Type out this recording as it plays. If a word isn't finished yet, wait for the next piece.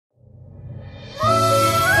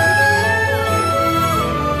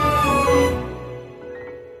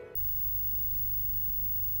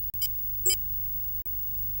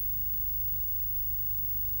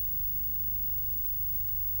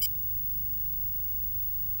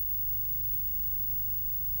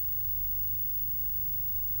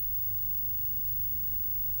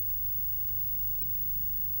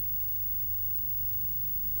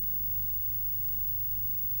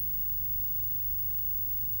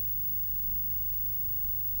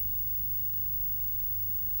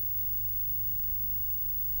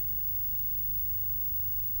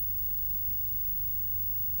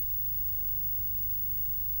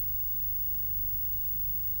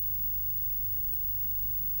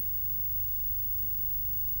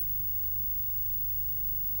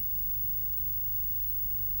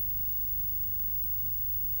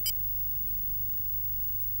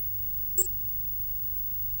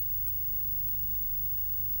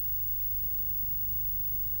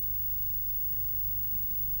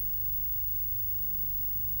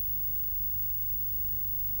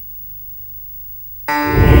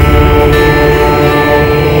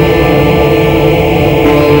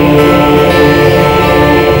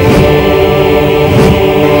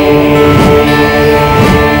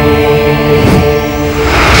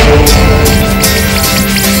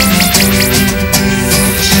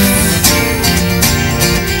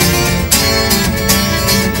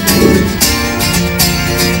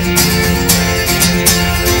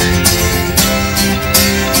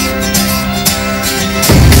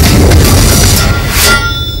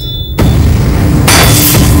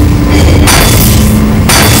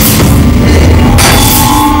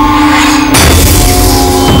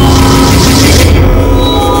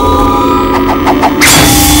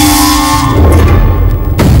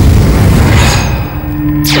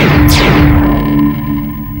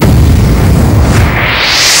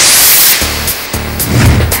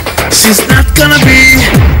she's not gonna be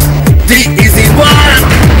the easy one.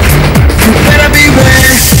 You better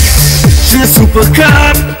beware, she's a super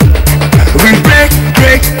cop. We'll break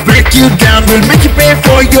you down. We'll make you pay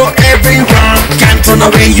for your every wrong. Can't run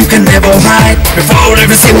away, you can never hide. Before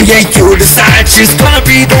every sin, yeah, you decide. She's gonna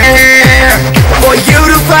be there for you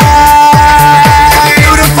to fight.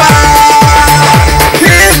 You to fight.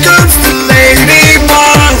 Here comes the lady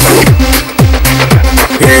boss.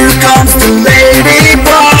 Here comes the lady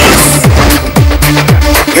boss.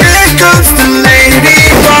 Here comes the lady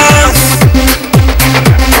boss.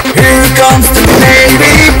 Here comes the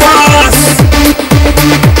lady boss.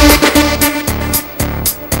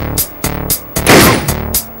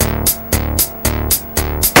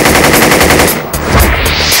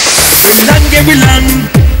 Villange villain,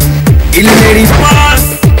 illedi boss.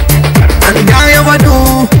 Anyayavanu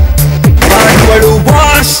ಮಾಡುವಳು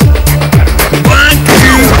boss. 1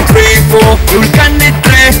 2 3 4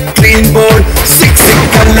 ಉಳ್ಕಂಡಿದ್ರೆ clean board.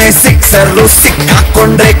 ಸಿಕ್ಕಲ್ಲೇ sixer,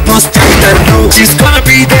 ಸಿಕ್ಕಾಕೊಂಡ್ರೆ close ಚಾಪ್ಟರ್ನು. She's gonna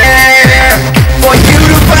be there for you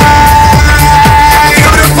to fight. You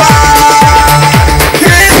to fight.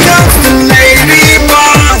 Here comes the lady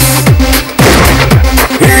boss.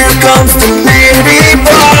 Here comes the lady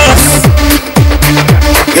boss.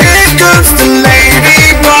 Here comes the lady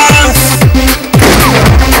boss.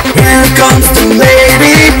 Here comes the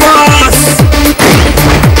lady boss.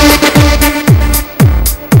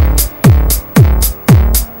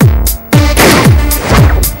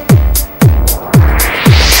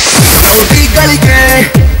 ರೌಡಿಗಳಿಗೆ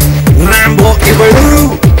Rambo ಇವಳು,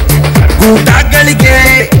 ಗೂಟಾಗಳಿಗೆ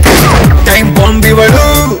time bomb ಇವಳು.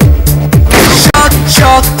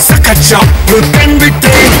 Shock ಸಖತ್ shock, ಇವ್ರು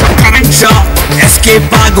ಕಂಡ್ಬಿಟ್ರೆ current shock.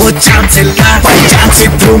 Escape ಆಗೋ chance ಇಲ್ಲ, by chance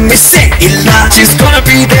ಇದ್ರು ಮಿಸ್ಸೇ ಇಲ್ಲ. She's gonna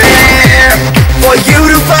be there for you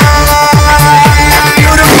to fight.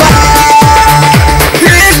 You to fight.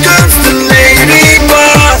 Here comes the lady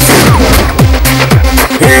boss.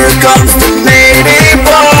 Here comes the lady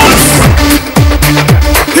boss.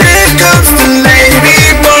 Here comes the lady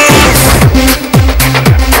boss.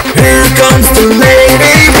 Here comes the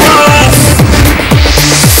lady boss.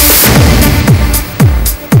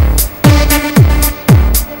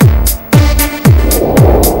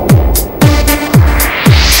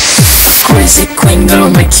 Crazy queen girl,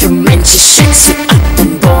 make you man, she shakes you up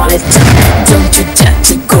and ball it. Don't you dare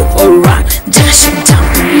to go around dashing down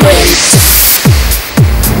the way.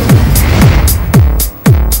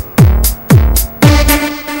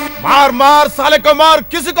 मार मार साले को मार,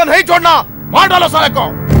 किसी को नहीं छोड़ना, मार डालो साले को।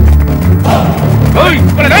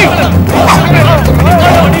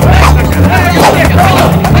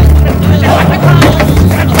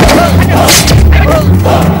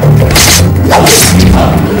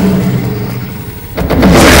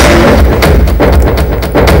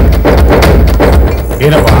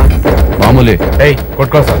 ಏನಪ್ಪ ಮಾಮೂಲಿ? ಏಯ್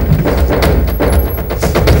ಕೊಟ್ಕೋ ಸರ್.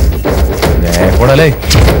 ಕೊಡಲೇ.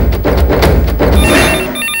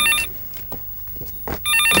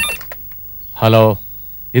 Hello,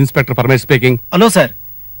 inspector Paramesh speaking. Hello sir,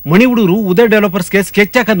 ಮಣಿ ಹುಡುಗರು ಉದಯ್ ಡೆವಲಪರ್ಸ್ಗೆ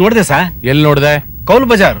ಸ್ಕೆಚ್ ಹಾಕೋದ್ ನೋಡಿದೆ ಸರ್. ಎಲ್ಲಿ ನೋಡಿದೆ? ಕೌಲ್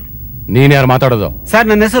ಬಜಾರ್. ನೀನ್ ಯಾರು ಮಾತಾಡೋದು? ಸರ್,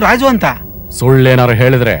 ನನ್ನ ಹೆಸರು ರಾಜು ಅಂತ. ಸುಳ್ಳೇನಾರು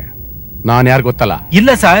ಹೇಳಿದ್ರೆ ನಾನ್ ಯಾರು ಗೊತ್ತಲ್ಲ. ಇಲ್ಲ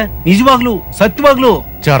ಸರ್, ನಿಜವಾಗ್ಲು ಸತ್ಯವಾಗ್ಲು.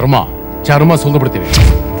 ಚರ್ಮ ಸುಲ್ದು ಬಿಡ್ತೀನಿ.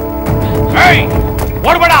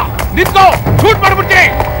 ಓಡ್ಬೇಡ, ನಿಂತ್ಕೋ, ಶೂಟ್ ಮಾಡ್ಬಿಡ್ತೀನಿ.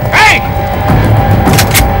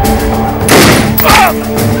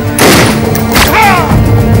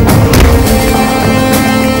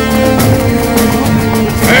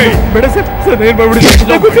 ಬೇಡ ಸರ್, ಸರ್ ಏನ್ ಮಾಡ್ಬಿಡಿ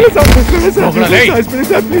ಸರ್, ಗೊತ್ತಿಲ್ಲ sir, please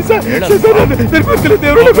sir, please sir, ನನಗೆ ಗೊತ್ತಿಲ್ಲ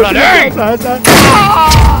ದೇವರು.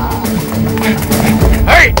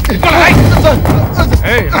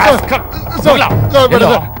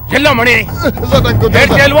 ಎಲ್ಲ ಮಣಿ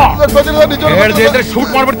ಹೇಳ್ತಿದ್ರೆ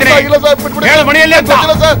ಶೂಟ್ ಮಾಡ್ಬಿಡ್ತೀನಿ.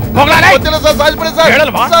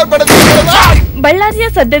 ಬಳ್ಳಾರಿಯ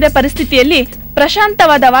ಸದ್ಯದ ಪರಿಸ್ಥಿತಿಯಲ್ಲಿ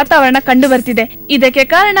ಪ್ರಶಾಂತವಾದ ವಾತಾವರಣ ಕಂಡು ಬರ್ತಿದೆ. ಇದಕ್ಕೆ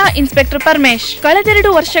ಕಾರಣ ಇನ್ಸ್ಪೆಕ್ಟರ್ ಪರಮೇಶ್. ಕಳೆದೆರಡು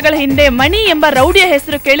ವರ್ಷಗಳ ಹಿಂದೆ ಮಣಿ ಎಂಬ ರೌಡಿಯ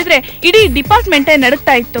ಹೆಸರು ಕೇಳಿದ್ರೆ ಇಡೀ ಡಿಪಾರ್ಟ್ಮೆಂಟೇ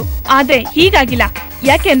ನಡುತ್ತಾ ಇತ್ತು. ಆದ್ರೆ ಹೀಗಾಗಿಲ್ಲ.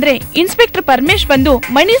 ಯಾಕೆಂದ್ರೆ ಇನ್ಸ್ಪೆಕ್ಟರ್ ಪರಮೇಶ್ ಬಂದು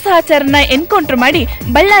ಮಣಿ ಸಹಚರನ ಎನ್ಕೌಂಟರ್ ಮಾಡಿ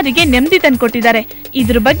ಬಳ್ಳಾರಿಗೆ ನೆಮ್ಮದಿ ತಂದ್ಕೊಟ್ಟಿದ್ದಾರೆ.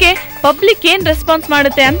 ಇದ್ರ ಬಗ್ಗೆ ಪಬ್ಲಿಕ್ ಏನ್ ರೆಸ್ಪಾನ್ಸ್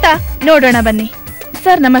ಮಾಡುತ್ತೆ ಅಂತ ನೋಡೋಣ ಬನ್ನಿ.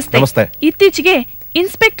 ಸರ್ ನಮಸ್ತೆ. ಇತ್ತೀಚೆಗೆ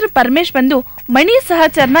ಇನ್ಸ್ಪೆಕ್ಟರ್ ಪರಮೇಶ್ ಬಂದು ಮಣಿ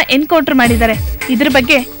ಸಹಚರನ ಎನ್ಕೌಂಟರ್ ಮಾಡಿದ್ದಾರೆ. ಇದ್ರ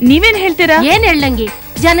ಬಗ್ಗೆ ನೀವೇನ್ ಹೇಳ್ತೀರಾ? ಏನ್ ಹೇಳಂಗಿ,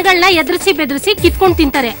 ಜನಗಳನ್ನ ಎದುರಿಸಿ ಬೆದರಿಸಿ ಕಿತ್ಕೊಂಡ್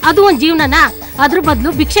ತಿಂತಾರೆ. ಅದು ಒಂದ್ ಜೀವನನ? ಅದ್ರ ಬದಲು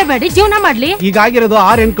ಭಿಕ್ಷೆ ಬೇಡಿ ಜೀವನ ಮಾಡ್ಲಿ. ಈಗಾಗಿರೋದು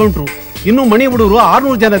 6 ಎನ್ಕೌಂಟ್ರು. ಇನ್ನು ಮಣಿ ಹುಡುಗರು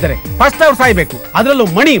 600 ಜನ ಇದ್ದಾರೆ. ಫಸ್ಟ್ ಅವ್ರು ಸಾಯ್ಬೇಕು. ಅದ್ರಲ್ಲೂ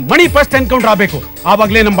ಮಣಿ ಫಸ್ಟ್ ಎನ್ಕೌಂಟರ್ ಆಗ್ಬೇಕು.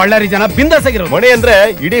 ಆವಾಗ್ಲೇ ನಮ್ ಬಳ್ಳಾರಿ ಜನ ಬಿಂದಾಸ್ ಆಗಿರೋದು. ಮಣಿ ಅಂದ್ರೆ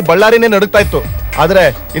ಇಡೀ ಬಳ್ಳಾರಿನೇ ನಡುಕ್ತಾ ಇತ್ತು. ಆದ್ರೆ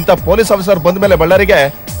ಇಂತ ಪೊಲೀಸ್ ಆಫೀಸರ್ ಬಂದ ಮೇಲೆ ಬಳ್ಳಾರಿಗೆ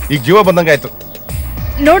ಈಗ ಜೀವ ಬಂದಂಗಾಯ್ತು.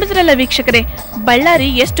 ನೋಡಿದ್ರಲ್ಲ ವೀಕ್ಷಕರೇ, ಬಳ್ಳಾರಿ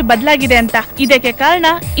ಎಷ್ಟು ಬದಲಾಗಿದೆ ಅಂತ. ಇದಕ್ಕೆ ಕಾರಣ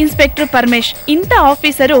ಇನ್ಸ್ಪೆಕ್ಟರ್ ಪರಮೇಶ್. ಇಂಥ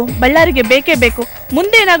ಆಫೀಸರು ಬಳ್ಳಾರಿಗೆ ಬೇಕೇ ಬೇಕು.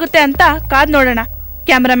 ಮುಂದೇನಾಗುತ್ತೆ ಅಂತ ಕಾದ್ ನೋಡೋಣ.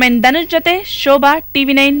 ಕ್ಯಾಮರಾಮನ್ ಧನುಷ್ ಜೊತೆ ಶೋಭಾ,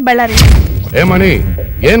 TV9 ಬಳ್ಳಾರಿ. ಏ ಮಣಿ,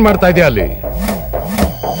 ಏನ್ ಮಾಡ್ತಾ ಇದೆಯಾ ಅಲ್ಲಿ?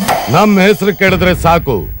 ನಮ್ಮ ಹೆಸರು ಕೇಳಿದ್ರೆ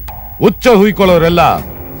ಸಾಕು, ಹುಚ್ಚ ಹುಯ್ಕೊಳ್ಳೋರೆಲ್ಲ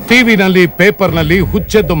ಟಿವಿನಲ್ಲಿ, ಪೇಪರ್ನಲ್ಲಿ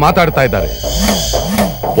ಹುಚ್ಚೆದ್ದು ಮಾತಾಡ್ತಾ ಇದ್ದಾರೆ.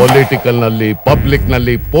 ಪೊಲಿಟಿಕಲ್ ನಲ್ಲಿ, ಪಬ್ಲಿಕ್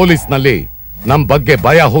ನಲ್ಲಿ, ಪೊಲೀಸ್ ನಲ್ಲಿ ನಮ್ ಬಗ್ಗೆ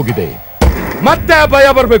ಭಯ ಹೋಗಿದೆ. ಮತ್ತೆ ಭಯ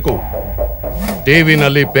ಬರ್ಬೇಕು.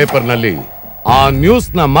 ಟಿವಿನಲ್ಲಿ, ಪೇಪರ್ನಲ್ಲಿ ಆ ನ್ಯೂಸ್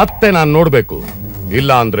ನ ಮತ್ತೆ ನಾನ್ ನೋಡ್ಬೇಕು.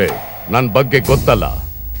 ಇಲ್ಲ ಅಂದ್ರೆ ನನ್ ಬಗ್ಗೆ ಗೊತ್ತಲ್ಲ.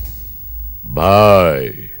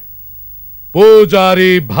 ಭಾಯ್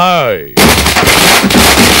ಪೂಜಾರಿ ಭಾಯ್.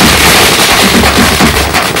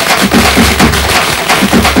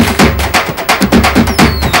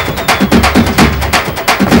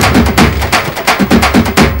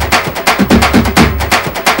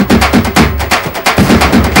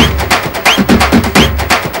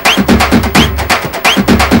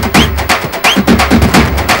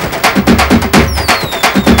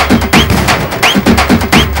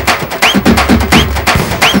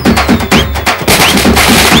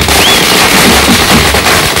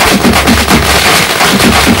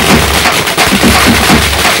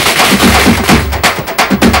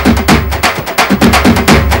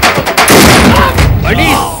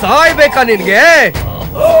 ಸಾಯ್ಬೇಕಾ ನಿನ್ಗೆ?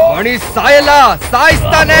 ಮಣಿ ಸಾಯಲ್ಲ,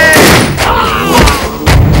 ಸಾಯಿಸ್ತಾನೆ.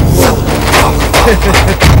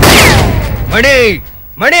 ಮಣಿ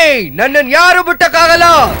ಮಣಿ ನನ್ನನ್ನು ಯಾರು ಬಿಟ್ಟಕ್ಕಾಗಲ್ಲ.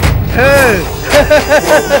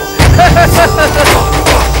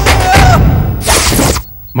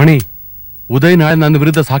 ಮಣಿ, ಉದಯ್ ನಾಳೆ ನನ್ನ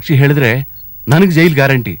ವಿರುದ್ಧ ಸಾಕ್ಷಿ ಹೇಳಿದ್ರೆ ನನಗೆ ಜೈಲ್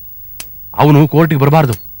ಗ್ಯಾರಂಟಿ. ಅವನು ಕೋರ್ಟಿಗೆ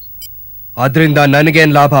ಬರಬಾರ್ದು. ಆದ್ರಿಂದ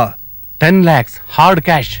ನನಗೇನ್ ಲಾಭ? 10 lakhs ಹಾರ್ಡ್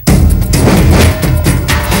ಕ್ಯಾಶ್.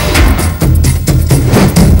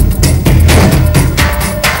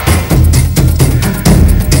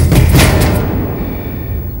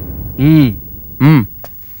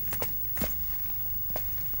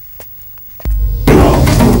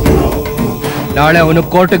 ನಾಳೆ ಅವನು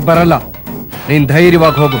ಕೋರ್ಟಿಗೆ ಬರಲ್ಲ. ನೀನ್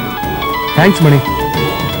ಧೈರ್ಯವಾಗಿ ಹೋಗು. ಥ್ಯಾಂಕ್ಸ್ ಮಣಿ.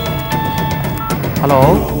 ಹಲೋ,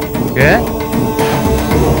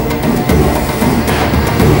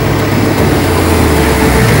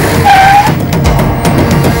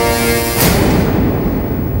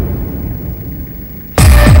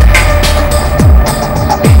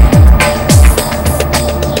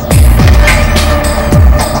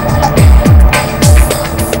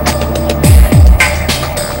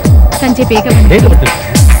 ಸಂಜೆ ಬೇಗ ಬರ್ತೀನಿ.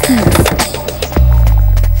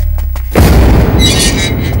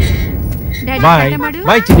 ಬಾಯ್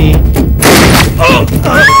ಬಾಯ್ ಚಿನಿ.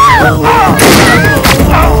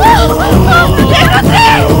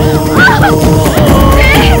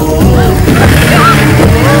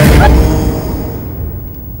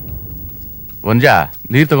 ವಂಜಾ,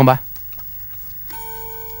 ನೀರ್ ತಗೊಂಬಾ.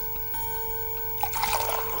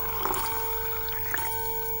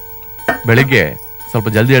 ಬೆಳಿಗ್ಗೆ ಸ್ವಲ್ಪ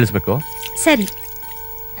ಜಲ್ದಿ ಹೇಳಿಸ್ಬೇಕು. ಸರಿ.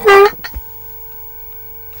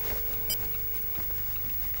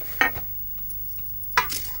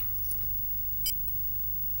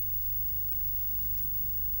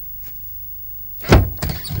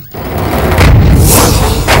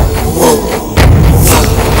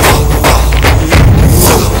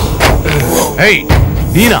 ಹೇಯ್,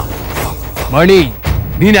 ನೀನಾ? ಮಣಿ,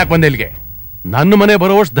 ನೀನ್ ಯಾಕೆ ಬಂದೆ ಇಲ್ಲಿಗೆ? ನನ್ನ ಮನೆ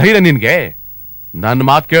ಬರೋವಷ್ಟು ಧೈರ್ಯ ನಿನ್ಗೆ? ನನ್ನ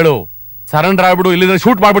ಮಾತು ಕೇಳು, ಸರೆಂಡರ್ ಆಗ್ಬಿಡು, ಇಲ್ಲಿಂದ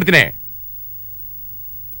ಶೂಟ್ ಮಾಡ್ಬಿಡ್ತೀನಿ.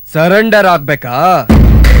 ಸರೆಂಡರ್ ಆಗ್ಬೇಕಾ?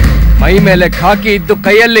 ಮೈ ಮೇಲೆ ಖಾಕಿ ಇದ್ದು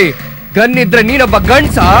ಕೈಯಲ್ಲಿ ಗನ್ ಇದ್ರೆ ನೀನೊಬ್ಬ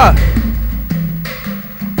ಗಂಡ್ಸ?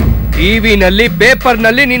 ಟಿವಿನಲ್ಲಿ,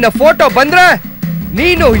 ಪೇಪರ್ನಲ್ಲಿ ನಿನ್ನ ಫೋಟೋ ಬಂದ್ರೆ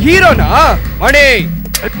ನೀನು ಹೀರೋನಾ? ಮಣಿ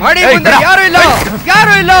ಮಣಿ, ಮುಂದೆ ಯಾರು ಇಲ್ಲ,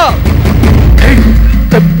 ಯಾರು ಇಲ್ಲ.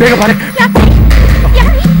 ಬೇಗ ಬಾರೆ.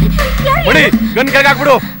 ಮಣಿ, ಗನ್ ಕೈಗೆ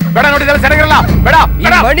ಹಾಕ್ಬಿಡು. ಬೇಡ, ನೋಡಿದ್ರೆ ಚೆನ್ನಾಗಿರಲ್ಲ. ಬೇಡ,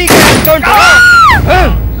 ಮಣಿ.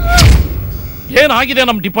 ಏನಾಗಿದೆ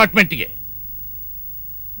ನಮ್ಮ ಡಿಪಾರ್ಟ್ಮೆಂಟ್ಗೆ?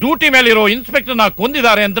 ಡ್ಯೂಟಿ ಮೇಲಿರೋ ಇನ್ಸ್ಪೆಕ್ಟರ್ನ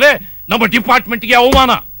ಕೊಂದಿದ್ದಾರೆ ಅಂದ್ರೆ ನಮ್ಮ ಡಿಪಾರ್ಟ್ಮೆಂಟ್ಗೆ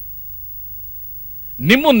ಅವಮಾನ.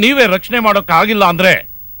 ನಿಮ್ಮನ್ನು ನೀವೇ ರಕ್ಷಣೆ ಮಾಡೋಕ್ಕಾಗಿಲ್ಲ ಅಂದ್ರೆ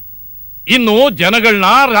ಇನ್ನು ಜನಗಳನ್ನ,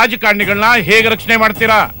 ರಾಜಕಾರಣಿಗಳನ್ನ ಹೇಗೆ ರಕ್ಷಣೆ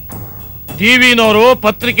ಮಾಡ್ತೀರಾ? ಟಿವಿನವರು,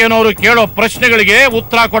 ಪತ್ರಿಕೆನವರು ಕೇಳೋ ಪ್ರಶ್ನೆಗಳಿಗೆ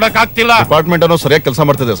ಉತ್ತರ ಕೊಡಕ್ಕಾಗ್ತಿಲ್ಲ. ಡಿಪಾರ್ಟ್ಮೆಂಟ್ ಅನ್ನೋ ಸರಿಯಾಗಿ ಕೆಲಸ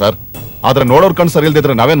ಮಾಡ್ತಿದೆ ಸರ್, ಆದ್ರೆ ನೋಡೋರ್ ಕಣ್ ಸರಿ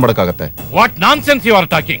ಇಲ್ದಿದ್ರೆ ನಾವೇನ್ ಮಾಡಕ್ಕಾಗತ್ತೆ? What nonsense you are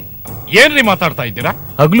talking? ಏನ್ರಿ ಮಾತಾಡ್ತಾ ಇದ್ದೀರಾ?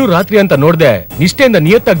 ಹಗಲು ರಾತ್ರಿ ಅಂತ ನೋಡ್ದೆ ನಿಷ್ಠೆಯಿಂದ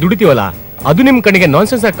ನಿಯತ್ತಾಗಿ ದುಡಿತೀವಲ್ಲ, ಅದು ನಿಮ್ ಕಣ್ಣಿಗೆ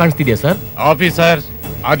ನಾನ್ಸೆನ್ಸ್ ಆಗಿ ಕಾಣಿಸ್ತಿದ್ಯಾ ಸರ್? ಆಫೀಸರ್,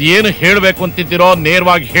 ಅದೇನು ಹೇಳ್ಬೇಕು ಅಂತಿದ್ದೀರೋ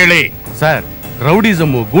ನೇರವಾಗಿ ಹೇಳಿ. ಸರ್,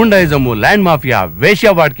 ರೌಡಿಸಮು, ಗೂಂಡಾಯಿಸಮು, ಲ್ಯಾಂಡ್ ಮಾಫಿಯಾ,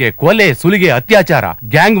 ವೇಶ್ಯಾವಾಟಿಕೆ, ಕೊಲೆ, ಸುಲಿಗೆ, ಅತ್ಯಾಚಾರ,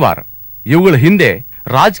 ಗ್ಯಾಂಗ್ ವಾರ್, ಇವುಗಳ ಹಿಂದೆ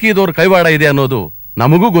ರಾಜಕೀಯದವ್ರ ಕೈವಾಡ ಇದೆ ಅನ್ನೋದು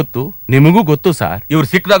ನಮಗೂ ಗೊತ್ತು, ನಿಮಗೂ ಗೊತ್ತು ಸರ್. ಇವ್ರು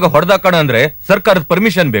ಸಿಕ್ಕಿದಾಗ ಹೊಡೆದಾಕಣ ಅಂದ್ರೆ ಸರ್ಕಾರದ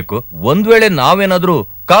ಪರ್ಮಿಷನ್ ಬೇಕು. ಒಂದ್ ವೇಳೆ ನಾವೇನಾದ್ರೂ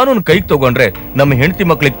ಕಾನೂನು ಕೈಗೆ ತಗೊಂಡ್ರೆ ನಮ್ಮ ಹೆಂಡತಿ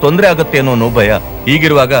ಮಕ್ಳಿಗೆ ತೊಂದರೆ ಆಗತ್ತೆ ಅನ್ನೋ ಭಯ.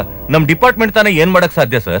 ಹೀಗಿರುವಾಗ ನಮ್ ಡಿಪಾರ್ಟ್ಮೆಂಟ್ ತಾನೇ ಏನ್ ಮಾಡಕ್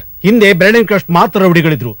ಸಾಧ್ಯ ಸರ್? ಹಿಂದೆ ಬೆರಳಿನಷ್ಟು ಮಾತ್ರ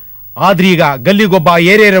ರೌಡಿಗಳಿದ್ರು, ಆದ್ರೆ ಈಗ ಗಲ್ಲಿಗೊಬ್ಬ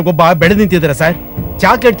ಏರಿಯಾಗೊಬ್ಬ ಬೆಳೆದು ನಿಂತಿದ್ದಾರೆ ಸರ್.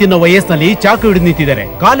 ಚಾಕ್ಲೇಟ್ ತಿನ್ನೋ ವಯಸ್ಸಿನಲ್ಲಿ ಚಾಕು ಹಿಡಿದು ನಿಂತಿದ್ದಾರೆ.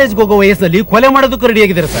 ಕಾಲೇಜ್ಗೆ ಹೋಗೋ ವಯಸ್ಸಿನಲ್ಲಿ ಕೊಲೆ ಮಾಡೋದಕ್ಕೂ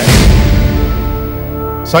ರೆಡಿಯಾಗಿದ್ದಾರೆ ಸರ್.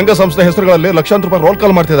 ಸಂಘ ಸಂಸ್ಥೆ ಹೆಸರುಗಳಲ್ಲಿ ಲಕ್ಷಾಂತರ ರೂಪಾಯಿ ರೋಲ್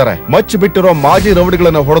ಕಾಲ್ ಮಾಡ್ತಿದ್ದಾರೆ. ಮಚ್ಚಿ ಬಿಟ್ಟಿರೋ ಮಾಜಿ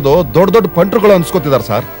ರೌಡಿಗಳನ್ನ ಹೊಡೆದು ದೊಡ್ಡ ದೊಡ್ಡ ಪಂಟ್ರುಗಳು ಅನ್ಸ್ಕೊತಿದ್ದಾರೆ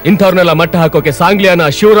ಸರ್. ಇಂಥವ್ರನ್ನೆಲ್ಲ ಮಟ್ಟ ಹಾಕೋಕೆ ಸಾಂಗ್ಲಿಯಾನ,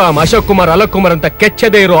 ಶಿವರಾಮ್, ಅಶೋಕ್ ಕುಮಾರ್, ಅಲೋಕ್ ಕುಮಾರ್ ಅಂತ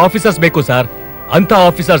ಕೆಚ್ಚದೇ ಇರೋ ಆಫೀಸರ್ಸ್ ಬೇಕು ಸರ್. ಅಂತ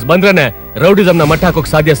ಆಫೀಸರ್ಸ್ ಬಂದ್ರೇನೆ ರೌಡಿಸಂನ ಮಟ್ಟ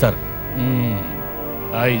ಹಾಕೋಕ್ ಸಾಧ್ಯ ಸರ್.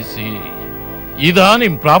 I C. ಇದಾ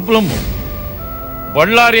ನಿಮ್ ಪ್ರಾಬ್ಲಮ್?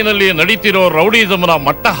 ಬಳ್ಳಾರಿನಲ್ಲಿ ನಡೀತಿರೋ ರೌಡಿಸಂನ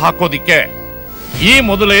ಮಟ್ಟ ಹಾಕೋದಿಕ್ಕೆ ಈ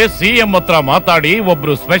ಮೊದಲೇ ಸಿಎಂ ಹತ್ರ ಮಾತಾಡಿ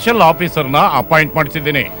ಒಬ್ರು ಸ್ಪೆಷಲ್ ಆಫೀಸರ್ನ ಅಪಾಯಿಂಟ್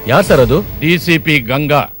ಮಾಡಿಸಿದ್ದೀನಿ. ಯಾರ್ ಸರ್ ಅದು? ಡಿಸಿಪಿ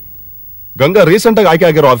ಗಂಗಾ. ಗಂಗಾ ರೀಸೆಂಟ್ ಆಗಿ ಆಯ್ಕೆ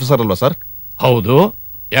ಆಗಿರೋ ಆಫೀಸರ್ ಅಲ್ವಾ ಸರ್? ಹೌದು.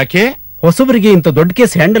 ಯಾಕೆ? ಹೊಸಬರಿಗೆ ಇಂಥ ದೊಡ್ಡ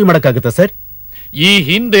ಕೇಸ್ ಹ್ಯಾಂಡಲ್ ಮಾಡಕ್ಕಾಗುತ್ತಾ ಸರ್? ಈ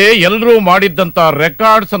ಹಿಂದೆ ಎಲ್ಲರೂ ಮಾಡಿದ್ದಂತ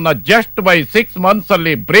ರೆಕಾರ್ಡ್ಸ್ ಅನ್ನ ಜಸ್ಟ್ ಬೈ 6 months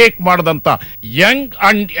ಅಲ್ಲಿ ಬ್ರೇಕ್ ಮಾಡಿದಂತ Young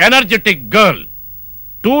and energetic girl.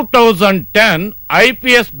 2010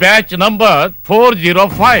 IPS batch number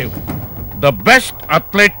 405. The best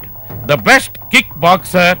athlete, the best kick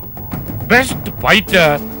boxer, best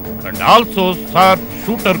fighter and also sharp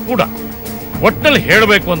shooter ಕೂಡ. ಒಟ್ಟಲ್ಲಿ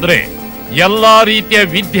ಹೇಳಬೇಕು ಅಂದ್ರೆ ಎಲ್ಲಾ ರೀತಿಯ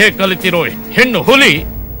ವಿದ್ಯೆ ಕಲಿತಿರೋ ಹೆಣ್ಣು ಹುಲಿ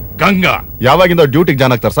ಗಂಗಾ. ಯಾವಾಗಿಂದ ಡ್ಯೂಟಿಗೆ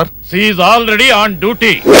ಜಾಯ್ನ್ ಆಗ್ತಾರೆ sir? C is already on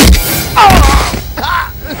duty.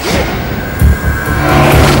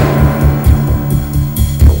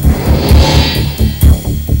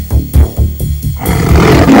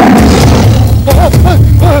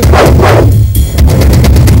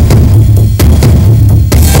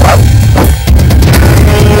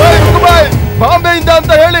 ಬಾಂಬೆಯಿಂದ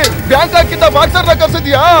ಅಂತ ಹೇಳಿ ಬ್ಯಾಂಕಾಕಿಂದ ಬಾಕ್ಸರ್ನ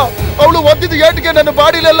ಕರ್ಸಿದ್ಯಾ? ಅವಳು ಒದ್ದಿದ ಏಟಿಗೆ ನನ್ನ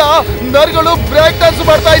ಬಾಡಿಲೆಲ್ಲ ನರ್ಗಳು ಬ್ರೇಕ್ ಡ್ಯಾನ್ಸ್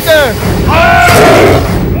ಮಾಡ್ತಾ ಇದ್ದೆ.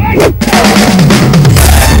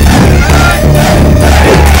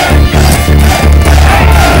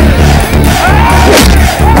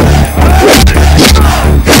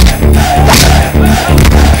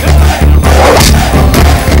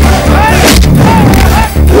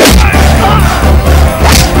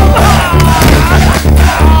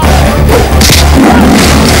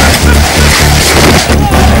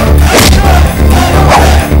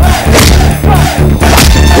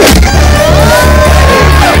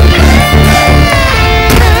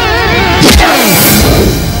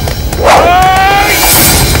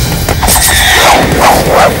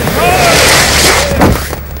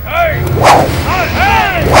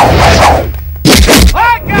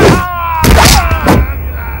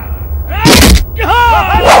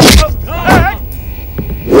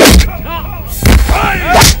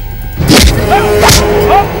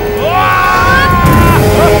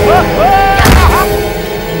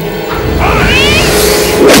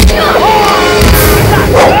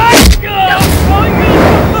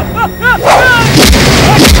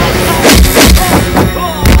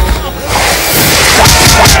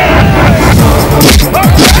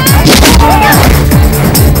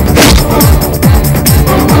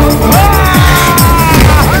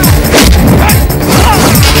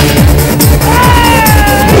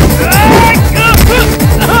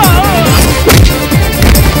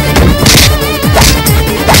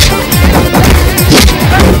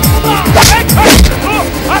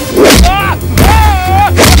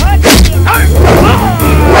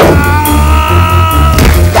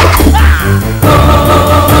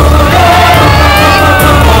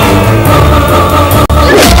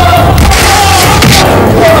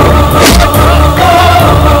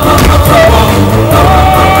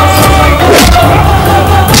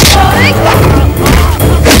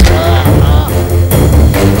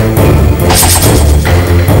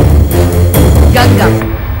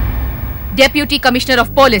 Deputy Commissioner of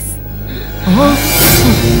Police.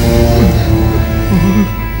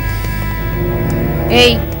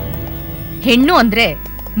 ಏಯ್, ಹೆಣ್ಣು ಅಂದ್ರೆ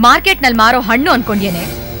ಮಾರ್ಕೆಟ್ ನಲ್ಲಿ ಮಾರೋ ಹಣ್ಣು ಅನ್ಕೊಂಡ್ಯೇನೆ?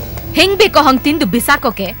 ಹೆಂಗ್ ಬೇಕೋ ಹಂಗ್ ತಿಂದು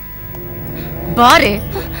ಬಿಸಾಕೋಕೆ ಬಾರೆ.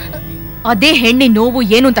 ಅದೇ ಹೆಣ್ಣಿನ ನೋವು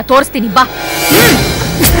ಏನು ಅಂತ ತೋರಿಸ್ತೀನಿ ಬಾ.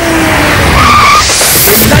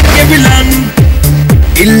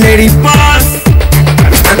 ಇಲ್ಲೇಡಿ ಪಾಸ್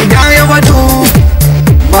ಅನ್ಯಾಯವನ್ನು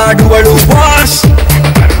ಮಾಡುವಳು boss.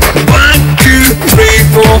 1 2 3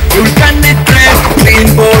 4 ಕಣ್ಣಿಟ್ರೆ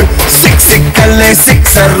clean board. ಸಿಕ್ಕಲ್ಲೇ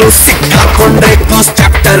sixer, ಸಿಕ್ಕಾಕೊಂಡ್ರೆ close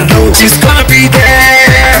chapter. She's gonna be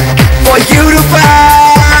there for you to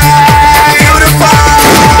find, you to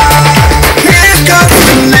find. Here comes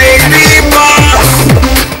the lady boss.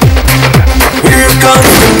 Here comes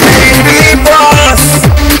the lady boss.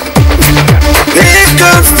 Here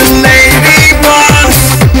comes the lady boss.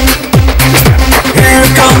 Here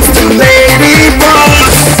comes the lady boss.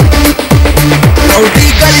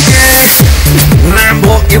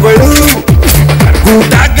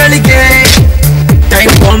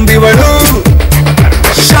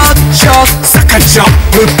 shock, second shock,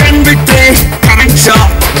 pen bitte, current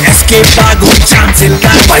shock, escape ಆಗೋ chance ಇಲ್ಲ,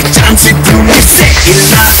 by chance ಇದ್ರು miss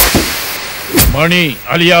ಇಲ್ಲ. ಮಣಿ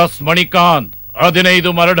alias Manikanth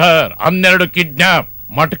 15 murder, 12 kidnap,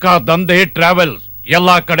 ಮಟ್ಕ ದಂಧೆ travels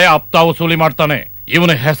ಎಲ್ಲಾ ಕಡೆ ಅಪ್ತಾ ವಸೂಲಿ ಮಾಡ್ತಾನೆ.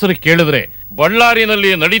 ಇವನ ಹೆಸರು ಕೇಳಿದ್ರೆ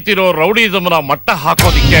ಬಳ್ಳಾರಿನಲ್ಲಿ ನಡೀತಿರೋ ರೌಡಿಸಮ್ನ ಮಟ್ಟ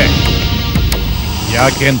ಹಾಕೋದಿಕ್ಕೆ.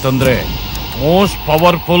 ಯಾಕೆ ಅಂತಂದ್ರೆ ಮೋಸ್ಟ್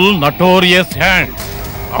ಪವರ್ಫುಲ್ ನಟೋರಿಯಸ್ ಹ್ಯಾಂಡ್.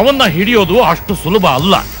 ಅವನ್ನ ಹಿಡಿಯೋದು ಅಷ್ಟು ಸುಲಭ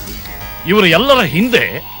ಅಲ್ಲ. ಇವರು ಎಲ್ಲರ ಹಿಂದೆ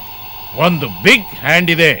ಒಂದು ಬಿಗ್ ಹ್ಯಾಂಡ್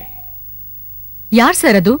ಇದೆ. ಯಾರ್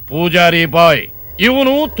ಸರ್ ಅದು? ಪೂಜಾರಿ ಬಾಯ್.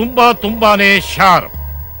 ಇವನು ತುಂಬಾನೇ ಶಾರ್ಪ್.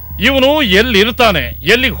 ಇವನು ಎಲ್ಲಿರ್ತಾನೆ,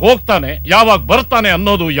 ಎಲ್ಲಿಗೆ ಹೋಗ್ತಾನೆ, ಯಾವಾಗ ಬರ್ತಾನೆ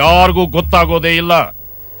ಅನ್ನೋದು ಯಾರಿಗೂ ಗೊತ್ತಾಗೋದೇ ಇಲ್ಲ.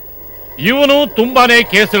 ಇವನು ತುಂಬಾನೇ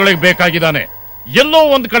ಕೇಸುಗಳಿಗೆ ಬೇಕಾಗಿದ್ದಾನೆ. ಎಲ್ಲೋ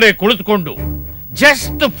ಒಂದ್ ಕಡೆ ಕುಳಿತುಕೊಂಡು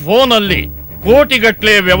ಜಸ್ಟ್ ಫೋನಲ್ಲಿ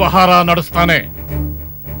ಕೋಟಿಗಟ್ಲೆ ವ್ಯವಹಾರ ನಡೆಸ್ತಾನೆ.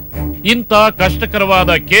 ಇಂಥ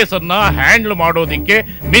ಕಷ್ಟಕರವಾದ ಕೇಸನ್ನ ಹ್ಯಾಂಡಲ್ ಮಾಡೋದಿಕ್ಕೆ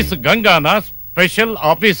ಮಿಸ್ ಗಂಗಾನ ಸ್ಪೆಷಲ್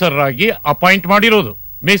ಆಫೀಸರ್ ಆಗಿ ಅಪಾಯಿಂಟ್ ಮಾಡಿರೋದು.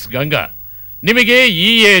 ಮಿಸ್ ಗಂಗಾ, ನಿಮಗೆ ಈ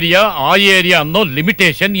ಏರಿಯಾ ಆ ಏರಿಯಾ ಅನ್ನೋ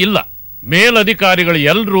ಲಿಮಿಟೇಷನ್ ಇಲ್ಲ. ಮೇಲಧಿಕಾರಿಗಳು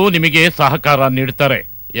ಎಲ್ಲರೂ ನಿಮಗೆ ಸಹಕಾರ ನೀಡ್ತಾರೆ.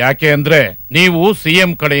 ಯಾಕೆ ಅಂದ್ರೆ ನೀವು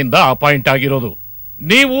ಸಿಎಂ ಕಡೆಯಿಂದ ಅಪಾಯಿಂಟ್ ಆಗಿರೋದು.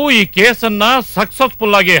 ನೀವು ಈ ಕೇಸನ್ನ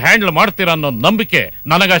ಸಕ್ಸಸ್ಫುಲ್ ಆಗಿ ಹ್ಯಾಂಡಲ್ ಮಾಡ್ತೀರಾ ಅನ್ನೋ ನಂಬಿಕೆ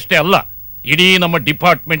ನನಗಷ್ಟೇ ಅಲ್ಲ, ಇಡೀ ನಮ್ಮ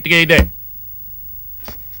ಡಿಪಾರ್ಟ್ಮೆಂಟ್ಗೆ ಇದೆ.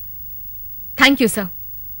 Thank you sir.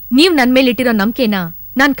 ನೀವ್ ನನ್ ಮೇಲೆ ಇಟ್ಟಿರೋ ನಂಬಿಕೆನ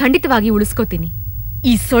ನಾನ್ ಖಂಡಿತವಾಗಿ ಉಳಿಸ್ಕೋತೀನಿ.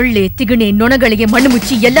 ಈ ಸೊಳ್ಳೆ ತಿಗಣೆ ನೊಣಗಳಿಗೆ ಮಣ್ಣು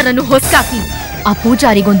ಮುಚ್ಚಿ ಎಲ್ಲರನ್ನು ಹೊಸ್ಕಾಕಿ ಆ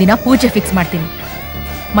ಪೂಜಾರಿಗೊಂದಿನ ಪೂಜೆ ಫಿಕ್ಸ್ ಮಾಡ್ತೀನಿ.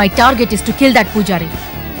 ಮೈ target is to kill that Poojary.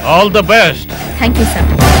 All the best. Thank you sir.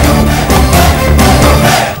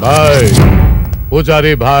 ಬಾಯ್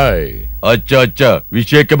ಪೂಜಾರಿ ಬಾಯ್. ಅಚ್ಚ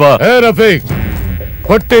ವಿಷಯಕ್ಕೆ ಬಾ. ಹೇ ರಫೀಕ್,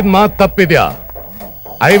 ಕೊಟ್ಟಿದ್ ಮಾತ್ ತಪ್ಪಿದ್ಯಾ?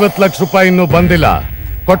 50 ಲಕ್ಷ ರೂಪಾಯಿ ಇನ್ನೂ ಬಂದಿಲ್ಲ.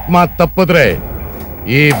 ಕೊಟ್ಟ ಮಾತ್ ತಪ್ಪಿದ್ರೆ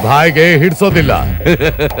ಈ ಬಾಯ್ಗೆ ಹಿಡ್ಸೋದಿಲ್ಲ.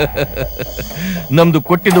 ನಮ್ದು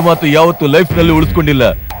ಕೊಟ್ಟಿದ್ದು ಮಾತು ಯಾವತ್ತು ಲೈಫ್ ನಲ್ಲಿ ಉಳಿಸ್ಕೊಂಡಿಲ್ಲ.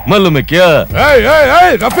 ಮಲ್ಲುಮೆ ಕ್ಯಾ?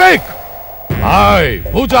 ರಫೀಕ್ ಬಾಯ್,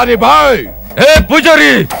 ಪೂಜಾರಿ ಬಾಯ್. ಹೇ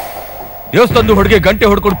ಪೂಜಾರಿ, ದೇವಸ್ಥಾನದ ಹೊಡೆಗೆ ಗಂಟೆ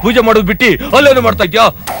ಹೊಡ್ಕೊಂಡು ಪೂಜೆ ಮಾಡೋದು ಬಿಟ್ಟು ಅಲ್ಲೇನು ಮಾಡ್ತಾ ಇದ್ಯಾ?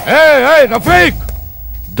 ರಫೀಕ್,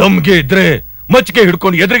 ದಮ್ಗೆ ಇದ್ರೆ ಮಚ್ಚಿಗೆ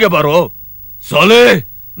ಹಿಡ್ಕೊಂಡು ಎದುರಿಗೆ ಬಾರೋ. ಸಾಲೆ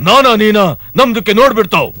ನೀನಾ ನಮ್ದಕ್ಕೆ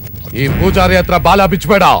ನೋಡ್ಬಿಡ್ತಾವ್. ಈ ಪೂಜಾರಿ ಹತ್ರ ಬಾಲ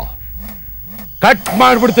ಬಿಚ್ಚಬೇಡ, ಕಟ್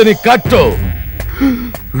ಮಾಡ್ಬಿಡ್ತೀನಿ. ಕಟ್ಟು.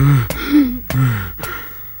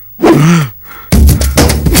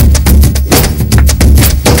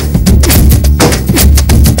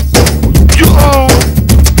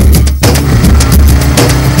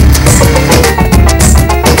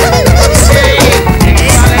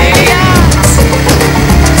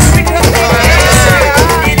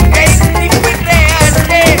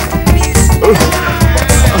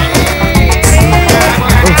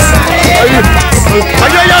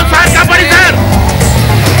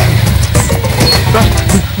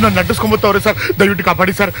 ನನ್ನ ನಡ್ಡಿಸ್ಕೊಂಬತ್ತವ್ರೆ ಸರ್, ದಯವಿಟ್ಟು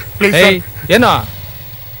ಕಾಪಾಡಿ ಸರ್ ಪ್ಲೀಸ್. ಏನೋ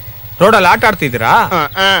ರೋಡಲ್ಲಿ ಆಟ ಆಡ್ತಿದ್ದೀರಾ?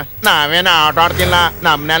 ನಾವೇನ ಆಟ ಆಡ್ತಿಲ್ಲ,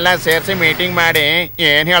 ನಮ್ನೆಲ್ಲ ಸೇರ್ಸಿ ಮೀಟಿಂಗ್ ಮಾಡಿ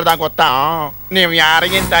ಏನ್ ಹೇಳ್ದಾಗ ಗೊತ್ತಾ, ನೀವ್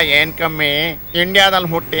ಯಾರಿಗಿಂತ ಏನ್ ಕಮ್ಮಿ, ಇಂಡಿಯಾದಲ್ಲಿ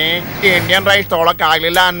ಹುಟ್ಟಿ ಇಂಡಿಯನ್ ರೈಸ್ ತೊಗೊಳಕ್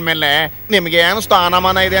ಆಗ್ಲಿಲ್ಲ ಅಂದ್ಮೇಲೆ ನಿಮ್ಗೆ ಏನು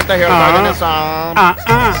ಸ್ಥಾನಮಾನ ಇದೆ ಅಂತ ಹೇಳ್ದಾಗ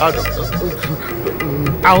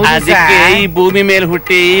ಅದಕ್ಕೆ ಈ ಭೂಮಿ ಮೇಲೆ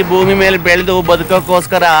ಹುಟ್ಟಿ ಭೂಮಿ ಮೇಲೆ ಬೆಳೆದು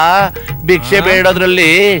ಬದುಕೋಕೋಸ್ಕರ ಭಿಕ್ಷೆ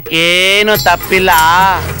ಬೇಡೋದ್ರಲ್ಲಿ ಏನು ತಪ್ಪಿಲ್ಲ.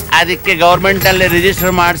 ಅದಕ್ಕೆ ಗೌರ್ಮೆಂಟ್ ಅಲ್ಲಿ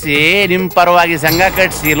ರಿಜಿಸ್ಟರ್ ಮಾಡಿಸಿ ನಿಮ್ ಪರವಾಗಿ ಸಂಘ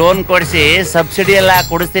ಕಟ್ಸಿ ಲೋನ್ ಕೊಡಿಸಿ ಸಬ್ಸಿಡಿ ಎಲ್ಲ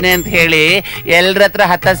ಕೊಡಿಸ್ತೀನಿ ಅಂತ ಹೇಳಿ ಎಲ್ರ ಹತ್ರ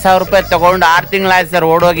 10,000 ರೂಪಾಯಿ ತಗೊಂಡು 6 ತಿಂಗಳಾಯ್ತು ಸರ್.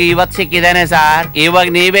 ಓಡೋಗಿ ಇವತ್ತು ಸಿಕ್ಕಿದ್ದಾನೆ ಸರ್. ಇವಾಗ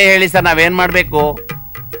ನೀವೇ ಹೇಳಿ ಸರ್, ನಾವೇನ್ ಮಾಡ್ಬೇಕು?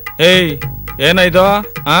 ಏನಾಯ್ತು?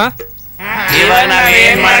 ಇವಾಗ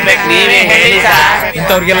ನಾವೇನ್ ಮಾಡ್ಬೇಕು ನೀವೇ ಹೇಳಿ ಸರ್.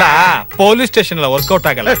 ಇಂಥವ್ರಿಗೆಲ್ಲ ಪೊಲೀಸ್ ಸ್ಟೇಷನ್ ಎಲ್ಲ ವರ್ಕೌಟ್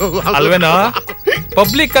ಆಗಲ್ಲ ಅಲ್ವೇನೋ?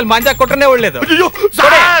 ಪಬ್ಲಿಕ್ ಅಲ್ಲಿ ಮಾಂಜಾ ಕೊಟ್ರೆ ಒಳ್ಳೇದು.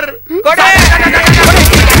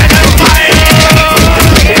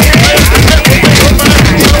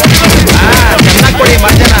 ಕೊಡಿ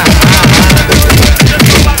ಮಾಂಜಾನ.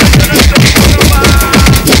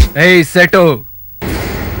 ಏಯ್ ಸೆಟು,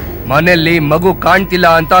 ಮನೆಯಲ್ಲಿ ಮಗು ಕಾಣ್ತಿಲ್ಲ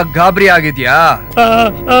ಅಂತ ಗಾಬರಿ ಆಗಿದ್ಯಾ?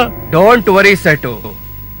 ಡೋಂಟ್ ವರಿ ಸೆಟು,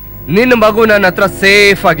 ನಿನ್ನ ಮಗು ನನ್ನ ಹತ್ರ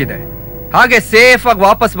ಸೇಫ್ ಆಗಿದೆ. ಹಾಗೆ ಸೇಫ್ ಆಗಿ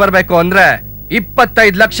ವಾಪಸ್ ಬರ್ಬೇಕು ಅಂದ್ರೆ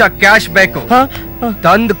 25 ಲಕ್ಷ ಕ್ಯಾಶ್ ಬೇಕು.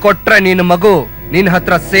 ತಂದ್ ಕೊಟ್ರೆ ನಿನ್ನ ಮಗು ನಿನ್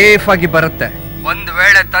ಹತ್ರ ಸೇಫ್ ಆಗಿ ಬರುತ್ತೆ. ಒಂದ್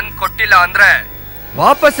ವೇಳೆ ತಂದ್ ಕೊಟ್ಟಿಲ್ಲ ಅಂದ್ರೆ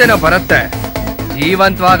ವಾಪಸ್ ಏನೋ ಬರುತ್ತೆ,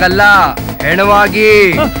 ಜೀವಂತವಾಗಲ್ಲ, ಹೆಣವಾಗಿ.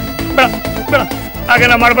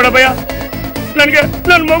 ಹಾಗೆಲ್ಲ ಮಾಡ್ಬೇಡ ಭಯ, ನನ್ಗೆ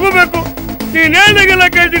ನನ್ ಮಗು ಬೇಕು. ನೀನ್ ಹೇಳ್ದಾಗೆಲ್ಲ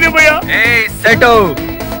ಕೇಳ್ತೀನಿ ಭಯ. ಏಯ್ ಸೆಟು,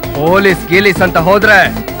 ಪೊಲೀಸ್ ಗೀಲೀಸ್ ಅಂತ ಹೋದ್ರೆ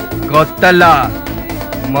ಗೊತ್ತಲ್ಲ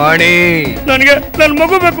ಮಣಿ. ನನ್ಗೆ ನನ್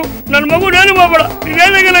ಮಗು ಬೇಕು, ನನ್ ಮಗು ನಾನು ಮಾಡ್ಬೇಡ, ನೀನ್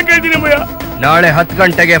ಹೇಳ್ದಾಗೆಲ್ಲ ಕೇಳ್ತೀನಿ ಭಯ. ನಾಳೆ 10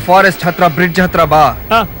 ಗಂಟೆಗೆ ಫಾರೆಸ್ಟ್ ಹತ್ರ ಬ್ರಿಡ್ಜ್ ಹತ್ರ ಬಾ.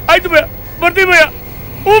 ಆಯ್ತು ಭಯ, ಬರ್ತೀವಿ ಭಯ.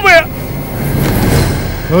 ಹೂ ಭಯ.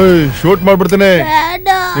 ಶೂಟ್ ಮಾಡ್ಬಿಡ್ತೀನಿ,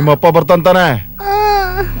 ನಿಮ್ಮಪ್ಪ ಬರ್ತಾನೆ.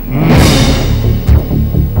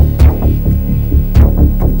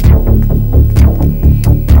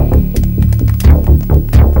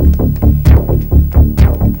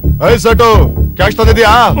 ಸಟು ಕ್ಯಾಶ್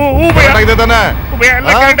ತಂದಿದ್ಯಾ?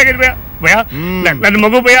 ತಾನೆ ನನ್ನ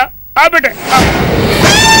ಮಗು ಭಯ ಆಗ್ಬಿಟ್ಟೆ.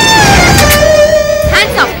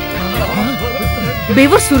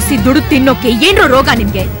 ಬೇವರ್ ಸುರಿಸಿ ದುಡ್ಡು ತಿನ್ನೋಕೆ ಏನ್ರೋ ರೋಗ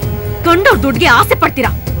ನಿಮ್ಗೆ? ಕಂಡವ್ರ ದುಡ್ಗೆ ಆಸೆ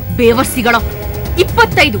ಪಡ್ತೀರಾ? ಬೇವರ್ಸಿಗಳ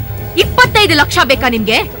 25 ಲಕ್ಷ ಬೇಕಾ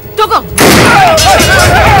ನಿಮ್ಗೆ? ತಗೋ.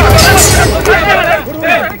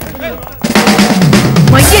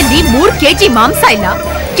 ಮೈಯಲ್ಲಿ 3 kg ಮಾಂಸ ಇಲ್ಲ,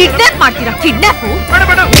 ಕಿಡ್ನಾಪ್ ಮಾಡ್ತೀರಾ? ಕಿಡ್ನಾಪ್?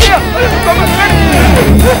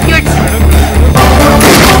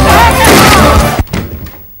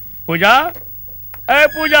 पूजा, ए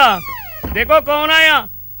पूजा, देखो कौन आया?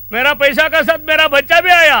 मेरा पैसा का साथ मेरा बच्चा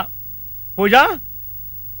भी आया। पूजा,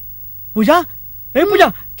 पूजा, ए पूजा,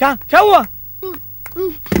 क्या क्या हुआ?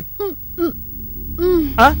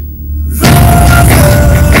 हाँ?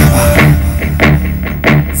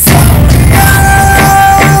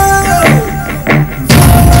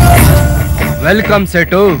 Welcome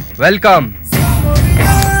set, welcome.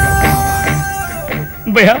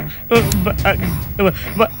 ಭಯ್ಯ,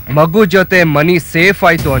 ಮಗು ಜೊತೆ ಮನಿ ಸೇಫ್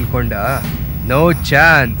ಆಯ್ತು ಅನ್ಕೊಂಡ? No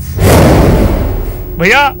chance.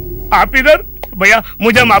 भैया आप इधर, भैया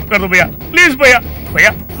मुझे माफ कर दो भैया, प्लीज भैया,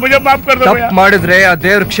 भैया मुझे माफ कर दो भैया. ತಪ್ಪು ಮಾಡಿದ್ರೆ ಆ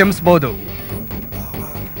ದೇವ್ರು ಕ್ಷಮಿಸಬಹುದು,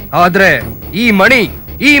 ಆದ್ರೆ ಈ ಮಣಿ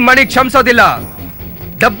ಕ್ಷಮಿಸೋದಿಲ್ಲ.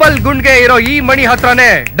 ಡಬಲ್ ಗುಂಡ್ಗೆ ಇರೋ ಈ ಮಣಿ ಹತ್ರನೇ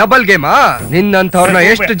ಡಬಲ್ ಗೇಮಾ? ನಿನ್ನಂತವ್ರನ್ನ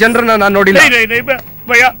ಎಷ್ಟು ಜನರನ್ನ ನಾನು ನೋಡಿಲ್ಲ.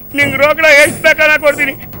 ಭಯ್ಯ, ನಿಂಗ್ ರೋಗಡ ಎಷ್ಟು ಬೇಕಾದ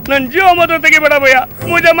ಕೊಡ್ತೀನಿ, ನನ್ ಜೀವ ಮೊದಲು ತೆಗಿಬೇಡ ಭಯ್ಯ,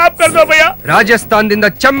 ಮುझे ಮಾಫ್ कर दो ಭಯ್ಯ. ರಾಜಸ್ಥಾನದಿಂದ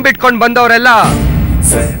ಚಂಬಿಟ್ಕೊಂಡ್ ಬಂದವರೆಲ್ಲ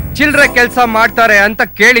ಚಿಲ್ರೆ ಕೆಲಸ ಮಾಡ್ತಾರೆ ಅಂತ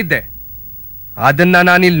ಕೇಳಿದ್ದೆ, ಅದನ್ನ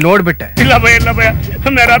ನಾನಿಲ್ಲಿ ನೋಡ್ಬಿಟ್ಟೆ. ಇಲ್ಲ ಭಯ್ಯ, ಇಲ್ಲ ಭಯ್ಯ,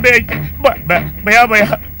 ಮೇರಾ bhaiya bhaiya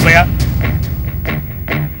bhaiya.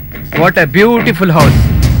 What A beautiful house.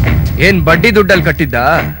 ಏನ್ ಬಡ್ಡಿ ದುಡ್ಡಲ್ಲಿ ಕಟ್ಟಿದ್ದ?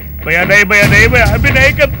 ಭಯ್ಯ ನೈ ಭಯ್ಯ, ನೈ ಭಯ್ಯ, ಅಭಿ ನೈ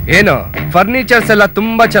ಕರ್. ಏನು ಫರ್ನಿಚರ್ಸ್ ಎಲ್ಲ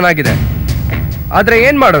ತುಂಬಾ ಚೆನ್ನಾಗಿದೆ, ಆದ್ರೆ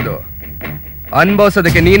ಏನ್ ಮಾಡೋದು?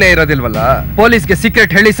 ಅನ್ಭವಿಸೋದಕ್ಕೆ ನೀನೇ ಇರೋದಿಲ್ವಲ್ಲ. ಪೊಲೀಸ್ಗೆ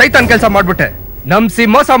ಸೀಕ್ರೆಟ್ ಹೇಳಿ ಸೈತಾನ್ ಕೆಲಸ ಮಾಡ್ಬಿಟ್ಟೆ, ನಂಬಿಸಿ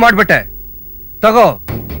ಮೋಸ ಮಾಡ್ಬಿಟ್ಟೆ. ತಗೋ,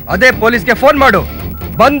 ಅದೇ ಪೊಲೀಸ್ಗೆ ಫೋನ್ ಮಾಡು,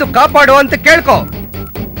 ಬಂದು ಕಾಪಾಡು ಅಂತ ಕೇಳ್ಕೊ.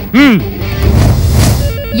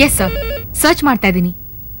 ಎಸ್ ಸರ್, ಸರ್ಚ್ ಮಾಡ್ತಾ ಇದ್ದೀನಿ.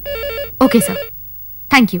 Okay sir,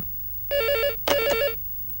 thank you.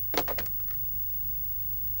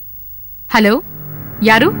 Hello,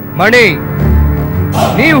 ಯಾರು? ಮಣಿ,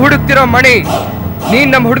 ನೀವ್ ಹುಡುಕ್ತಿರೋ ಮಣಿ. ನೀನ್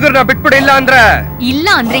ನಮ್ ಹುಡುಗರನ್ನ ಬಿಟ್ಬಿಡಿಲ್ಲ ಅಂದ್ರೆ? ಇಲ್ಲ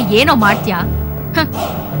ಅಂದ್ರೆ ಏನೋ ಮಾಡ್ತ್ಯಾ?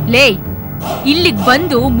 ಲೇ, ಇಲ್ಲಿಗ್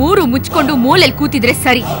ಬಂದು 3 ಮುಚ್ಕೊಂಡು ಮೂಲೆಲ್ ಕೂತಿದ್ರೆ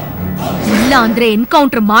ಸರಿ, ಇಲ್ಲ ಅಂದ್ರೆ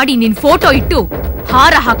ಎನ್ಕೌಂಟರ್ ಮಾಡಿ ನಿನ್ ಫೋಟೋ ಇಟ್ಟು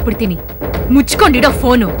ಹಾರ ಹಾಕ್ಬಿಡ್ತೀನಿ. ಮುಚ್ಕೊಂಡಿಡೋ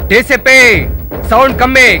ಫೋನು. ಟಿಸಿಪಿ, ಸೌಂಡ್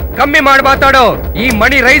ಕಮ್ಮಿ ಮಾಡಿ ಮಾತಾಡೋ. ಈ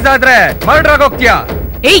ಮಣಿ ರೈಸ್ ಆದ್ರೆ ಮರ್ಡರ್ ಆಗೋಗ್ತೀಯಾ?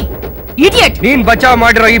 ಏಯ್ ಇಡಿಯಟ್! ನೀನ್ ಬಚಾವ್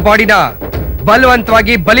ಮಾಡಿರೋ ಈ ಬಾಡಿನ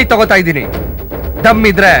ಬಲವಂತವಾಗಿ ಬಲಿ ತಗೋತಾ ಇದ್ದೀನಿ.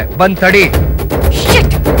 ದಮ್ಮಿದ್ರೆ ಬಂದ್ ತಡಿ.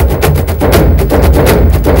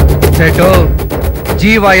 ಸೆಟು,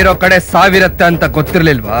 ಜೀವ ಇರೋ ಕಡೆ ಸಾವಿರತ್ತೆ ಅಂತ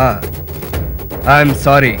ಗೊತ್ತಿರ್ಲಿಲ್ವಾ? I am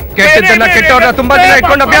sorry. ಕೆಟ್ಟದನ್ನ ಕೆಟ್ಟವ್ರನ್ನ ತುಂಬಾ ದಿನ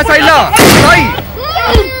ಇಟ್ಕೊಂಡು ಅಭ್ಯಾಸ ಇಲ್ಲ.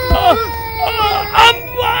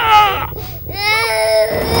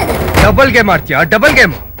 ಡಬಲ್ ಗೇಮ್ ಮಾಡ್ತೀಯಾ? Double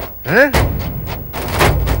game?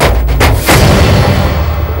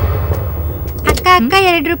 ಅಕ್ಕ ಅಕ್ಕ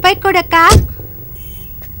 2 ರೂಪಾಯಿ ಕೊಡಕ್ಕ.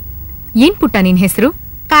 ಏನ್ ಪುಟ್ಟ ನಿನ್ ಹೆಸರು?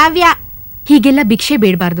 ಕಾವ್ಯ. ಹೀಗೆಲ್ಲ ಭಿಕ್ಷೆ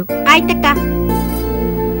ಬೇಡಬಾರ್ದು. ಆಯ್ತಕ್ಕ.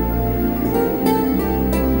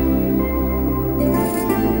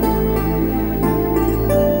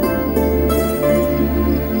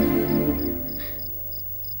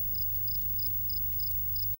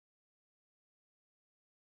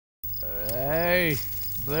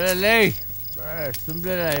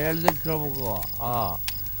 ಸುಮ್ಮನೆ ಹೇಳ್ದಕ್ಕೋಬೇಕು.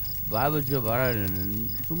 ಬಾಬುಜಿ ಬರ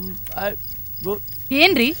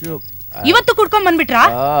ಏನ್ರಿ ಇವತ್ತು ಕುಡ್ಕೊಂಡ್ ಬಂದ್ಬಿಟ್ರಾ?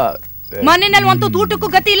 ಮನೆಯಲ್ಲಿ ಒಂದು ಊಟಕ್ಕೂ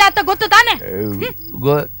ಗತಿ ಇಲ್ಲ ಅಂತ ಗೊತ್ತು ತಾನೆ?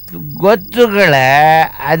 ಗೊತ್ತು ಕಳೆ,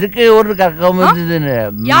 ಅದಕ್ಕೆ ಇವ್ರನ್ನ ಕರ್ಕೊಂಡ್ ಬಂದಿದ್ದೇನೆ.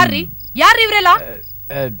 ಯಾರ್ರಿ ಇವ್ರೆಲ್ಲ?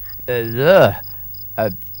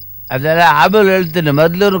 ಅದೆಲ್ಲ ಆಮೇಲೆ ಹೇಳ್ತೀನಿ,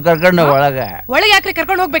 ಮೊದ್ಲು ಕರ್ಕೊಂಡು ಒಳಗೆ ಯಾಕ್ರಿ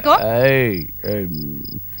ಕರ್ಕೊಂಡು ಹೋಗ್ಬೇಕು?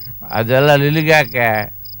 ಅದೆಲ್ಲ ನಿನಗೆ ಯಾಕೆ,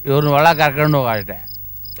 ಇವ್ರನ್ನ ಒಳಗೆ ಕರ್ಕೊಂಡು ಹೋಗ ಅಷ್ಟೇ.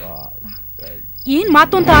 ಏನ್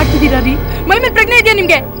ಮಾತು ಅಂತ ಆಡ್ತಿದ್ದೀರಾ ರೀ? ಮೈ ಮೇಲೆ ಪ್ರಜ್ಞೆ ಇದೆಯಾ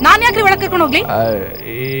ನಿಮ್ಗೆ? ನಾನ್ ಯಾಕ್ರಿ ಒಳಗೆ ಕರ್ಕೊಂಡು ಹೋಗ್ಲಿ?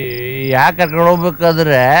 ಯಾಕೆ ಕರ್ಕೊಂಡು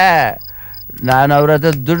ಹೋಗ್ಬೇಕಾದ್ರೆ ನಾನು ಅವ್ರ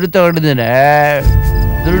ಹತ್ರ ದುಡ್ಡು ತಗೊಂಡಿದ್ದೀನಿ.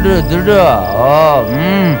 ದುಡ್ಡು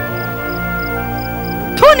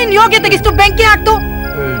ನಿನ್ ಯೋಗ್ಯತೆಗೆ ಇಷ್ಟು ಬೆಂಕಿ ಹಾಕ್ತು.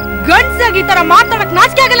 ಗಂಡ್ಸಾಗಿ ಈ ತರ ಮಾತಾಡಕ್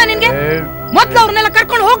ನಾಚಿಕೆ ಆಗಲ್ಲ ನಿನ್ಗೆ? ಮೊದ್ಲು ಅವ್ರನ್ನೆಲ್ಲ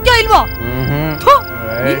ಕರ್ಕೊಂಡು ಹೋಗ್ತೀಯೋ ಇಲ್ವೋ?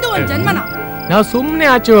 ನಿಂದು ಒಂದ್ ಜನ್ಮನ. ನಾವ್ ಸುಮ್ನೆ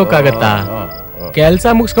ಆಚೆ ಹೋಗಕ್ಕಾಗತ್ತಾ? ಕೆಲ್ಸ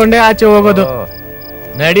ಮುಗಿಸ್ಕೊಂಡೆ ಆಚೆ ಹೋಗೋದು.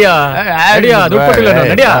 ನಡಿಯಾ ದುಡ್ಡು ಕೊಟ್ಟಿಲ್ಲ.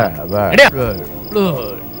 ನಡಿಯಾ.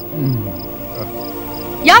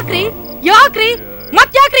 ಯಾಕ್ರಿ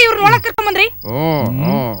ಮತ್ತ್ಯಾಕ್ರಿ ಇವ್ರನ್ನ ಒಳಗ್ ಕರ್ಕೊಂಡ್ ಬಂದ್ರಿ?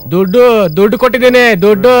 ದುಡ್ಡು ಕೊಟ್ಟಿದ್ದೇನೆ.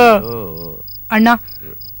 ದುಡ್ಡು ಅಣ್ಣ,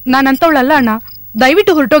 ನಾನಂತವಳಲ್ಲ ಅಣ್ಣ.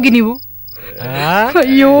 ದಯವಿಟ್ಟು ಹೊರಟೋಗಿ ನೀವು.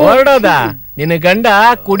 ಅಯ್ಯೋ ಹೊರಡೋದಾ? ನಿನ್ನ ಗಂಡ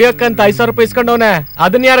ಕುಡಿಯೋಕ್ಕಂತ 5,000 ರೂಪಾಯಿ ಇಸ್ಕೊಂಡವನೆ,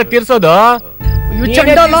 ಅದನ್ನ ಯಾರ ತೀರ್ಸೋದು?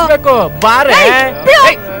 ಬಾರೆ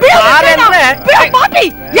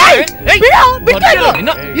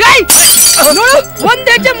ಒಂದ್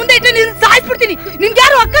ಹೆಜ್ಜೆ ಮುಂದೆ ಇಟ್ಟು ನೀನ್ ಸಾಯಿಸ್ಬಿಡ್ತೀನಿ.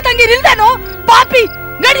 ನಿನ್ಗ್ಯಾರು ಅಕ್ಕ ತಂಗಿ ಇಲ್ದೇನೋ? ಪಾಪಿ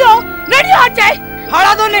ನಡಿಯೋ ನಡಿಯೋ ಆಚೆ,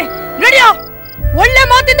 ಹಾಳಾದವನೆ ನಡಿಯೋ. ಒಳ್ಳೆ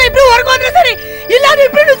ಮಾತಿಂದ ಇಬ್ರು ಹೊರಗೋದ್ರೆ ಸರಿ, ಇಲ್ಲ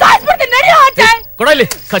ಇಬ್ರು ಸಾಯಿಸ್ಬಿಡ್ತೀನಿ. ನಡಿಯೋ ಆಚೆ. ಕೊಡಲಿ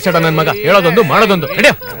ಕಚ್ಚಡ ನನ್ ಮಗ, ಹೇಳೋದೊಂದು ಮಾಡೋದೊಂದು.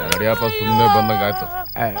 ನಡಿಯಪ್ಪ, ಸುಮ್ಮನೆ ಬಂದಂಗಾಯ್ತು.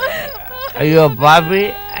 ಅಯ್ಯೋ ಪಾಪಿ,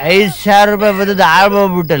 5,000 ರೂಪಾಯಿ ಬಂದದ್ದು ಹಾಳು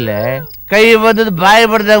ಮಾಡ್ಬಿಟ್ಟಲೆ, ಕೈ ಬಂದದ್ದು ಬಾಯಿ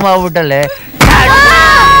ಬಡ್ದಾಗ ಮಾಡ್ಬಿಟ್ಟಲೆ.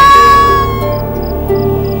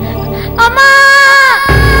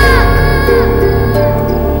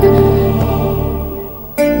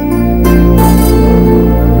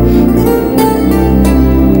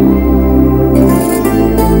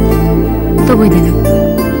 ತಗೋಯ್ದೇನು?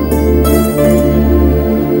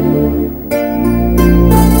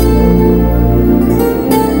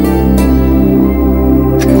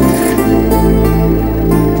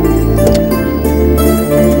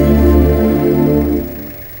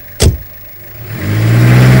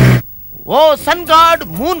 ಓ ಸನ್ god,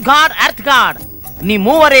 Moon god, earth god, ನೀ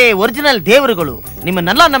ಮೂವರೇ ಒರಿಜಿನಲ್ ದೇವರುಗಳು.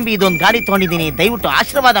 ನಿಮ್ಮನ್ನೆಲ್ಲ ನಂಬಿ ಇದೊಂದು ಗಾಡಿ ತಗೊಂಡಿದ್ದೀನಿ, ದಯವಿಟ್ಟು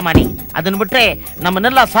ಆಶೀರ್ವಾದ ಮಾಡಿ. ಅದನ್ನ ಬಿಟ್ರೆ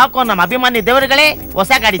ನಮ್ಮನ್ನೆಲ್ಲ ಸಾಕೋ ನಮ್ಮ ಅಭಿಮಾನಿ ದೇವರುಗಳೇ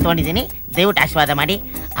ಹೊಸ ಗಾಡಿ ತಗೊಂಡಿದ್ದೀನಿ, ದಯವಿಟ್ಟು ಆಶೀರ್ವಾದ ಮಾಡಿ.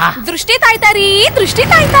 ದೃಷ್ಟಿ ತಾಯ್ತಾ ರೀ, ದೃಷ್ಟಿ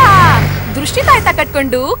ತಾಯ್ತಾ. ದೃಷ್ಟಿ ತಾಯ್ತಾ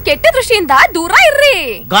ಕಟ್ಕೊಂಡು ಕೆಟ್ಟ ದೃಷ್ಟಿಯಿಂದ ದೂರ ಇರ್ರಿ.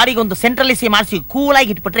 ಗಾಡಿಗೊಂದು ಸೆಂಟ್ರಲ್ ಎಸಿ ಮಾಡಿಸಿ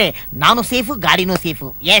ಕೂಲಾಗಿ ಇಟ್ಬಿಟ್ರೆ ನಾನು ಸೇಫು, ಗಾಡಿನೂ ಸೇಫು.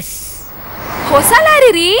 ಎಸ್. ಹೊಸ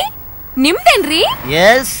ಲಾರಿ ರೀ? ನಿಮ್ದೇನ್ರಿ?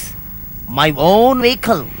 S, my own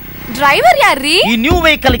vehicle. Driver ಯಾರ್ರಿ? ಈ ನ್ಯೂ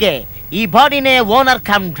ವೆಹಿಕಲ್ಗೆ ಈ ಬಾಡಿನೇ ಓನರ್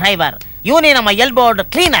ಕಮ್ ಡ್ರೈವರ್. ಇವನೇ ನಮ್ಮ ಎಲ್ಬೋರ್ಡ್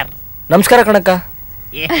ಕ್ಲೀನರ್. ನಮಸ್ಕಾರ ಕಣಕ್ಕ.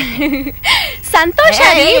 ಸಂತೋಷ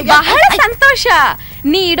ರೀ, ಬಹಳ ಸಂತೋಷ.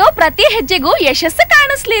 ನೀಡೋ ಪ್ರತಿ ಹೆಜ್ಜೆಗೂ ಯಶಸ್ಸು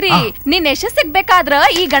ಕಾಣಿಸ್ಲಿರಿ. ನಿನ್ ಯಶಸ್ಸಿಗೆ ಬೇಕಾದ್ರ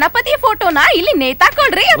ಈ ಗಣಪತಿ ಫೋಟೋನ ಇಲ್ಲಿ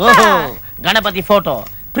ನೇತಾಕೊಂಡ್ರಿ. ಗಣಪತಿ ಫೋಟೋ,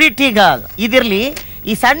 ಪ್ರೀತಿ ಗರ್ಲ್ ಇದಿರ್ಲಿ.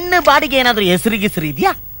 ಈ ಸಣ್ಣ ಬಾಡಿಗೆ ಏನಾದ್ರೂ ಹೆಸರಿಗಿಸ್ರಿ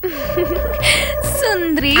ಇದೆಯಾ?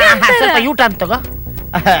 ಸುಂದ್ರಿ ಸ್ವಲ್ಪ ಯೂಟ ಅಂತ ತಗೋ.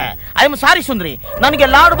 ಐ ಆಮ್ ಸಾರಿ ಸುಂದ್ರಿ, ನನಗೆ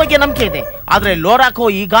ಲಾಡ್ ಬಗ್ಗೆ ನಂಬಿಕೆ ಇದೆ, ಆದ್ರೆ ಲೋಡ್ ಹಾಕೋ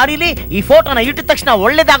ಈ ಗಾಡಿಲಿ ಈ ಫೋಟೋನ ಇಟ್ಟ ತಕ್ಷಣ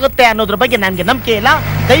ಒಳ್ಳೇದಾಗುತ್ತೆ ಅನ್ನೋದ್ರ ಬಗ್ಗೆ ನನಗೆ ನಂಬಿಕೆ ಇಲ್ಲ.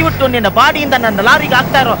 ದಯವಿಟ್ಟು ನಿನ್ನ ಬಾಡಿಯಿಂದ ನನ್ನ ಲಾರಿಗೆ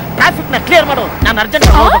ಆಗ್ತಾ ಇರೋ ಟ್ರಾಫಿಕ್ ನ ಕ್ಲಿಯರ್ ಮಾಡು, ನಾನು ಅರ್ಜೆಂಟ್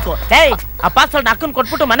ಹೋಗ್ಬೇಕು. ಏಯ್, ಆ ಪಾಸ್ವರ್ಡ್ ಅಕ್ಕನ್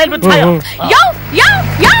ಕೊಟ್ಬಿಟ್ಟು ಮನೇಲಿ ಬಿಟ್ಟು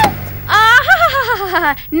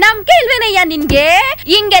ನಂಬಿಕೆ ಇಲ್ವೇನಯ್ಯ ನಿನ್ಗೆ?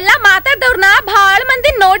 ಹಿಂಗೆಲ್ಲಾ ಮಾತಾಡ್ದವ್ರನ್ನ ಬಹಳ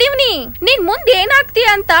ಮಂದಿ ನೋಡಿವ್ನಿ. ನೀನ್ ಮುಂದೆ ಏನಾಗ್ತೀಯ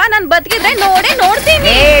ಅಂತ ನಾನ್ ಬದುಕಿದ್ರೆ ನೋಡೇ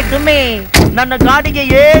ನೋಡ್ತೀನಿ. ನನ್ನ ಗಾಡಿಗೆ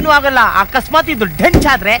ಏನು ಆಗಲ್ಲ. ಅಕಸ್ಮಾತ್ ಇದು ಡೆಂಚ್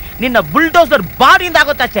ಆದ್ರೆ ನಿನ್ನ ಬುಲ್ಡೋಸರ್ ಬಾಡಿಯಿಂದ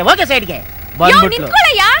ಆಗುತ್ತೆ ಅಷ್ಟೇ. ಹೋಗಿ ಸೈಡ್ಗೆ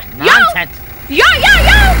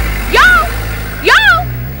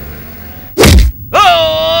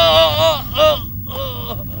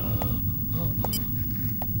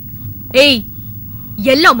ಏಯ್,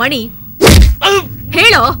 ಎಲ್ಲೋ ಮಣಿ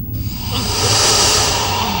ಹೇಳೋ.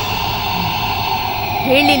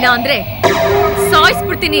 ಹೇಳಿಲ್ಲ ಅಂದ್ರೆ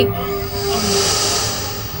ಸಾಯಿಸ್ಬಿಡ್ತೀನಿ.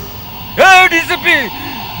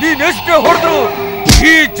 ನೀನೆಷ್ಟೇ ಹೊಡೆದ್ರು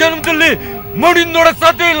ಈ ಜನ್ಮದಲ್ಲಿ ಮಣಿ ನೋಡಕ್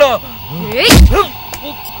ಸಾಧ್ಯ ಇಲ್ಲ.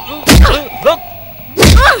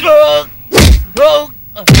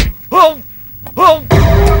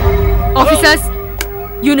 ಆಫೀಸರ್ಸ್,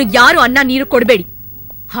 ಇವನಿಗೆ ಯಾರು ಅನ್ನ ನೀರು ಕೊಡ್ಬೇಡಿ,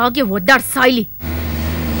 ಹಾಗೆ ಒದ್ದಾಡ್ ಸಾಯ್ಲಿ.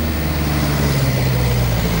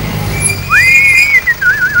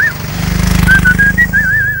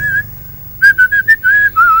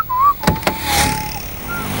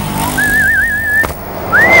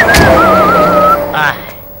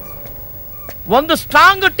 ಒಂದು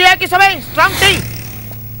ಸ್ಟ್ರಾಂಗ್ ಟೀ ಹಾಕಿ ಸಭೆ, ಸ್ಟ್ರಾಂಗ್ ಟೀ.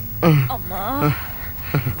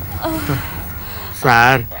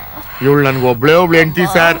 ಸರ್, ಇವಳು ನನ್ಗೆ ಒಬ್ಳೆ ಹೆಂಡ್ತಿ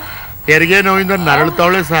ಸರ್. ಹೆರಿಗೆ ನೋವಿಂದ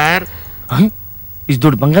ನರಳ್ತಾವಳೆ ಸರ್. ಇಷ್ಟು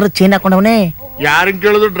ದುಡ್ಡು ಬಂಗಾರ ಚೈನ್ ಹಾಕೊಂಡವನೇ. ಯಾರನ್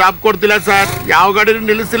ಕೇಳಿದ್ರು ಡ್ರಾಪ್ ಕೊಡ್ತಿಲ್ಲ ಸರ್, ಯಾವ ಗಾಡಿ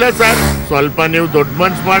ನಿಲ್ಲಿಸ್ತಿಲ್ಲ ಸರ್. ಸ್ವಲ್ಪ ನೀವು ದೊಡ್ಡ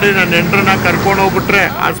ಮನ್ಸ್ ಮಾಡಿ ನನ್ನ ಹೆಂಡ್ರನ್ನ ಕರ್ಕೊಂಡು ಹೋಗ್ಬಿಟ್ರೆ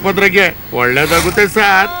ಆಸ್ಪತ್ರೆಗೆ ಒಳ್ಳೇದಾಗುತ್ತೆ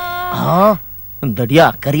ಸರ್. ದಡಿಯಾ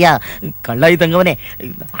ಕರಿಯ ಕಳ್ಳ ಇದ್ದಂಗವನೇ.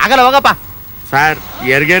 ಆಗಲ್ಲ, ಹೋಗಪ್ಪ. ಸರ್,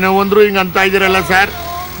 ಹೆರಿಗೆ ನೋವಂದ್ರು ಹಿಂಗ ಅಂತ ಇದೀರಲ್ಲ ಸರ್.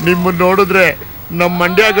 ನಿಮ್ಮನ್ನ ನೋಡಿದ್ರೆ ನಮ್ಮ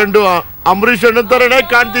ಮಂಡ್ಯ ಗಂಡು ಅಂಬರೀಷ್ ಅಣ್ಣ ತರನೇ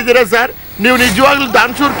ಕಾಣ್ತಿದ್ದೀರಾ ಸರ್. ನೀವು ನಿಜವಾಗ್ಲೂ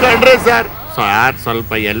ದಾನ್ಶೂರ್ ಕಂಡ್ರೆ ಸರ್. ಸರ್,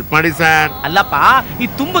 ಸ್ವಲ್ಪ ಹೆಲ್ಪ್ ಮಾಡಿ ಸರ್. ಅಲ್ಲಪ್ಪ, ಈ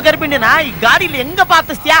ತುಂಬ ಗರ್ಭಿಣಿನ ಈ ಗಾಡಿಲಿ ಹೆಂಗ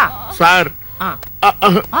ಪಾತಿಸ್ತ್ಯಾ ಸರ್?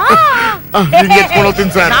 ಎತ್ಕೊಂಡು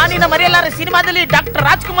ಹೋಗ್ತೀನಿ ಸರ್. ನಾನಿನ ಮರೆಯಲ್ಲಾರ ಸಿನಿಮಾದಲ್ಲಿ ಡಾಕ್ಟರ್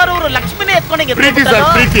ರಾಜ್ಕುಮಾರ್ ಅವರು ಲಕ್ಷ್ಮಿನೇ ಎತ್ಕೊಂಡೆ. ಪ್ರೀತಿ ಸರ್,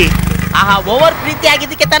 ಪ್ರೀತಿ. ಆಹಾ, ಓವರ್ ಪ್ರೀತಿ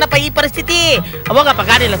ಆಗಿದ್ದಕ್ಕೆ ತಾನಪ್ಪ ಈ ಪರಿಸ್ಥಿತಿ. ಹೋಗಪ್ಪ,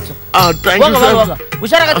 ಗಾಡಿ ಲಚ್ಚು.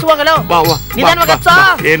 ಹುಷಾರಾಗ ಹಚ್ಚು. ಹೋಗಲ್ಲ, ನಿಧಾನವಾಗಿ ಹಚ್ಚ.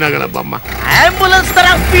 ಏನಾಗಲ್ಲ ಬಾಮ್ಮ. ಆಂಬುಲೆನ್ಸ್ ತರ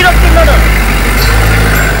ಸ್ಪೀಡ್ ಹೋಗ್ತೀನಿ ನೋಡು.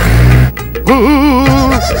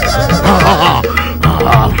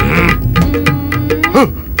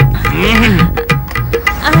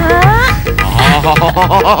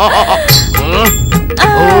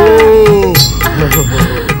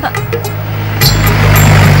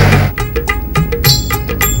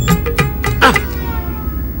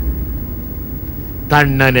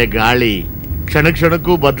 ತಣ್ಣನೆ ಗಾಳಿ, ಕ್ಷಣ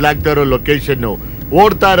ಕ್ಷಣಕ್ಕೂ ಬದಲಾಗ್ತಾ ಇರೋ ಲೊಕೇಶನ್,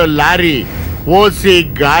 ಓಡ್ತಾ ಇರೋ ಲಾರಿ, ಓಸಿ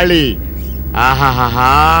ಗಾಳಿ. ಆಹಾಹಾ,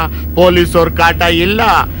 ಪೊಲೀಸ್ ಅವ್ರ ಕಾಟ ಇಲ್ಲ.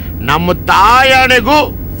 ನಮ್ಮ ತಾಯಾಣೆಗೂ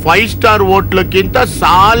 5 ಸ್ಟಾರ್ ಹೋಟ್ಲಕ್ಕಿಂತ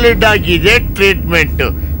ಸಾಲಿಡ್ ಆಗಿದೆ ಟ್ರೀಟ್ಮೆಂಟ್.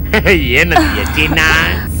 ಏನಂತೀಯ ಚಿನ್ನ?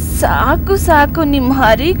 ಸಾಕು ಸಾಕು ನಿಮ್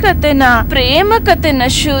ಹರಿಕತೆನ, ಪ್ರೇಮ ಕತೆನ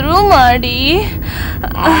ಶುರು ಮಾಡಿ.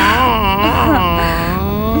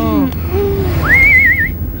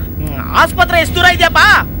 ಆಸ್ಪತ್ರೆ ಎಷ್ಟು ದೂರ ಇದೆಯಪ್ಪ?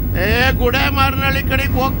 ಗುಡೆ ಮಾರ್ನಳ್ಳಿ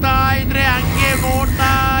ಕಡೆಗೆ ಹೋಗ್ತಾ ಇದ್ರೆ ಹಂಗೆ ನೋಡ್ತಾ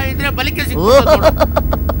ಇದ್ರೆ ಬಲಿಕೆ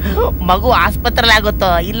ಮಗು ಆಸ್ಪತ್ರೆ ಆಗುತ್ತೋ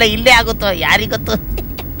ಇಲ್ಲ ಇಲ್ಲೇ ಆಗುತ್ತೋ ಯಾರಿಗೊತ್ತು.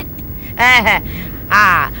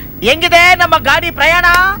 ಹೆಂಗಿದೆ ನಮ್ಮ ಗಾಡಿ ಪ್ರಯಾಣ?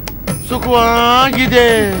 ಸುಖವಾಗಿದೆ.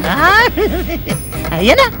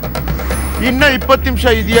 ಏನ ಇನ್ನ 20 ನಿಮಿಷ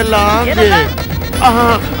ಇದೆಯಲ್ಲ ಅಂದೆ.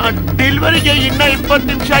 ಡೆಲಿವರಿಗೆ ಇನ್ನ 20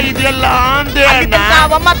 ನಿಮಿಷ ಇದೆಯಲ್ಲ ಅಂದೆ.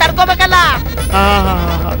 ಅಮ್ಮ ತಡ್ಕೋಬೇಕಲ್ಲ.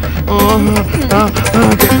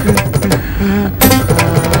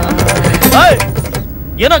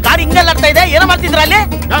 ಏನೋ ಗಾಡಿ ಹಿಂಗೆಲ್ಲ ಆಗ್ತಾ ಇದೆ, ಏನೋ ಮಾಡ್ತಿದ್ರ ಅಲ್ಲಿ?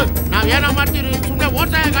 ನಾವೇನೋ ಮಾಡ್ತೀವಿ, ಸುಮ್ಮನೆ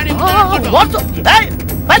ಓಡ್ತಾ ಗಾಡಿ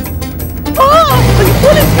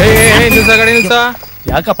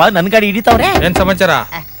ಯಾಕಪ್ಪ ನನ್ ಗಾಡಿ ಹಿಡಿತಾವ್ರೆ? ಏನ್ ಸಮಾಚಾರ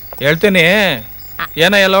ಹೇಳ್ತೀನಿ.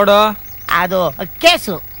 ಏನ ಎಲ್ಲೋಡು? ಅದು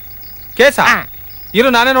ಕೇಸು. ಕೇಸಾ? ಇರು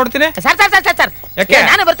ನಾನೇ ನೋಡ್ತೀನಿ. ಸರ್ ಸರ್ ಸರ್ ಸರ್ ಯಾಕೆ?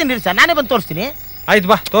 ನಾನೇ ಬರ್ತೀನಿ ಸರ್, ನಾನೇ ಬಂದು ತೋರಿಸ್ತೀನಿ. ಆಯ್ತು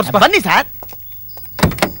ಬಾ ತೋರ್ಸ್. ಬನ್ನಿ ಸರ್,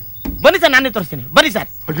 ಬನ್ನಿ ಸರ್, ನಾನೇ ತೋರಿಸ್ತೀನಿ. ಬನ್ನಿ ಸರ್.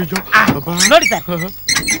 ನೋಡಿ ಸರ್,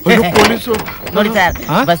 ಪೊಲೀಸು ನೋಡಿ ಸರ್.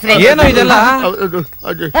 ಬಸ್ರಿ ಏನೋ ಇದೆಲ್ಲ?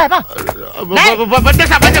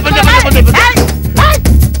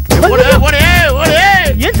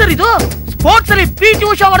 ಏನ್ ಸರ್ ಇದು? ಸ್ಪೋರ್ಟ್ಸ್ ಅಲ್ಲಿ PT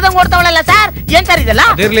ಉಷಾ ಹೊಡೆದಂಗ್ ಓಡ್ತಾವಳಲ್ಲ ಸರ್, ಏನ್ ಸರ್ ಇದೆಲ್ಲ?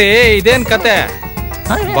 ಅದಿರ್ಲಿ, ಇದೇನ್ ಕತೆ?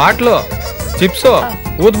 ಬಾಟ್ಲು, ಚಿಪ್ಸು,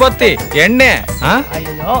 ಊದ್ಬತ್ತಿ, ಎಣ್ಣೆ.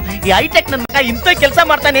 ಅಯ್ಯೋ, ಈ ಹೈಟೆಕ್ ನನ್ನ ಮಗ ಇಂಥ ಕೆಲಸ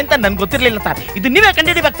ಮಾಡ್ತಾನೆ ಅಂತ ನನ್ಗೆ ಗೊತ್ತಿರ್ಲಿಲ್ಲ ಸರ್. ಇದು ನೀವೇ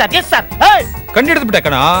ಕಂಡಿಡಿಬೇಕು ಸರ್. Yes sir. ಕಂಡಿಡಿದ್ ಬಿಟ್ಟೆ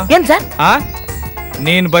ಕಣ. ಏನ್ ಸರ್?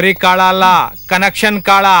 ನೀನ್ ಬರೀ ಕಾಳ ಅಲ್ಲ, ಕನೆಕ್ಷನ್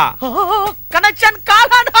ಕಾಳ. ಕನೆಕ್ಷನ್ ಕಾಳ?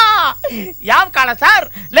 ಯಾವ ಕಾಳ ಸರ್?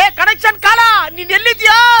 ಲೇ ಕನೆಕ್ಷನ್ ಕಾಳ, ನೀನ್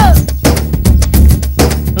ಎಲ್ಲಿದ್ಯಾ?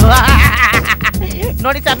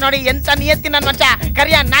 ನೋಡಿ ಸರ್, ನೋಡಿ ಎಂತ ನಿಯತ್ತಿ ನನ್ನ ಮಚ್ಚ.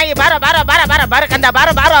 ಕರಿಯ ನಾಯಿ, ಬಾರ ಬಾರ ಬಾರ ಬಾರ ಬಾರ ಕಂದ, ಬಾರ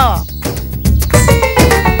ಬಾರೋ.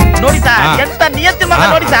 ನೋಡಿ ಸರ್, ಎಂತ ನಿಯತ್ತಿ ಮಗ.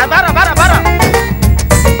 ನೋಡಿ ಸರ್, ಬಾರ ಬಾರ ಬಾರ.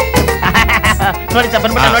 ನೋಡಿ ಸರ್,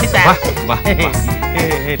 ಬಂದ್ಬಿಟ್ಟ ನೋಡಿ ಸರ್.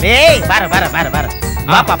 ಲೇ ಬಾರ ಬಾರ ಬಾರ ಬಾರ.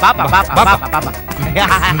 ಬಾಪ ಬಾಪ ಬಾಪ ಬಾಪ ಬಾಪ.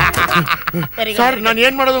 ಸರ್, ನಾನು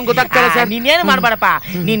ಏನ್ ಮಾಡೋದು ಗೊತ್ತಾಗ್ತಾರ ಸರ್. ನೀನೇನು ಮಾಡ್ಬೇಡಪ್ಪ.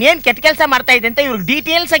 ನೀನೇನ್ ಕೆಟ್ಟ ಕೆಲಸ ಮಾಡ್ತಾ ಇದ್ದೆ ಅಂತ ಇವ್ರಿಗೆ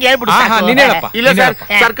ಡೀಟೇಲ್ಸ್ ಆಗಿ ಹೇಳ್ಬಿಡು. ಇಲ್ಲ ಸರ್,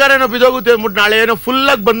 ಸರ್ಕಾರ ಏನೋ ಬಿದೋಗುತ್ತೆ ಅಂದ್ಬಿಟ್ಟು ನಾಳೆ ಏನೋ ಫುಲ್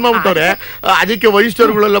ಆಗಿ ಬಂದ್ ಮಾಡ್ಬಿಟ್ಟವ್ರೆ. ಅದಕ್ಕೆ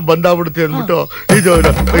ವೈಸ್ಟರ್ಗಳೆಲ್ಲ ಬಂದಾಗ್ಬಿಡುತ್ತೆ ಅಂದ್ಬಿಟ್ಟು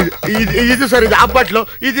ಇದು ಸರ್, ಇದು ಆಪಾಟ್ಲು.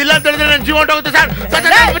 ಇದಿಲ್ಲ ಅಂತ ಹೇಳಿದ್ರೆ ನನ್ನ ಜೀವ ಹೊಂಟೋಗುತ್ತೆ ಸರ್.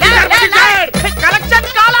 ಕಲೆಕ್ಷನ್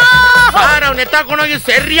ಕಾಲ ಸರ್, ಅವ್ನ ಎತ್ತಾಕೊಂಡೋಗಿ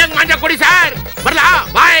ಸರಿಯಾಗಿ ಮಾಂಜ ಕೊಡಿ ಸರ್. ಬರ್ಲಾ?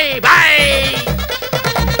 ಬಾಯ್ ಬಾಯ್.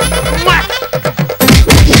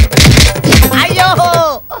 ಅಯ್ಯೋ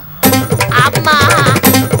ಅಮ್ಮ,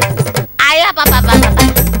 ಅಯ್ಯ ಪಾಪ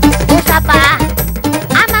ಪಾಪ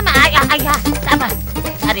ಅಮ್ಮ, ಅಯ್ಯ ಪಾಪ,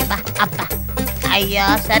 ಸರಿ ಬಾ ಅಪ್ಪ. ಅಯ್ಯೋ,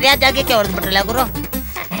 ಸರಿಯಾದ ಜಾಗಕ್ಕೆ ಹೊಡೆದ್ಬಿಟ್ರಲ್ಲ ಗುರು.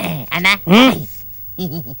 ಅಣ್ಣ,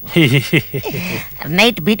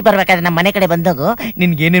 ನೈಟ್ ಬೀಟ್ ಬರ್ಬೇಕಾದ್ರೆ ನಮ್ಮ ಮನೆ ಕಡೆ ಬಂದೋಗು.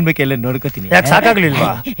 ನಿನ್ಗೆ ಏನೇನ್ ಬೇಕೆಲ್ಲ ನೋಡ್ಕೋತೀನಿ. ಯಾಕೆ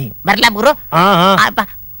ಸಾಕಾಗ್ಲಿಲ್ವಾ? ಬರ್ಲಾ ಗುರು?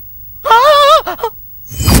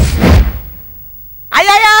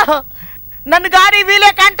 ಅಯ್ಯಯ್ಯೋ, ನನ್ ಗಾಡಿ ವೀಲೇ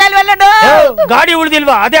ಕಾಣ್ತಾ ಇಲ್ವಲ್ಲ? ಗಾಡಿ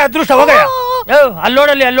ಉಳಿದಿಲ್ವಾ? ಅದೇ ಅದೃಷ್ಟ. ಹೋಗಯ್ಯ,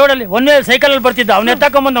 ಅಲ್ಲೋಡಲ್ಲಿ ಅಲ್ಲೋಡಲ್ಲಿ ಒಂದೇ ಸೈಕಲ್ ಅಲ್ಲಿ ಬರ್ತಿದ್ದ. ಅವ್ನ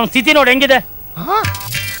ಎತ್ತಕೊಂಬಂದ್ ಅವ್ನ ಸ್ಥಿತಿ ನೋಡಿ ಹೆಂಗಿದೆ.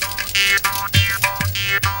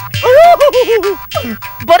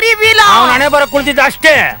 ಬರೀ ವೀಲ. ಅವ್ನ ಹಣೆ ಬರ ಕುಳಿತಿದ್ದ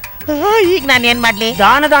ಅಷ್ಟೇ. ಈಗ ನಾನು ಏನ್ ಮಾಡ್ಲಿ?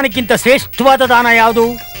 ದಾನಕ್ಕಿಂತ ಶ್ರೇಷ್ಠವಾದ ದಾನ ಯಾವುದು?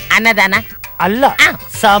 ಅನ್ನದಾನ ಅಲ್ಲ,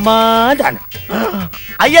 ಸಮಾಧಾನ.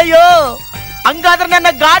 ಅಯ್ಯಯ್ಯೋ, ಹಂಗಾದ್ರೆ ನನ್ನ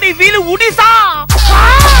ಗಾಡಿ ವೀಲು ಉಡಿಸಾ.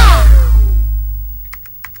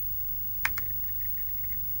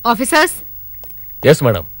 ಆಫೀಸರ್ಸ್. Yes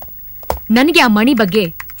madam. ನನಗೆ ಆ ಮಣಿ ಬಗ್ಗೆ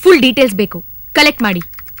ಫುಲ್ ಡೀಟೇಲ್ಸ್ ಬೇಕು, ಕಲೆಕ್ಟ್ ಮಾಡಿ.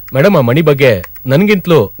 ಮೇಡಮ್, ಆ ಮಣಿ ಬಗ್ಗೆ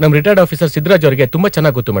ನನ್ಗಿಂತಲೂ ನಮ್ ರಿಟೈರ್ಡ್ ಆಫೀಸರ್ ಸಿದ್ದರಾಜ್ ಅವರಿಗೆ ತುಂಬಾ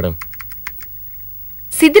ಚೆನ್ನಾಗಿ ಗೊತ್ತು ಮೇಡಮ್.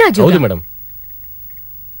 ಸಿದ್ದರಾಜು? ಹೌದು ಮೇಡಮ್.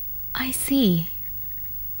 I C.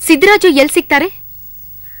 ಸಿದ್ದರಾಜು ಎಲ್ಲಿ ಸಿಗ್ತಾರೆ?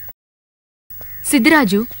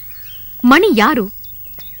 ಸಿದ್ದರಾಜು ಮಣಿ ಯಾರು?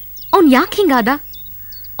 ಅವನ್ ಯಾಕೆ ಹಿಂಗಾದ?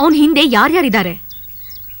 ಅವನ್ ಹಿಂದೆ ಯಾರ್ಯಾರಿದ್ದಾರೆ?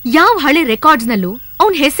 ಯಾವ ಹಳೆ ರೆಕಾರ್ಡ್ಸ್ನಲ್ಲೂ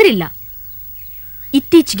ಅವನ್ ಹೆಸರಿಲ್ಲ.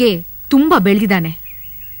 ಇತ್ತೀಚೆಗೆ ತುಂಬಾ ಬೆಳೆದಿದ್ದಾನೆ.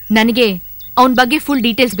 ನನಗೆ ಅವನ ಬಗ್ಗೆ ಫುಲ್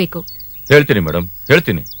ಡೀಟೇಲ್ಸ್ ಬೇಕು. ಹೇಳ್ತೀನಿ ಮೇಡಮ್,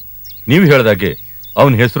 ಹೇಳ್ತೀನಿ. ನೀವು ಹೇಳ್ದಾಗೆ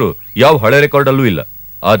ಅವನ ಹೆಸರು ಯಾವ ಹಳೆ ರೆಕಾರ್ಡಲ್ಲೂ ಇಲ್ಲ.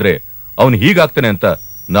 ಆದ್ರೆ ಅವನು ಹೀಗಾಗ್ತಾನೆ ಅಂತ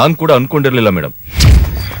ನಾನ್ ಕೂಡ ಅನ್ಕೊಂಡಿರ್ಲಿಲ್ಲ ಮೇಡಮ್.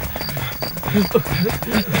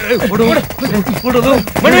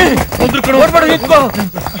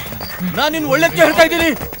 ನಾನು ನಿನ್ ಒಳ್ಳೆಕ್ಕೆ ಹೇಳ್ತಾ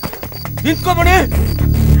ಇದ್ದೀನಿ, ನಿಂತ್ಕೋ ಮಣಿ.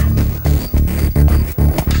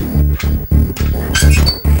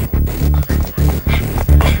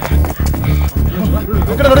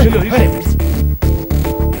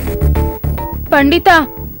 ಪಂಡಿತ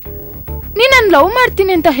ನೀನ್ ನನ್ ಲವ್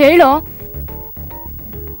ಮಾಡ್ತೀನಿ ಅಂತ ಹೇಳೋ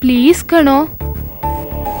ಪ್ಲೀಸ್ ಕಣೋ.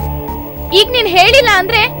 ಈಗ ನೀನ್ ಹೇಳಿಲ್ಲ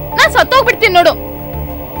ಅಂದ್ರೆ ನಾನ್ ಸತ್ತೋಗ್ಬಿಡ್ತೀನಿ ನೋಡು.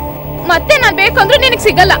 ಮತ್ತೆ ನಾನ್ ಬೇಕಂದ್ರೂ ನಿನಗ್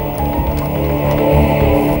ಸಿಗಲ್ಲ.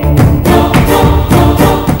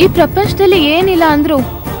 ಈ ಪ್ರಪಂಚದಲ್ಲಿ ಏನಿಲ್ಲ ಅಂದ್ರೂ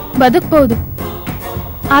ಬದುಕ್ಬಹುದು,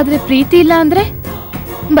 ಆದ್ರೆ ಪ್ರೀತಿ ಇಲ್ಲ ಅಂದ್ರೆ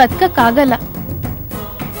ಬದುಕಕ್ಕಾಗಲ್ಲ.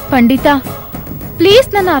 ಪಂಡಿತ ಪ್ಲೀಸ್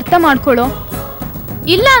ನನ್ನ ಅರ್ಥ ಮಾಡ್ಕೊಳ್ಳೋ,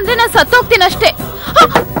 ಇಲ್ಲ ಅಂದ್ರೆ ನಾನು ಸತ್ತೋಗ್ತೀನಿ ಅಷ್ಟೇ.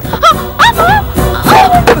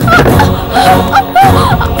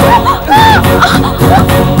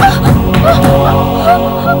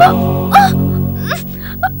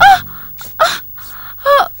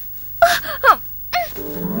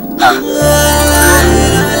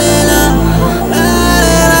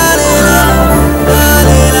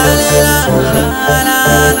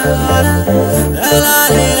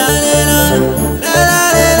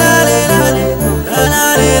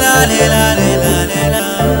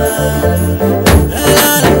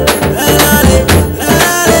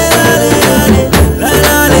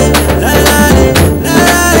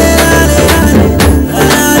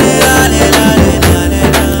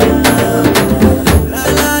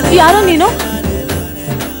 ಯಾರೋ ನೀನು?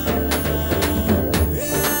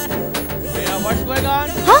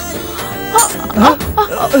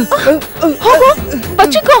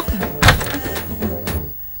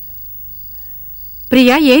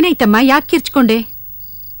 ಪ್ರಿಯಾ, ಏನಾಯ್ತಮ್ಮ? ಯಾಕೆ ಕಿರ್ಚ್ಕೊಂಡೆ?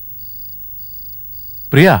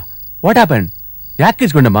 Priya, what happen? ಯಾಕೆ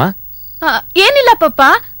ಕಿರ್ಚ್ಕೊಂಡಮ್ಮ? ಏನಿಲ್ಲ ಪಪ್ಪ,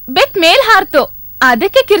 ಬೆಕ್ ಮೇಲ್ ಹಾರ್ತು,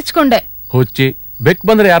 ಅದಕ್ಕೆ ಕಿರ್ಚ್ಕೊಂಡೆ. ಹುಚ್ಚಿ, ಬೆಕ್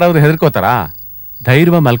ಬಂದ್ರೆ ಯಾರಾದ್ರೂ ಹೆದರ್ಕೋತಾರಾ?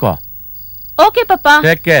 ಧೈರ್ಯ ಮಲ್ಕೋ. ಓಕೆ ಪಪ್ಪ.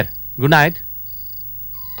 Take care. Good night.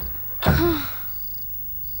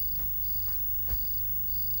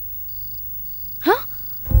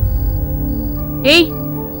 ಏಯ್,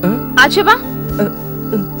 ಆಚೆ ಬಾ.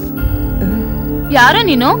 ಯಾರೋ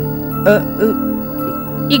ನೀನು?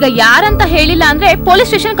 ಈಗ ಯಾರಂತ ಹೇಳಿಲ್ಲ ಅಂದ್ರೆ ಪೊಲೀಸ್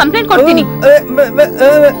ಸ್ಟೇಷನ್ ಕಂಪ್ಲೇಂಟ್ ಕೊಡ್ತೀನಿ.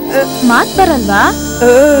 ಮಾತ್ ಬರಲ್ವಾ?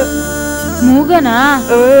 ಮೂಗನಾ?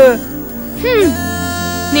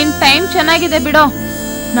 ನಿನ್ ಟೈಮ್ ಚೆನ್ನಾಗಿದೆ ಬಿಡೋ.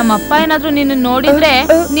 ನಮ್ಮಪ್ಪ ಏನಾದ್ರೂ ನಿನ್ನ ನೋಡಿದ್ರೆ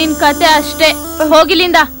ನಿನ್ ಕತೆ ಅಷ್ಟೇ.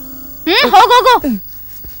 ಹೋಗಿಲ್ಲಿಂದ. ಹೋಗೋಗು.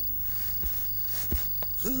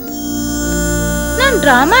 ನಾನ್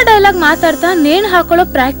ಡ್ರಾಮಾ ಡೈಲಾಗ್ ಮಾತಾಡ್ತಾ ನೇಣ್ ಹಾಕೊಳ್ಳೋ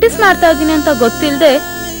ಪ್ರಾಕ್ಟೀಸ್ ಮಾಡ್ತಾ ಇದೀನಿ ಅಂತ ಗೊತ್ತಿಲ್ದೆ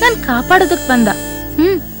ನಾನ್ ಕಾಪಾಡೋದಕ್ ಬಂದ.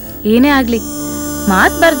 ಏನೇ ಆಗ್ಲಿ,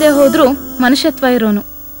 ಮಾತ್ ಬರ್ದೆ ಹೋದ್ರು ಮನುಷ್ಯತ್ವ ಇರೋನು.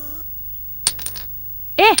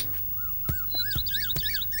 ಏ,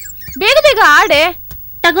 ಬೇಗ ಬೇಗ ಆಡೆ.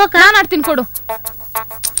 ತಗೋಕ, ನಾನ್ ಆಡ್ತೀನಿ, ಕೊಡು.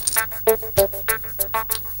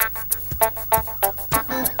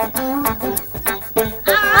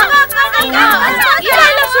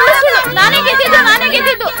 ನಾನೇ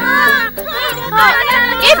ಗೆದ್ದಿದ್ದು.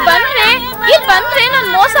 ಬಂದ್ರೆ ನಾನ್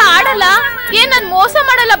ಮೋಸ ಆಡಲ್ಲ. ನಾನ್ ಮೋಸ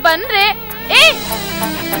ಮಾಡಲ್ಲ. ಬಂದ್ರೆ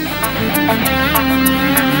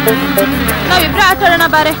ನಾವಿಬ್ರು ಆಟಾಡೋಣ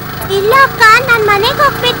ಬಾರೆ. ಇಲ್ಲ ಅಕ್ಕ, ನಾನ್ ಮನೆಗೆ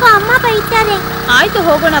ಹೋಗ್ಬೇಕು, ಅಮ್ಮ ಬೈತಾರೆ. ಆಯ್ತು,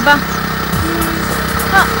 ಹೋಗೋಣ ಬಾ.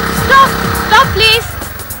 Stop please.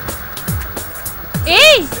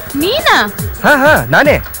 ಏಯ್, ನೀನಾ?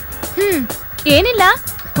 ನಾನೇ. ಏನಿಲ್ಲ,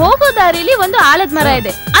 ಹೋಗೋ ದಾರಿಲಿ ಒಂದು ಆಲದ ಮರ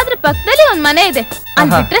ಇದೆ, ಅದ್ರ ಪಕ್ಕದಲ್ಲಿ ಒಂದ್ ಮನೆ ಇದೆ,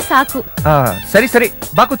 ಅಲ್ಲಿ ಬಿಟ್ರೆ ಸಾಕು. ಸರಿ ಸರಿ,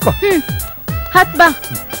 ಬಾ ಕುತ್ಕೋ. ಹತ್ ಬಾ.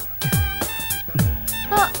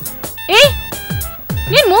 ಏಯ್,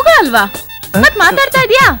 ನೀನ್ ಮೂಗ ಅಲ್ವಾ? ಮತ್ ಮಾತಾಡ್ತಾ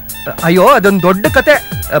ಇದೀಯಾ? ಅಯ್ಯೋ, ಅದೊಂದ್ ದೊಡ್ಡ ಕತೆ,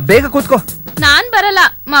 ಬೇಗ ಕೂತ್ಕೋ. ನಾನ್ ಬರಲ್ಲ,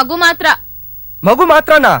 ಮಗು ಮಾತ್ರ. ಮಗು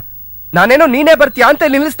ಮಾತ್ರನಾ? ನಾನೇನೋ ನೀನೇ ಬರ್ತೀಯಾ ಅಂತ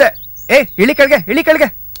ನಿಲ್ಲಿಸ್ದೆ. ಇಳಿ ಕೆಳಗೆ, ಇಳಿ ಕೆಳಗೆ.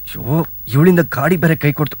 ಅಯ್ಯೋ, ಇವಳಿಂದ ಗಾಡಿ ಬೇರೆ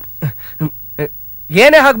ಕೈ ಕೊಡ್ತು.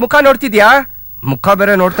 ಏನೇ ಹಾಗೆ ಮುಖ ನೋಡ್ತಿದ್ಯಾ? ಮುಖ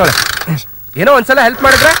ಬೇರೆ ನೋಡ್ತಾಳೆ. ಏನೋ ಒಂದ್ಸಲ ಹೆಲ್ಪ್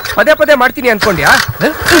ಮಾಡಿದ್ರೆ ಪದೇ ಪದೇ ಮಾಡ್ತೀನಿ ಅನ್ಕೊಂಡ್ಯಾ?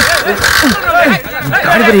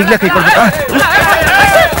 ಗಾಡಿ ಬೇರೆ ಈಗ್ಲೇ ಕೈ ಕೊಡ್ಬೇಕಾ?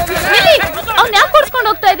 ಅವ್ನ್ ಯಾಕೆ ಕೊಡ್ಸ್ಕೊಂಡು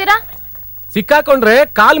ಹೋಗ್ತಾ ಇದ್ದೀರಾ? ಸಿಕ್ಕಾಕೊಂಡ್ರೆ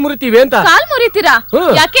ಕಾಲ್ ಮುರಿತೀವಿ ಅಂತ. ಕಾಲ್ ಮುರಿತೀರಾ?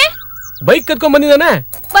 ಯಾಕೆ? ಬೈಕ್ ಕತ್ಕೊಂಡ್ ಬಂದಿದ್ದಾನೆ.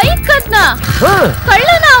 ಬೈಕ್ ಕದ್ನ?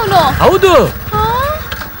 ಕಳ್ಳನ ಅವನು? ಹೌದು.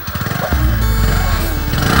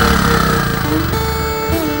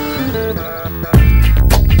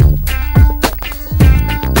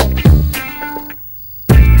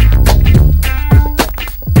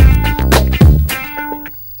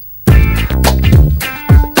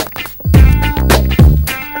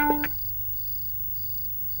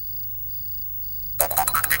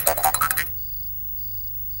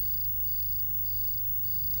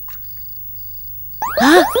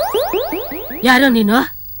 ಯಾರೋ ನೀನು?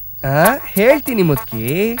 ಹೇಳ್ತೀನಿ ಮುದ್ಕಿ.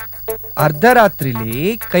 ಅರ್ಧರಾತ್ರಿಲಿ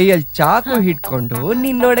ಕೈಯಲ್ಲಿ ಚಾಕು ಹಿಡ್ಕೊಂಡು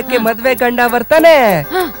ನಿನ್ನೋಡಕ್ಕೆ ಮದ್ವೆ ಗಂಡ ಬರ್ತಾನೆ.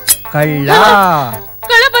 ಕಳ್ಳ.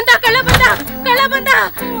 ಕಳ್ಳ ಬಂದ, ಕಳ್ಳ ಬಂದ, ಕಳ್ಳ ಬಂದ.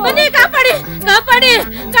 ಬನ್ನಿ, ಕಾಪಾಡಿ, ಕಾಪಾಡಿ,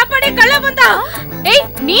 ಕಾಪಾಡಿ, ಕಳ್ಳ ಬಂದ. ಏಯ್,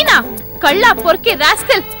 ನೀನಾ? ಕಳ್ಳ, ಪೊರ್ಕಿ,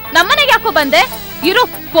 ರಾಸ್ಕಲ್, ನಮ್ಮನೆಗೆ ಯಾಕೋ ಬಂದೆ? ಇರು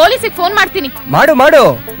ಪೊಲೀಸಿಗೆ ಫೋನ್ ಮಾಡ್ತೀನಿ. ಮಾಡು ಮಾಡು,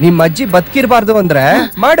 ನಿಮ್ ಅಜ್ಜಿ ಬದುಕಿರ್ಬಾರ್ದು ಅಂದ್ರೆ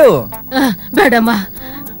ಮಾಡು. ಬೇಡಮ್ಮ,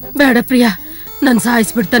 ಬೇಡ ಪ್ರಿಯಾ, ನನ್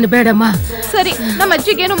ಸಾಯಿಸ್ಬಿಡ್ತಾನೆ, ಬೇಡಮ್ಮ. ಸರಿ, ನಮ್ಮ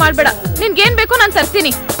ಅಜ್ಜಿಗೇನು ಮಾಡ್ಬೇಡ, ನಿನ್ಗೇನ್ ಬೇಕೋ ನಾನ್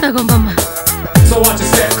ತರ್ತೀನಿ. ತಗೊಂಬಮ್ಮ.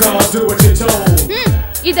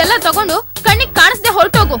 ಇದೆಲ್ಲ ತಗೊಂಡು ಕಣ್ಣಿಗೆ ಕಾಣಿಸ್ದೆ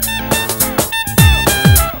ಹೊರಟೋಗು.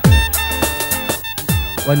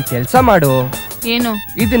 ಒಂದ್ ಕೆಲ್ಸ ಮಾಡು. ಏನು?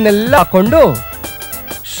 ಇದನ್ನೆಲ್ಲ ಹಾಕೊಂಡು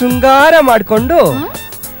ಶೃಂಗಾರ ಮಾಡ್ಕೊಂಡು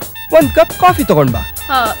ಒಂದ್ ಕಪ್ ಕಾಫಿ ತಗೊಂಡ್ ಬಾ.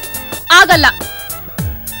 ಆಗಲ್ಲ.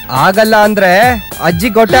 ಆಗಲ್ಲ ಅಂದ್ರೆ ಅಜ್ಜಿ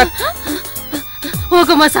ಗೊಟ್ಟ.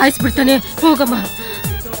 ಹೋಗಮ್ಮ, ಸಾಯಿಸ್ಬಿಡ್ತಾನೆ, ಹೋಗಮ್ಮ.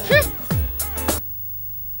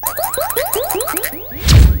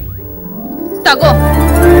 ತಗೋ.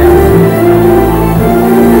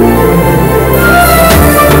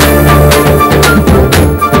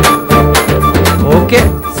 Okay,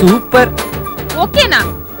 super. ಓಕೆನಾ?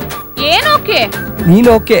 ಏನ್ ಓಕೆ? ನೀನ್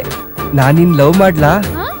ಓಕೆ, ನಾನಿನ್ ಲವ್ ಮಾಡ್ಲಾ?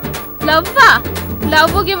 ಲವ್ವಾ?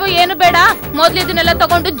 ಲವ್ ಗಿವ್ ಏನು ಬೇಡ, ಮೊದ್ಲು ಇದನ್ನೆಲ್ಲ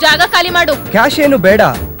ತಗೊಂಡು ಜಾಗ ಖಾಲಿ ಮಾಡು. ಕ್ಯಾಶ್ ಏನು ಬೇಡ.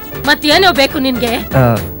 ಮತ್ತೇನೋ ಬೇಕು ನಿನ್ಗೆ?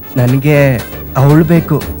 ನನ್ಗೆ ಅವಳು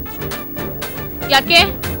ಬೇಕು. ಯಾಕೆ?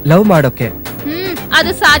 ಲವ್ ಮಾಡೋಕೆ.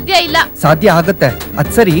 ಅದು ಸಾಧ್ಯ ಇಲ್ಲ. ಸಾಧ್ಯ ಆಗತ್ತೆ.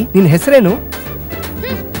 ಅದ್ ಸರಿ, ನಿನ್ ಹೆಸರೇನು?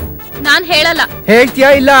 ನಾನ್ ಹೇಳಲ್ಲ. ಹೇಳ್ತೀಯಾ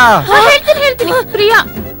ಇಲ್ಲ? ಹೇಳ್ತೀನಿ. ಪ್ರಿಯಾ.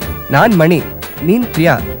 ನಾನ್ ಮಣಿ, ನೀನ್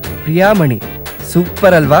ಪ್ರಿಯಾ. ಪ್ರಿಯಾ ಮಣಿ.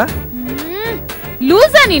 ಸೂಪರ್ ಅಲ್ವಾ?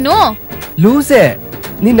 ಲೂಸಾ ನೀನು? ಲೂಸೆ,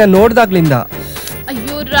 ನಿನ್ನ ನೋಡ್ದಾಗ್ಲಿಂದ.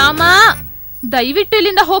 ಅಯ್ಯೋ ರಾಮ, ದಯವಿಟ್ಟು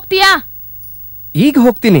ಇಲ್ಲಿಂದ ಹೋಗ್ತೀಯಾ? ಈಗ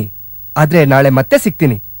ಹೋಗ್ತೀನಿ, ಆದ್ರೆ ನಾಳೆ ಮತ್ತೆ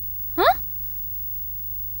ಸಿಗ್ತೀನಿ.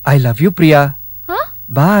 I love you Priya.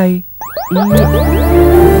 ಬಾಯ್.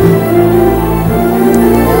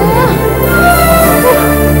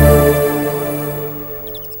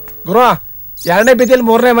 ಗುರು, 2ನೇ ಬೀದಿಯಲ್ಲಿ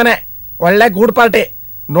 3ನೇ ಮನೆ, ಒಳ್ಳೆ ಗೂಡ್ ಪಾರ್ಟಿ.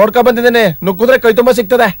 ನೋಡ್ಕೊ ಬಂದಿದ್ದೇನೆ, ನುಗ್ಗುದ್ರೆ ಕೈ ತುಂಬಾ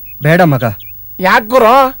ಸಿಗ್ತದೆ. ಬೇಡ ಮಗ. ಯಾಕೆ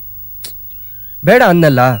ಗುರು? ಬೇಡ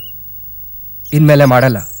ಅನ್ನಲ್ಲ, ಇನ್ಮೇಲೆ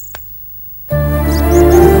ಮಾಡಲ್ಲ.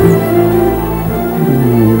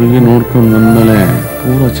 ಹುಡುಗಿ ನೋಡ್ಕೊಂಡು ಬಂದ್ಮೇಲೆ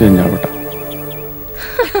ಪೂರ ಚೇಂಜ್ ಆಗ್ಬಿಟ್ಟ.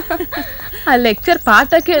 ಆ ಲೆಕ್ಚರ್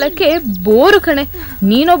ಪಾಠ ಕೇಳಕ್ಕೆ ಬೋರು ಕಣೆ.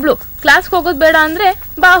 ನೀನೊಬ್ಳು ಕ್ಲಾಸ್ಗೆ ಹೋಗೋದ್ ಬೇಡ ಅಂದ್ರೆ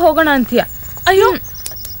ಬಾ ಹೋಗೋಣ ಅಂತೀಯ. ಅಯ್ಯೋ,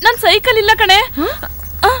 ನನ್ ಸೈಕಲ್ ಇಲ್ಲ ಕಣೆ.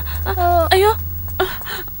 ಅಯ್ಯೋ,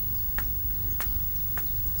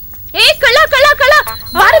 ಏ ಕಳ್ಳ ಕಳ್ಳ ಕಳ್ಳ,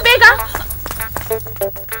 ಬಾರ ಬೇಗ.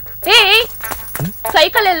 ಏ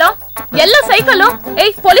ಸೈಕಲ್ ಎಲ್ಲ ಸೈಕಲ್.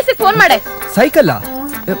 ಏಯ್, ಪೊಲೀಸಿಗೆ ಫೋನ್ ಮಾಡೆ. ಸೈಕಲ್?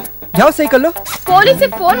 ಯಾವ ಸೈಕಲ್?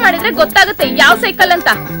 ಪೊಲೀಸಿಗೆ ಫೋನ್ ಮಾಡಿದ್ರೆ ಗೊತ್ತಾಗುತ್ತೆ ಯಾವ ಸೈಕಲ್ ಅಂತ.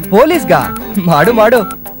 ಪೊಲೀಸ್ಗ? ಮಾಡು ಮಾಡು,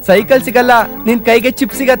 ಸೈಕಲ್ ಸಿಗಲ್ಲ, ನಿನ್ ಕೈಗೆ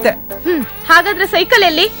ಚಿಪ್ ಸಿಗತ್ತೆ. ಹಾಗಾದ್ರೆ ಸೈಕಲ್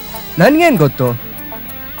ಎಲ್ಲಿ? ನನ್ಗೇನ್ ಗೊತ್ತು?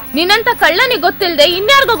 ನಿನ್ನಂತ ಕಳ್ಳನಿಗೆ ಗೊತ್ತಿಲ್ದೆ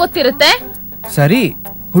ಇನ್ಯಾರಿಗೋ ಗೊತ್ತಿರುತ್ತೆ. ಸರಿ,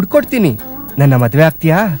 ಹುಡ್ಕೊಡ್ತೀನಿ. ನನ್ನ ಮದ್ವೆ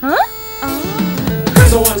ಆಗ್ತೀಯಾ?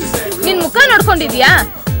 ನಿನ್ ಮುಖ ನೋಡ್ಕೊಂಡಿದ್ಯಾ?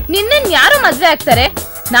 ನಿನ್ನೇನ್ ಯಾರು ಮದ್ವೆ ಆಗ್ತಾರೆ?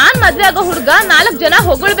 ನಾನ್ ಮದ್ವೆ ಆಗೋ ಹುಡ್ಗ 4 ಜನ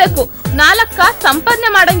ಹೊಗಳ್ಬೇಕು, 4 ಸಂಪಾದನೆ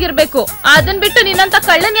ಮಾಡಂಗಿರ್ಬೇಕು. ಅದನ್ ಬಿಟ್ಟು ನಿನ್ನಂತ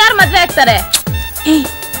ಕಳ್ಳನ್ ಯಾರು ಮದ್ವೆ ಆಗ್ತಾರೆ? ಏಯ್,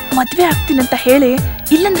 ಮದ್ವೆ ಆಗ್ತೀನಂತ ಹೇಳಿ,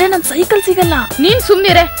 ಇಲ್ಲಂದ್ರೆ ನನ್ ಸೈಕಲ್ ಸಿಗಲ್ಲ. ನೀನ್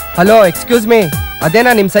ಸುಮ್ನಿರೆ. ಹಲೋ, ಎಕ್ಸ್ಕ್ಯೂಸ್ ಮೀ,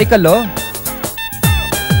 ಅದೇನಾ ನಿಮ್ ಸೈಕಲ್ಲು?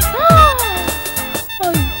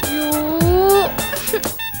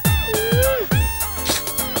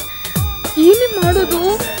 ಏನೇ ಮಾಡೋದು?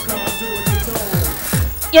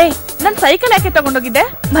 ಏಯ್, ನನ್ ಸೈಕಲ್ ಯಾಕೆ ತಗೊಂಡೋಗಿದ್ದೆ?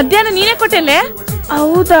 ಮಧ್ಯಾಹ್ನ ನೀನೇ ಕೊಟ್ಟಿಲ್ಲೆ?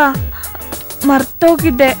 ಹೌದಾ,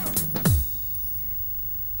 ಮರ್ತೋಗಿದ್ದೆ.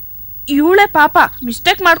 ಇವಳೆ ಪಾಪ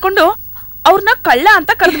ಮಿಸ್ಟೇಕ್ ಮಾಡ್ಕೊಂಡು ಅವ್ರನ್ನ ಕಳ್ಳ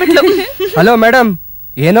ಅಂತ ಕರೆದ್ಬಿಟ್ಲು. ಹಲೋ ಮೇಡಮ್,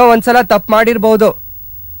 ಏನೋ ಒಂದ್ಸಲ ತಪ್ಪು ಮಾಡಿರ್ಬಹುದು,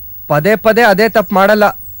 ಪದೇ ಪದೇ ಅದೇ ತಪ್ಪು ಮಾಡಲ್ಲ.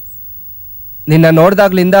 ನಿನ್ನ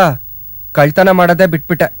ನೋಡ್ದಾಗ್ಲಿಂದ ಕಳ್ತನ ಮಾಡೋದೇ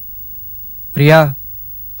ಬಿಟ್ಬಿಟ್ಟೆ. Priya,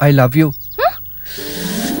 I love you.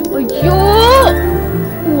 ಅಯ್ಯೋ,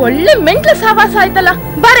 ಒಳ್ಳೆ ಮೆಂಟ್ಲ ಸಹವಾಸ ಆಯ್ತಲ್ಲ.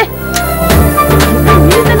 ಬಾರೆ.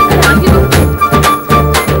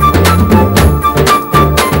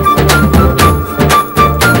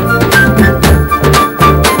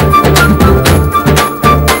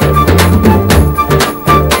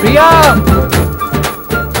 Priya,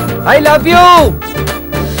 I love you.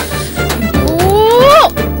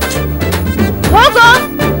 ಹೋಗೋ.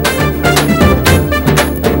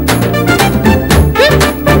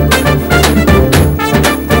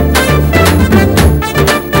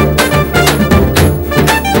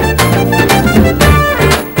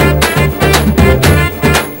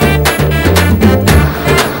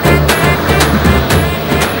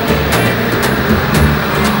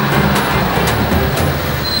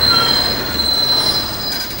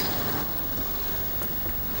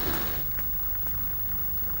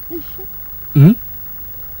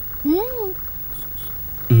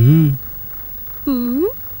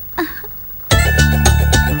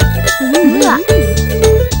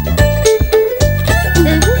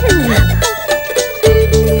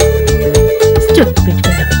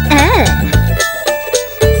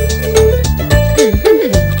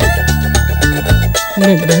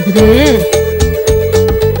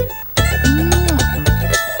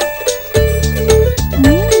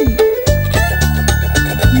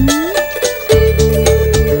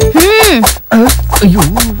 ಅಯ್ಯೋ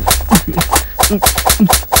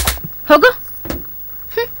ಹೋಗು.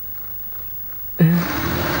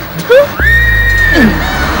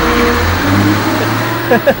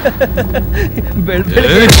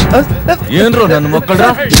 ಏನ್ರೋ ನನ್ನ ಮಕ್ಕಳ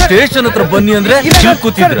ಸ್ಟೇಷನ್ ಹತ್ರ ಬನ್ನಿ ಅಂದ್ರೆ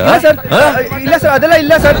ಕೂತಿದ್ರ ಇಲ್ಲ ಸರ್, ಅದೆಲ್ಲ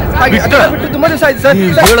ಇಲ್ಲ ಸರ್. ತುಂಬಾ ದಿವಸ ಆಯ್ತು ಸರ್.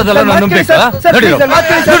 ಹೇಳೋದೆಲ್ಲ ನಾನು ನಂಬೇಕಾ?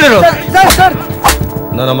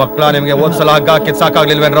 ನನ್ನ ಮಕ್ಕಳ ನಿಮ್ಗೆ ಓದ್ಸಲ ಹಗ್ಗ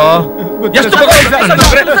ಕಿತ್ಸಾಕಾಗ್ಲಿಲ್ವೇನ್ರೋ? ಎಷ್ಟು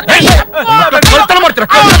ಮಾಡ್ತೀರ?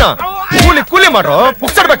 ಕೂಲಿ ಮಾಡ್ರೋ,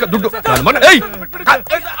 ಪುಕ್ಸಡ್ಬೇಕು ದುಡ್ಡು.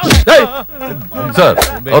 ಸರ್,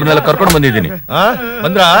 ಅವ್ರನ್ನೆಲ್ಲ ಕರ್ಕೊಂಡು ಬಂದಿದ್ದೀನಿ.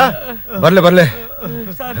 ಬಂದ್ರ ಬರ್ಲಿ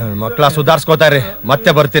ಮಕ್ಕಳ ಸುಧಾರ್ಸ್ಕೋತಾರ್ರಿ. ಮತ್ತೆ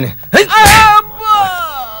ಬರ್ತೀನಿ.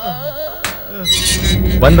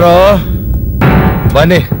 ಬಂದ್ರೋ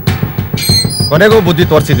ಬನ್ನಿ. ಕೊನೆಗೂ ಬುದ್ಧಿ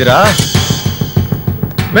ತೋರ್ಸಿದ್ದೀರಾ?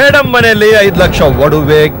 ಮೇಡಮ್ ಮನೆಯಲ್ಲಿ 5 ಲಕ್ಷ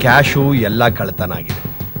ಒಡವೆ, ಕ್ಯಾಶು ಎಲ್ಲ ಕಳ್ತನ ಆಗಿದೆ.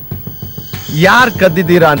 ಯಾರ್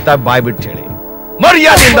ಕದ್ದಿದ್ದೀರಾ ಅಂತ ಬಾಯ್ಬಿಟ್ಟು ಹೇಳಿ,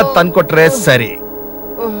 ಮರ್ಯಾದೆಯಿಂದ ತಂದ್ಕೊಟ್ರೆ ಸರಿ.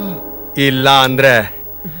 ಇಲ್ಲ ಅಂದ್ರೆ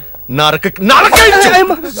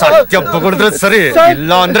ಸತ್ಯ ತಗೊಂಡ್ರೆ ಸರಿ.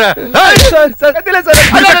 ಇಲ್ಲ ಅಂದ್ರೆ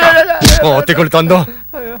ತಿಗಳು ತಂದು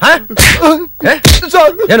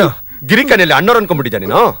ಏನು ಗಿರಿಕನೆಯಲ್ಲಿ ಅಣ್ಣವ್ರು ಅನ್ಕೊಂಡ್ಬಿಟ್ಟಿದ್ಯಾ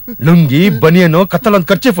ನೀನು? ಲುಂಗಿ ಬನಿಯನು ಕತ್ತಲೊಂದು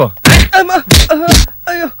ಖರ್ಚಿಫು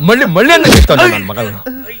ಮಳ್ಳಿ ಅಂತ ನನ್ನ ಮಗನ.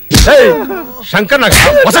 ಶಂಕರ್ನಾಗ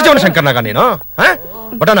ಹೊಸ ಜೀವನ ಶಂಕರ್ನಾಗ ನೀನು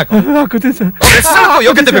ಬಟನ್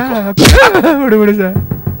ಯೋಗ್ಯತೆ ಬೇಕು.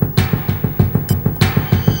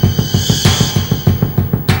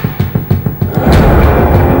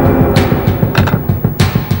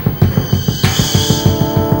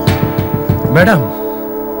 ಮೇಡಮ್,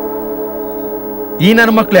 ಈ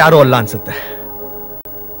ನನ್ನ ಮಕ್ಳು ಯಾರು ಅಲ್ಲ ಅನ್ಸುತ್ತೆ.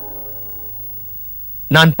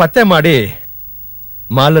 ನಾನ್ ಪತ್ತೆ ಮಾಡಿ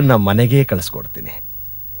ಮಾಲನ್ನ ಮನೆಗೆ ಕಳಿಸ್ಕೊಡ್ತೀನಿ.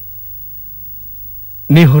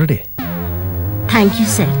 ನೀ ಹೊರಡಿ. Thank you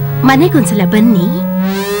sir. ಮನೆಗೊಂದ್ಸಲ ಬನ್ನಿ.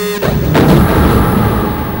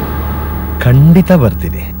 ಖಂಡಿತ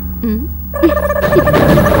ಬರ್ತೀನಿ.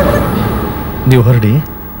 ನೀವು ಹೊರಡಿ.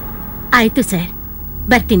 ಆಯ್ತು ಸರ್,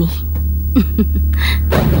 ಬರ್ತೀನಿ.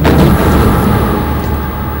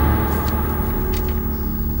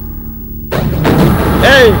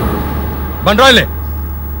 ಏಯ್ ಬಂಡ್ರೋ ಇಲ್ಲಿ.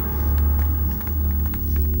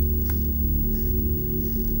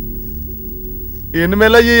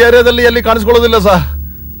 ಇನ್ಮೇಲೆ ಈ ಏರಿಯಾದಲ್ಲಿ ಎಲ್ಲಿ ಕಾಣಿಸ್ಕೊಳ್ಳೋದಿಲ್ಲ ಸರ್.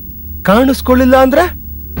 ಕಾಣಿಸ್ಕೊಳ್ಳಿಲ್ಲ ಅಂದ್ರೆ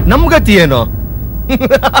ನಮ್ ಗತಿ ಏನು?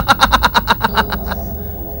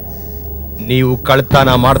 ನೀವು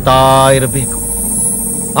ಕಳ್ತನ ಮಾಡ್ತಾ ಇರಬೇಕು.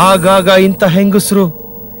 ಆಗಾಗ ಇಂಥ ಹೆಂಗಸರು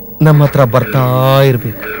ನಮ್ಮ ಹತ್ರ ಬರ್ತಾ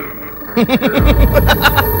ಇರ್ಬೇಕು.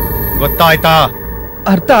 ಗೊತ್ತಾಯ್ತಾ?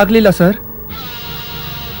 ಅರ್ಥ ಆಗ್ಲಿಲ್ಲ ಸರ್.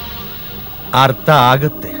 ಅರ್ಥ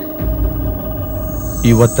ಆಗುತ್ತೆ.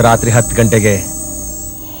 ಇವತ್ತು ರಾತ್ರಿ 10 ಗಂಟೆಗೆ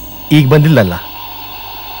ಈಗ ಬಂದಿಲ್ಲಲ್ಲ,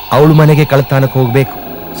 ಅವಳು ಮನೆಗೆ ಕಳ್ತನಕ್ಕೆ ಹೋಗ್ಬೇಕು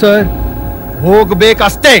sir.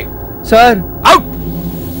 ಹೋಗ್ಬೇಕಷ್ಟೇ sir. Out.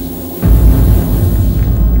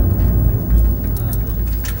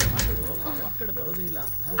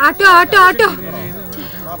 Auto auto auto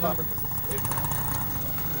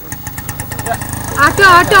auto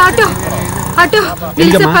auto auto auto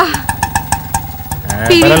ನಿಲ್ಸಪ್ಪ.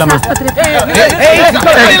 PVS ಆಸ್ಪತ್ರೆ.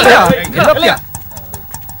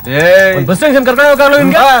 ಬಸ್ ಸ್ಟೇಷನ್ ಕರ್ಕೊಂಡು ಹೋಗಲ್ಲ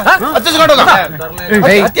ನಿಮ್ಗೆ?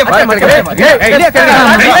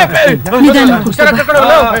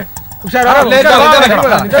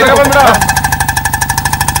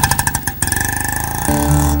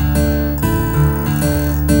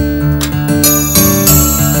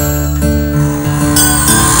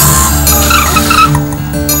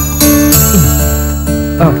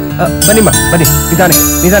 ಬನ್ನಿಮ್ಮ, ಬನ್ನಿ. ನಿಧಾನಕ್ಕೆ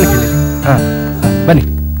ನಿಧಾನಕ್ಕೆ ಹೇಳಿ. ಬನ್ನಿ,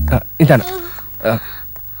 ನಿಧಾನ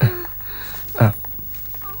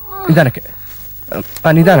ನಿಧಾನಕ್ಕೆ.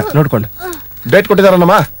 ನಿಧಾನ ನೋಡ್ಕೊಂಡು. ಡೇಟ್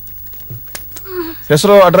ಕೊಟ್ಟಿದಾರಮ್ಮ?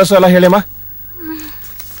 ಹೆಸರು ಅಡ್ರೆಸ್ ಎಲ್ಲ ಹೇಳಿಮ್ಮ.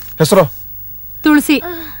 ಹೆಸರು? ತುಳಸಿ.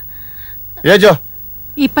 ಏಜು?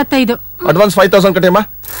 25. ಅಡ್ವಾನ್ಸ್ 5000 ಕಟ್ಟಿಯಮ್ಮ.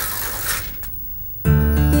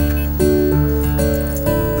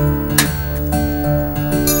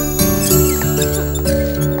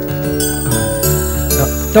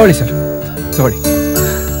 ತಗೊಳ್ಳಿ ಸರ್, ತಗೊಳ್ಳಿ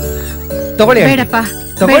ತಗೊಳ್ಳಿ. ಬೇಡಪ್ಪ,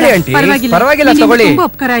 ತಗೊಳ್ಳಿ ಆಂಟಿ, ಪರವಾಗಿಲ್ಲ ತಗೊಳ್ಳಿ. ತುಂಬಾ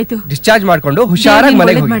ಉಪಕಾರ ಆಯ್ತು. ಡಿಸ್ಚಾರ್ಜ್ ಮಾಡ್ಕೊಂಡು ಹುಷಾರಾಗಿ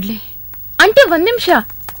ಮನೆಗೆ ಹೋಗಿ. ಮಾಡ್ಲಿ. ಆಂಟಿ, 1 ನಿಮಿಷ.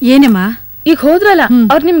 ಏನಮ್ಮ? ಈಗ ಹೋದ್ರಲ್ಲ,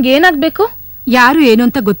 ಅವ್ರು ನಿಮ್ಗೆ ಏನಾಗ್ಬೇಕು? ಯಾರು ಏನು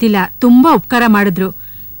ಅಂತ ಗೊತ್ತಿಲ್ಲ, ತುಂಬಾ ಉಪಕಾರ ಮಾಡಿದ್ರು.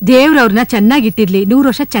 ದೇವ್ರವ್ರನ್ನ ಚೆನ್ನಾಗಿಟ್ಟಿರ್ಲಿ, 100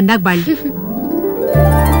 ವರ್ಷ ಚೆನ್ನಾಗಿ ಬಾಳ್ಲಿ.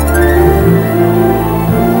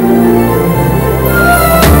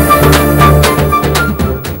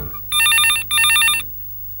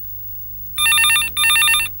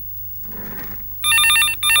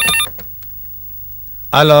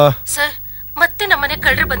 ಹಲೋ ಸರ್ ಮತ್ತೆ ನಮ್ಮನೆ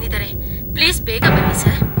ಕಳ್ಳರು ಬಂದಿದ್ದಾರೆ. ಪ್ಲೀಸ್ ಬೇಗ ಬನ್ನಿ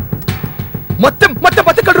ಸರ್. ಮತ್ತೆ ಮತ್ತೆ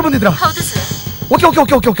ಮತ್ತೆ ಕಳ್ಳರು ಬಂದಿದ್ರಾ? ಹೌದು sir. Okay okay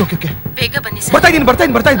okay okay okay okay ಬೇಗ ಬನ್ನಿ ಸರ್. ಬರ್ತಾ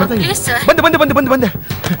ಇದ್ದೀನಿ. Please sir. ಬಂದೆ.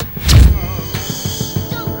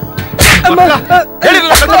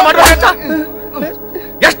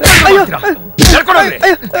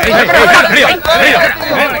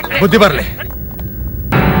 ಬುದ್ಧಿ ಬರ್ಲಿ.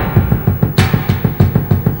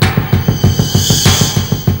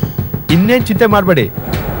 ಇನ್ನೇನ್ ಚಿಂತೆ ಮಾಡಬೇಡಿ,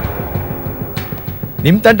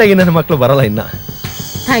 ನಿಮ್ ತಂಟೆಗೆ ನನ್ನ ಮಕ್ಕಳು ಬರಲ್ಲ ಇನ್ನ.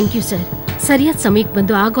 Thank you sir. ಸರಿಯಾದ ಸಮಯಕ್ಕೆ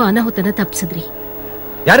ಬಂದು ಆಗೋ ಅನಾಹುತನ ತಪ್ಪಿಸಿದ್ರಿ.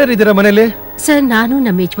 ಯಾರ್ಯಾರು ಇದ್ದೀರಾ ಮನೇಲಿ? ಸರ್ ನಾನು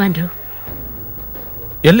ನಮ್ಮ ಯಜಮಾನ್ರು.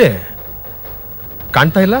 ಎಲ್ಲಿ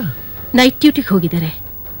ಕಾಣ್ತಾ ಇಲ್ಲ? ನೈಟ್ ಡ್ಯೂಟಿಗೆ ಹೋಗಿದ್ದಾರೆ.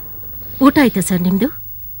 ಊಟ ಆಯ್ತಾ ಸರ್ ನಿಮ್ದು?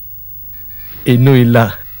 ಇನ್ನೂ ಇಲ್ಲ,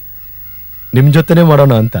 ನಿಮ್ ಜೊತೆನೆ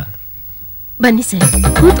ಮಾಡೋಣ ಅಂತ. ಬನ್ನಿ ಸರ್,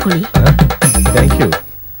 ಕೂತ್ಕೊಳ್ಳಿ. Thank you.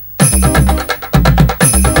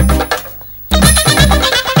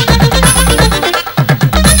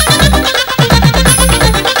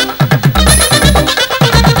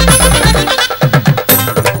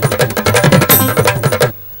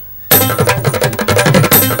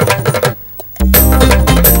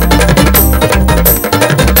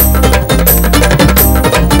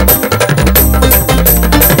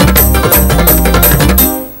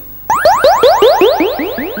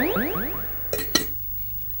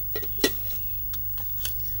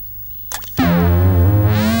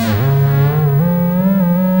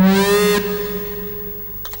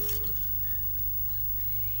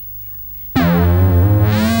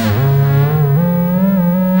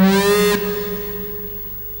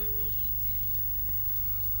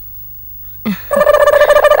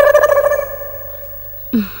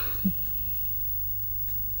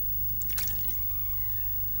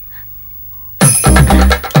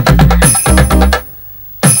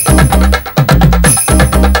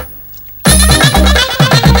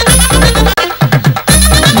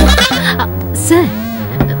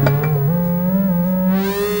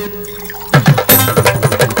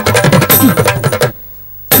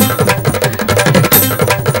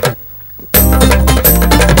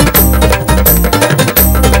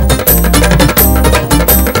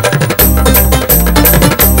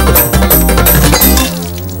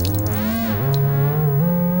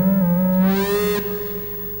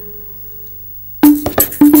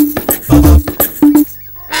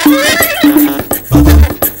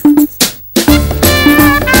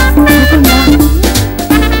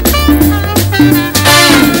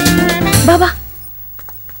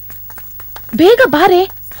 ಬೇಗ ಬಾರೆ.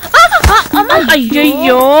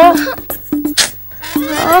 ಅಯ್ಯಯ್ಯೋ,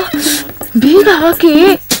 ಬೇಗ ಹಾಕಿ.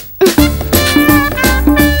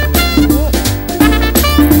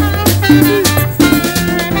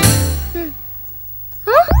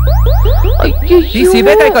 ಈ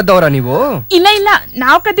ಸೀಬೆಕಾಯಿ ಕದ್ದವರ ನೀವು? ಇಲ್ಲ ಇಲ್ಲ,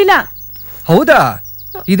 ನಾವ್ ಕದ್ದಿಲ್ಲ. ಹೌದಾ?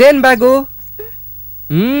 ಇದೇನ್ ಬ್ಯಾಗು?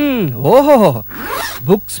 ಓಹೋ,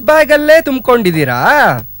 ಬುಕ್ಸ್ ಬ್ಯಾಗ್ ಅಲ್ಲೇ ತುಂಬಿಕೊಂಡಿದ್ದೀರಾ?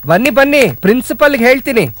 ಬನ್ನಿ ಬನ್ನಿ, ಪ್ರಿನ್ಸಿಪಲ್ಗೆ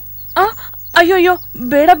ಹೇಳ್ತೀನಿ. ಅಯ್ಯೋಯ್ಯೋ,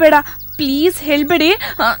 ಬೇಡ ಬೇಡ, ಪ್ಲೀಸ್ ಹೇಳ್ಬೇಡಿ.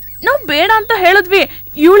 ನಾವ್ ಬೇಡ ಅಂತ ಹೇಳಿದ್ವಿ,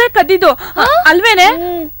 ಇವಳೇ ಕದ್ದಿದ್ದು ಅಲ್ವೇನೆ?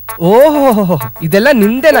 ಓಹೋ, ಇದೆಲ್ಲ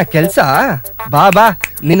ನಿಂದೇನಾ ಕೆಲ್ಸ? ಬಾ ಬಾ,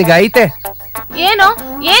 ನಿನಗೈತೆ. ಏನೋ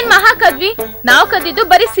ಏನ್ ಮಹಾ ಕದ್ವಿ? ನಾವ್ ಕದ್ದಿದ್ದು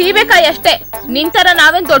ಬರೀ ಸೀಬೆಕಾಯಿ ಅಷ್ಟೇ. ನಿಂತರ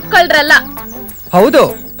ನಾವೇನ್ ದೊಡ್ಡ ಕಳ್ರಲ್ಲ. ಹೌದು,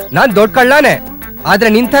 ನಾನ್ ದೊಡ್ಡ ಕಳ್ಳಾನೆ,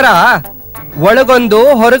 ಆದ್ರೆ ನಿಂತರ ಒಳಗೊಂದು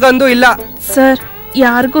ಹೊರಗೊಂದು ಇಲ್ಲ. ಸರ್,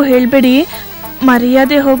 ಯಾರಿಗೂ ಹೇಳ್ಬೇಡಿ,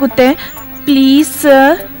 ಮರ್ಯಾದೆ ಹೋಗುತ್ತೆ ಪ್ಲೀಸ್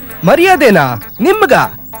ಸರ್. ಮರ್ಯಾದೆನಾ ನಿಮ್ಗ?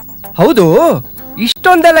 ಹೌದು,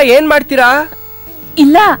 ಇಷ್ಟೊಂದೆಲ್ಲ ಏನ್ ಮಾಡ್ತೀರಾ?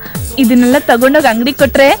 ಇಲ್ಲ, ಇದನ್ನೆಲ್ಲ ತಗೊಂಡೋಗಿ ಅಂಗಡಿ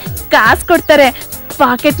ಕೊಟ್ರೆ ಕಾಸು ಕೊಡ್ತಾರೆ,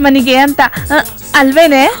 ಪಾಕೆಟ್ ಮನಿಗೆ ಅಂತ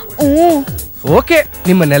ಅಲ್ವೇನೆ? ಓಕೆ,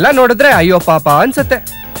 ನಿಮ್ಮನ್ನೆಲ್ಲ ನೋಡಿದ್ರೆ ಅಯ್ಯೋ ಪಾಪ ಅನ್ಸತ್ತೆ.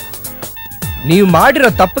 ನೀವು ಮಾಡಿರೋ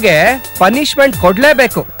ತಪ್ಪಿಗೆ ಪನಿಷ್ಮೆಂಟ್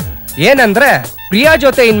ಕೊಡ್ಲೇಬೇಕು. ಏನಂದ್ರೆ ಪ್ರಿಯಾ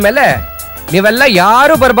ಜೊತೆ ಇನ್ಮೇಲೆ ನೀವೆಲ್ಲ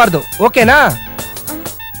ಯಾರು ಬರಬಾರ್ದು, ಓಕೆನಾ?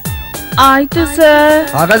 ಆಯ್ತು ಸರ್.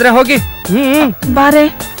 ಹಾಗಾದ್ರೆ ಹೋಗಿ. ಬಾರೆ.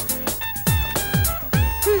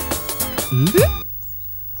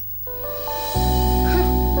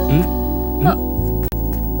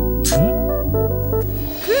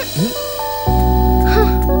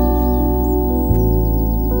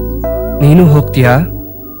 ನೀನು ಹೋಗ್ತೀಯಾ?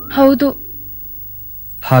 ಹೌದು.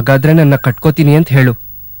 ಹಾಗಾದ್ರೆ ನನ್ನ ಕಟ್ಕೋತೀನಿ ಅಂತ ಹೇಳು,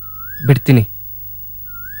 ಬಿಡ್ತೀನಿ.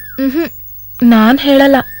 ನಾನ್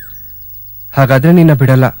ಹೇಳಲ್ಲ. ಹಾಗಾದ್ರೆ ನಿನ್ನ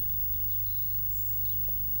ಬಿಡಲ್ಲ.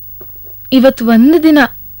 ಇವತ್ ಒಂದು ದಿನ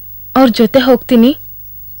ಅವ್ರ ಜೊತೆ ಹೋಗ್ತೀನಿ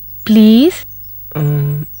ಪ್ಲೀಸ್.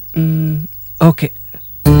 ಓಕೆ.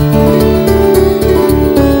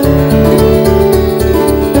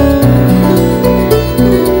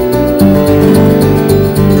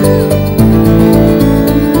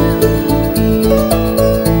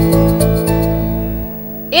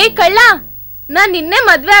 ಬೆಳ್ಳ ನಾನ್ ನಿನ್ನೆ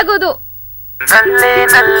ಮದ್ವೆ ಆಗೋದು. ನಲ್ಲೆ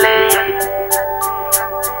ನಲ್ಲೆ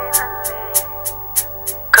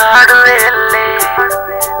ಕಾಡುವೆಯಲ್ಲೇ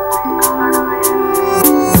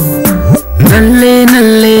ನಲ್ಲೆ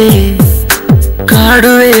ನಲ್ಲೆ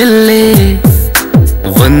ಕಾಡುವೆಯಲ್ಲೇ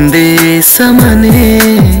ಒಂದೇ ಸಮನೆ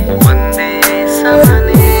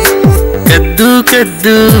ಕದ್ದು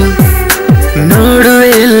ಕದ್ದು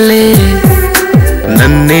ನೋಡುವೆಯಲ್ಲೇ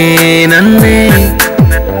ನನ್ನೇ ನನ್ನೇ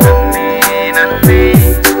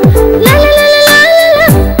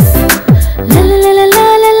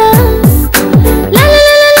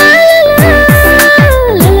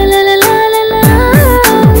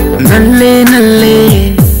ನಲ್ಲೆ ನಲ್ಲೆ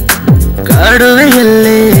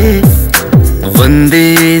ಕಾಡುವೆಯಲ್ಲೇ ಒಂದೇ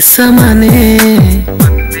ಸಮನೆ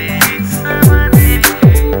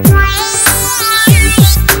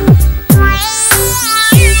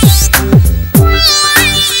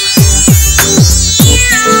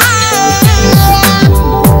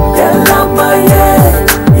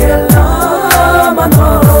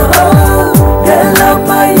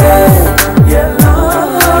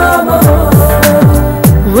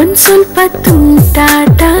ಒಂದ್ ಸ್ವಲ್ಪ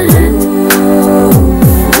ತುಂಟಾಟ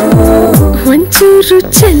ಒಂಚೂರು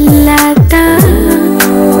ಚೆಲ್ಲಾಟ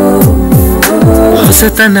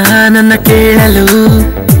ಹೊಸತನ ನನ್ನ ಕೇಳಲು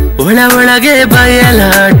ಒಳ ಒಳಗೆ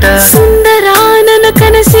ಬಯಲಾಟ ಸುಂದರ ನನ್ನ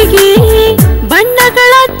ಕನಸಿಗೆ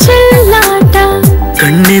ಬಣ್ಣಗಳ ಚೆಲ್ಲಾಟ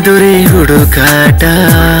ಕಣ್ಣೆದುರೇ ಹುಡುಕಾಟ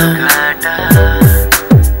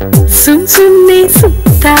ಸುಮ್ ಸುಮ್ನೆ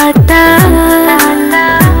ಸುತ್ತಾಟ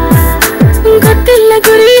ಗೊತ್ತಿಲ್ಲ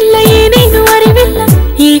ಗುರಿ ಇಲ್ಲ ಏನೇನು ಅರಿವಿಲ್ಲ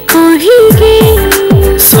ಏಕೋ ಹೀಗೆ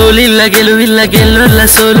ಸೋಲಿಲ್ಲ ಗೆಲುವಿಲ್ಲ ಗೆಲ್ಲಲ್ಲ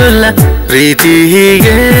ಸೋಲಲ್ಲ ಪ್ರೀತಿ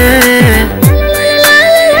ಹೀಗೆ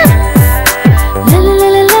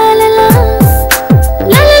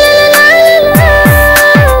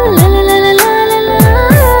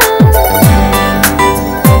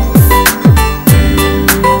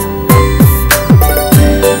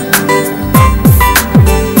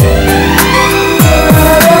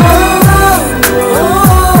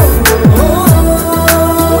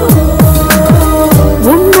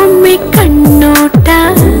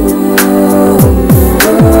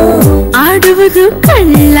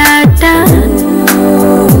ಕಳ್ಳಾಟ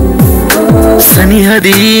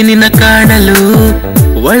ಸನಿಹದಿ ನಿನ್ನ ಕಾಣಲು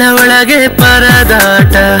ಒಳ ಒಳಗೆ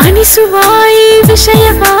ಪರದಾಟ ಅನಿಸುವ ಈ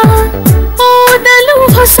ವಿಷಯವ ಓದಲು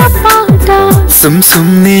ಹೊಸ ಪಾಠ ಸುಮ್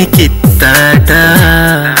ಸುಮ್ನೆ ಕಿತ್ತಾಟ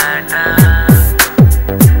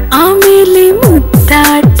ಆಮೇಲೆ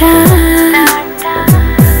ಮುದ್ದಾಟ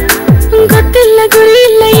ಗೊತ್ತಿಲ್ಲ ಗುರಿ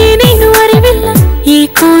ಇಲ್ಲ ಏನೇನು ಅರಿವಿಲ್ಲ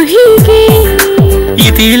ಏಕೋ ಹೀಗೆ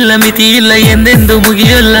ಇತಿ ಇಲ್ಲ ಮಿತಿ ಇಲ್ಲ ಎಂದೆಂದು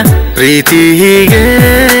ಮುಗಿಯಲ್ಲ ಪ್ರೀತಿ ಹೀಗೆ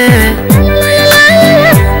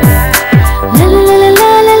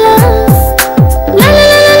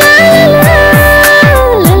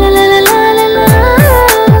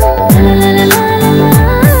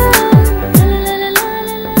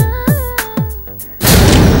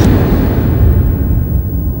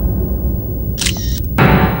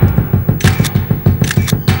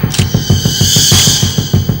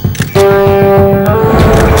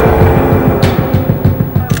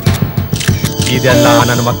ಇದೆಲ್ಲ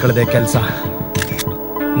ನನ್ನ ಮಕ್ಕಳದೇ ಕೆಲಸ.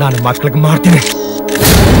 ನಾನು ಮಕ್ಕಳಿಗೆ ಮಾಡ್ತೀನಿ.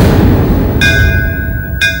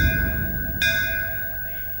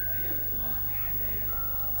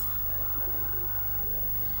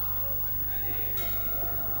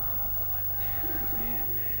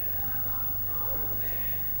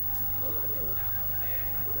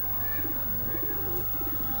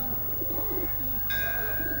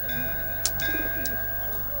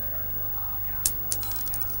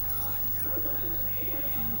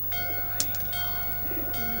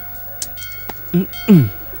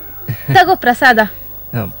 ತಗೋ ಪ್ರಸಾದ.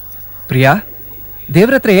 ಪ್ರಿಯಾ,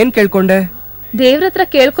 ದೇವ್ರ ಹತ್ರ ಏನ್ ಕೇಳ್ಕೊಂಡೆ? ದೇವ್ರ ಹತ್ರ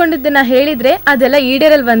ಕೇಳ್ಕೊಂಡಿದ್ದನ್ನ ಹೇಳಿದ್ರೆ ಅದೆಲ್ಲ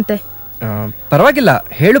ಈಡೇರಲ್ವಂತೆ. ಪರವಾಗಿಲ್ಲ,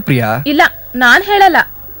 ಹೇಳು ಪ್ರಿಯಾ. ಇಲ್ಲ, ನಾನ್ ಹೇಳಲ್ಲ.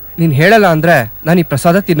 ನೀನ್ ಹೇಳಲ್ಲ ಅಂದ್ರೆ ನಾನು ಈ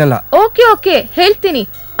ಪ್ರಸಾದ ತಿನ್ನಲ್ಲ. ಓಕೆ ಓಕೆ, ಹೇಳ್ತೀನಿ.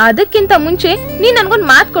 ಅದಕ್ಕಿಂತ ಮುಂಚೆ ನೀನ್ ನನ್ಗೊಂದ್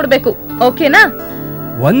ಮಾತ್ ಕೊಡ್ಬೇಕು, ಓಕೆನಾ?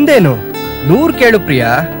 ಒಂದೇನು 100 ಕೇಳು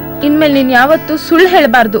ಪ್ರಿಯಾ. ಇನ್ಮೇಲೆ ನೀನ್ ಯಾವತ್ತು ಸುಳ್ಳು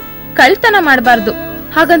ಹೇಳ್ಬಾರ್ದು, ಕಳ್ತನ ಮಾಡ್ಬಾರ್ದು,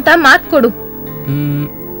 ಹಾಗಂತ ಮಾತ್ ಕೊಡು.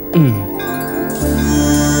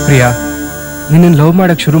 ಪ್ರಿಯಾ, ನಿನ್ನ ಲವ್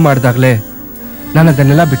ಮಾಡಕ್ ಶುರು ಮಾಡ್ದಾಗ್ಲೇ ನಾನು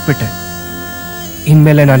ಅದನ್ನೆಲ್ಲ ಬಿಟ್ಬಿಟ್ಟೆ.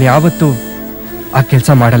 ಇನ್ಮೇಲೆ ನಾನು ಯಾವತ್ತೂ ಆ ಕೆಲಸ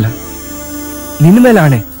ಮಾಡಲ್ಲ. ನಿನ್ನ ಮೇಲೆ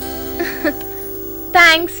ಆಣೆ.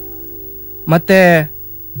 ಥ್ಯಾಂಕ್ಸ್. ಮತ್ತೆ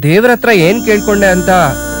ದೇವ್ರ ಹತ್ರ ಏನ್ ಕೇಳ್ಕೊಂಡೆ ಅಂತ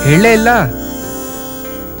ಹೇಳಲೇ ಇಲ್ಲ.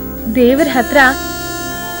 ದೇವ್ರ ಹತ್ರ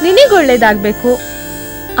ನಿನಗ್ ಒಳ್ಳೇದಾಗ್ಬೇಕು,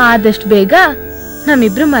 ಆದಷ್ಟು ಬೇಗ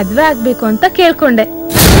ನಮ್ಮಿಬ್ರು ಮದ್ವೆ ಆಗ್ಬೇಕು ಅಂತ ಕೇಳ್ಕೊಂಡೆ.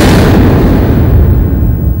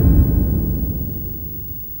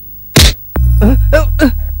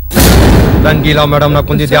 ರಂಗೀಲಾ ಮೇಡಮ್ ನ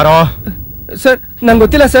ಕೊಂದಿದ್ಯಾರೋ? ಸರ್ ನಂಗೆ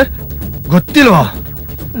ಗೊತ್ತಿಲ್ಲ ಸರ್. ಗೊತ್ತಿಲ್ವಾ?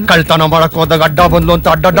 ಕಳ್ತನ ಮಾಡಕ್ ಹೋದಾಗ ಅಡ್ಡ ಬಂದ್ಲು ಅಂತ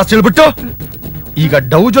ಅಡ್ಡ ಸಿಳ್ಬಿಟ್ಟು ಈಗ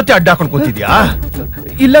ಡವ್ ಜೊತೆ ಅಡ್ಡ ಹಾಕೊಂಡ್ ಕೂತಿದ್ಯಾ?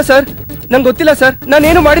 ಇಲ್ಲ ಸರ್, ನಂಗೆ ಗೊತ್ತಿಲ್ಲ ಸರ್,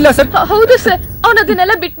 ನಾನೇನು ಮಾಡಿಲ್ಲ ಸರ್. ಹೌದು ಸರ್, ಅವನು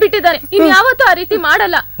ಅದನ್ನೆಲ್ಲ ಬಿಟ್ಬಿಟ್ಟಿದ್ದಾನೆ. ಇನ್ ಯಾವತ್ತೂ ಆ ರೀತಿ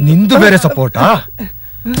ಮಾಡಲ್ಲ. ನಿಂದು ಬೇರೆ ಸಪೋರ್ಟಾ?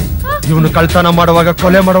 ಇವನು ಕಳ್ತನ ಮಾಡುವಾಗ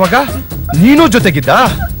ಕೊಲೆ ಮಾಡುವಾಗ ನೀನು ಜೊತೆಗಿದ್ದ?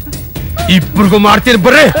 ಇಬ್ರಿಗೂ ಮಾಡ್ತೀನಿ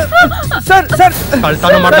ಬರ್ರಿ. ಸರ್ ಸರ್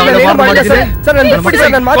ಕಳ್ತನ ಮಾಡಿದ್ರೆ ಏನು ಮಾಡಿಲ್ಲ ಸರ್.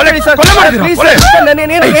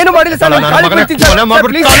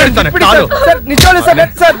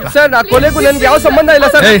 ನಾನು ಕೊಲೆಗೂ ನನ್ಗೆ ಯಾವ ಸಂಬಂಧ ಇಲ್ಲ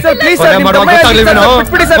ಸರ್. ಪ್ಲೀಸ್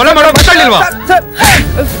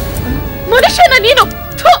ಮನುಷ್ಯನ ನೀನು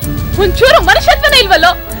ಒಂಚೂರು ಮನುಷ್ಯತ್ವನೇ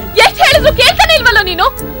ಇಲ್ವಲ್ಲೋ? ಎಷ್ಟು ಹೇಳಿದ್ರು ಕೇಳ್ತಾನೆ ಇಲ್ವಲ್ಲೋ ನೀನು?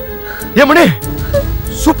 ಏ ಮಣಿ,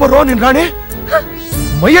 ಸೂಪರ್ ನಿನ್ ರಾಣಿ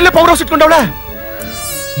ಮೈಯಲ್ಲೇ ಪವರ್ ಹೌಸ್ ಇಟ್ಕೊಂಡವಳೆ.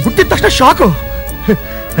 ಮುಟ್ಟಿದ ತಕ್ಷಣ ಶಾಕು.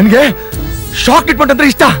 ನನಗೆ ಶಾಕ್ ಟ್ರೀಟ್ಮೆಂಟ್ ಅಂದ್ರೆ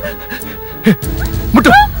ಇಷ್ಟ.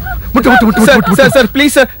 ಮುಟ್ಟು ಮುಟ್ಟು ಮುಟ್ಟು ಮುಟ್ಟು ಮುಟ್ಟು sir sir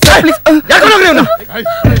please sir please.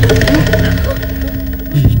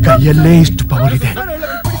 ಈ ಕೈಯಲ್ಲೇ ಇಷ್ಟು ಪವರ್ ಇದೆ,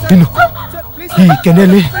 ಇನ್ನು ಈ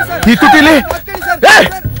ಕೆನೆಯಲ್ಲಿ, ಈ ತುಟಿಲಿ.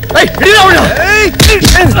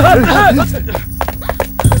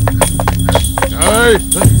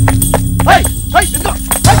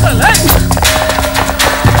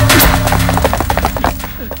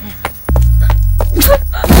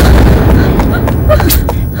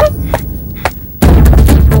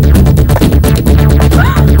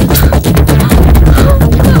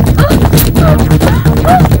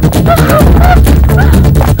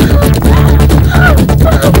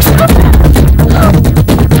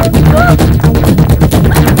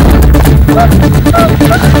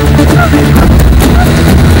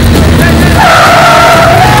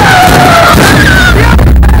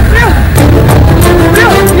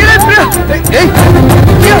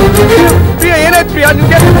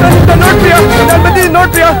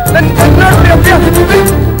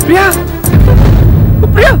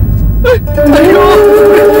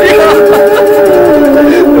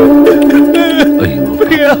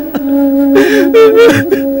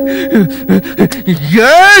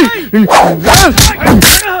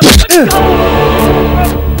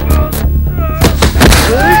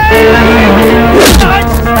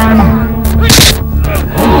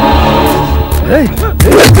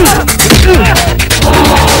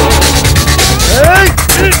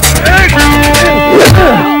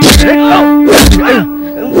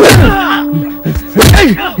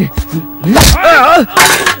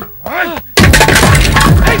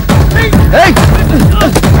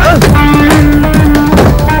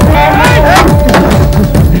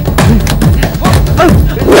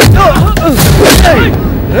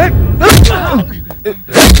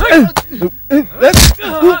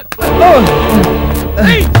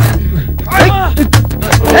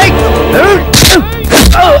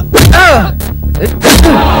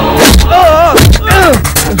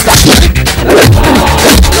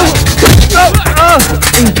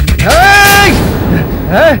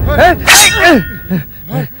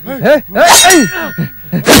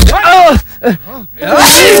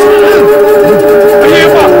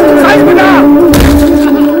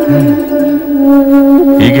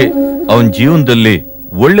 ಹೀಗೆ ಅವನ್ ಜೀವನದಲ್ಲಿ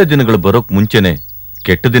ಒಳ್ಳೆ ದಿನಗಳು ಬರೋಕ್ ಮುಂಚೆನೆ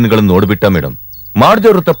ಕೆಟ್ಟ ದಿನಗಳನ್ನ ನೋಡ್ಬಿಟ್ಟ ಮೇಡಮ್.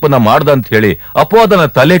 ಮಾಡ್ದೇವ್ರ ತಪ್ಪನ್ನ ಮಾಡ್ದ ಅಂತ ಹೇಳಿ ಅಪವಾದನ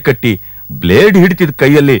ತಲೆ ಕಟ್ಟಿ ಬ್ಲೇಡ್ ಹಿಡಿತಿದ್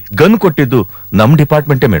ಕೈಯಲ್ಲಿ ಗನ್ ಕೊಟ್ಟಿದ್ದು ನಮ್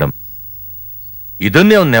ಡಿಪಾರ್ಟ್ಮೆಂಟೇ ಮೇಡಮ್.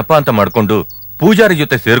 ಇದನ್ನೇ ಅವ್ನ್ ನೆಪ ಅಂತ ಮಾಡ್ಕೊಂಡು ಪೂಜಾರಿ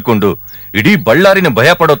ಜೊತೆ ಸೇರ್ಕೊಂಡು ಇಡೀ ಬಳ್ಳಾರಿನ ಭಯ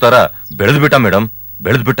ಪಡೋ ತರ ಬೆಳೆದ್ಬಿಟ್ಟ ಮೇಡಮ್,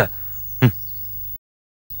 ಬೆಳೆದ್ಬಿಟ್ಟ.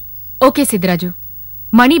 ಓಕೆ ಸಿದ್ದರಾಜು,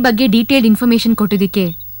 ಮಣಿ ಬಗ್ಗೆ ಡೀಟೇಲ್ಡ್ ಇನ್ಫಾರ್ಮೇಶನ್ ಕೊಟ್ಟಿದ್ದಕ್ಕೆ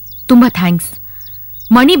ತುಂಬಾ ಥ್ಯಾಂಕ್ಸ್.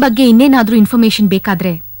 ಮಣಿ ಬಗ್ಗೆ ಇನ್ನೇನಾದ್ರೂ ಇನ್ಫಾರ್ಮೇಶನ್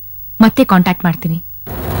ಬೇಕಾದ್ರೆ ಮತ್ತೆ ಕಾಂಟ್ಯಾಕ್ಟ್ ಮಾಡ್ತೀನಿ.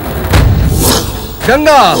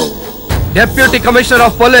 Ganga, deputy commissioner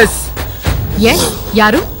of police. S,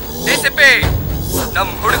 ಯಾರು? ಡಿಸಿಪಿ. ನಮ್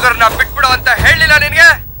ಹುಡುಗರನ್ನ ಬಿಟ್ಬಿಡು ಅಂತ ಹೇಳಿಲ್ಲ ನಿನ್ಗೆ?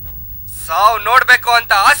 ಸಾವ್ ನೋಡ್ಬೇಕು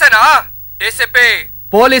ಅಂತ ಆಸೆನಾ? ಡಿಸಿಪಿ,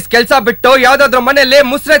 ಪೊಲೀಸ್ ಕೆಲ್ಸ ಬಿಟ್ಟು ಯಾವ್ದಾದ್ರು ಮನೆಯಲ್ಲಿ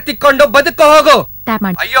ಮುಸ್ರೆ ತಿಕ್ಕೊಂಡು ಬದುಕೋ ಹೋಗು.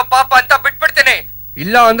 ಅಯ್ಯೋ ಪಾಪ ಅಂತ ಬಿಟ್ಬಿಡ್ತೀನಿ,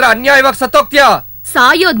 ಇಲ್ಲ ಅಂದ್ರೆ ಅನ್ಯಾಯವಾಗಿ ಸತ್ತೋಗ್ತೀಯ.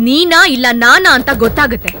 ಸಾಯೋದ್ ನೀನಾ ಇಲ್ಲ ನಾನಾ ಅಂತ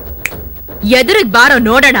ಗೊತ್ತಾಗುತ್ತೆ. ಎದುರಿಗ್ ಬಾರೋ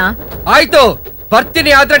ನೋಡೋಣ. ಆಯ್ತು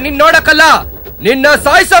ಬರ್ತೀನಿ, ಆದ್ರೆ ನಿನ್ ನೋಡಕ್ಕಲ್ಲ, ನಿನ್ನ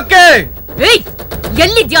ಸಾಯಿಸೋಕೆ.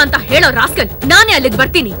 ಎಲ್ಲಿದ್ಯಾ ಅಂತ ಹೇಳೋ ರಾಸ್ಕಲ್, ನಾನೇ ಅಲ್ಲಿಗೆ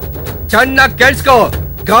ಬರ್ತೀನಿ. ಚೆನ್ನಾಗ್ ಕೇಳಿಸ್ಕೋ,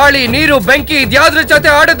 ಗಾಳಿ ನೀರು ಬೆಂಕಿ ಇದ್ಯಾವ್ದ್ರ ಜೊತೆ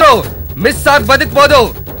ಆಡಿದ್ರು ಮಿಸ್ ಆಗಿ ಬದುಕ್ಬೋದು,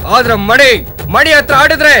 ಆದ್ರೆ ಮಣಿ ಹತ್ರ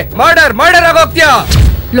ಆಡಿದ್ರೆ ಮರ್ಡರ್ ಆಗೋಗ್ತೀಯಾ.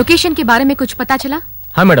 लोकेशन के बारे में कुछ पता चला?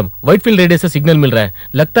 हाँ मैडम, व्हाइटफील्ड रेडियो से सिग्नल मिल रहा है.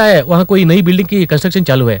 लगता है वहाँ कोई नई बिल्डिंग की कंस्ट्रक्शन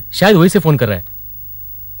चालू है, शायद वही से फोन कर रहा है.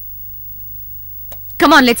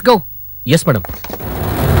 Come on, let's go. Yes madam.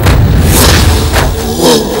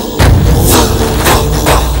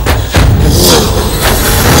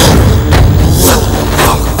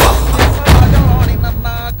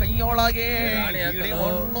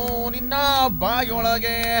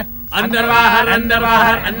 अंदर बाहर अंदर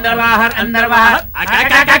बाहर अंदर बाहर अंदर बाहर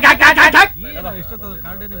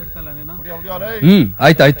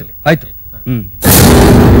ಆಯ್ತು ಆಯ್ತು ಆಯ್ತು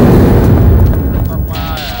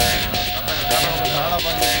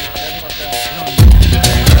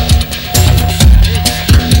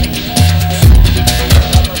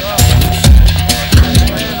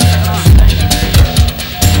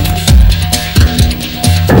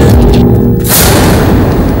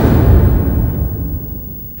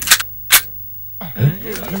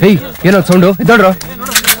ಹೇಯ್ ಏನೋ ಸೌಂಡು ಇದ್ದೋಡ್ರು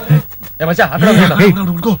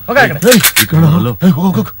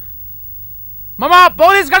ಮಾಮ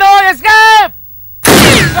ಪೊಲೀಸ್ಗಳು ಎಸ್ಕೇಪ್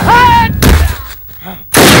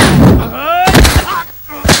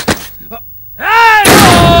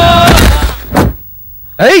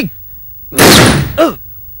ಏಯ್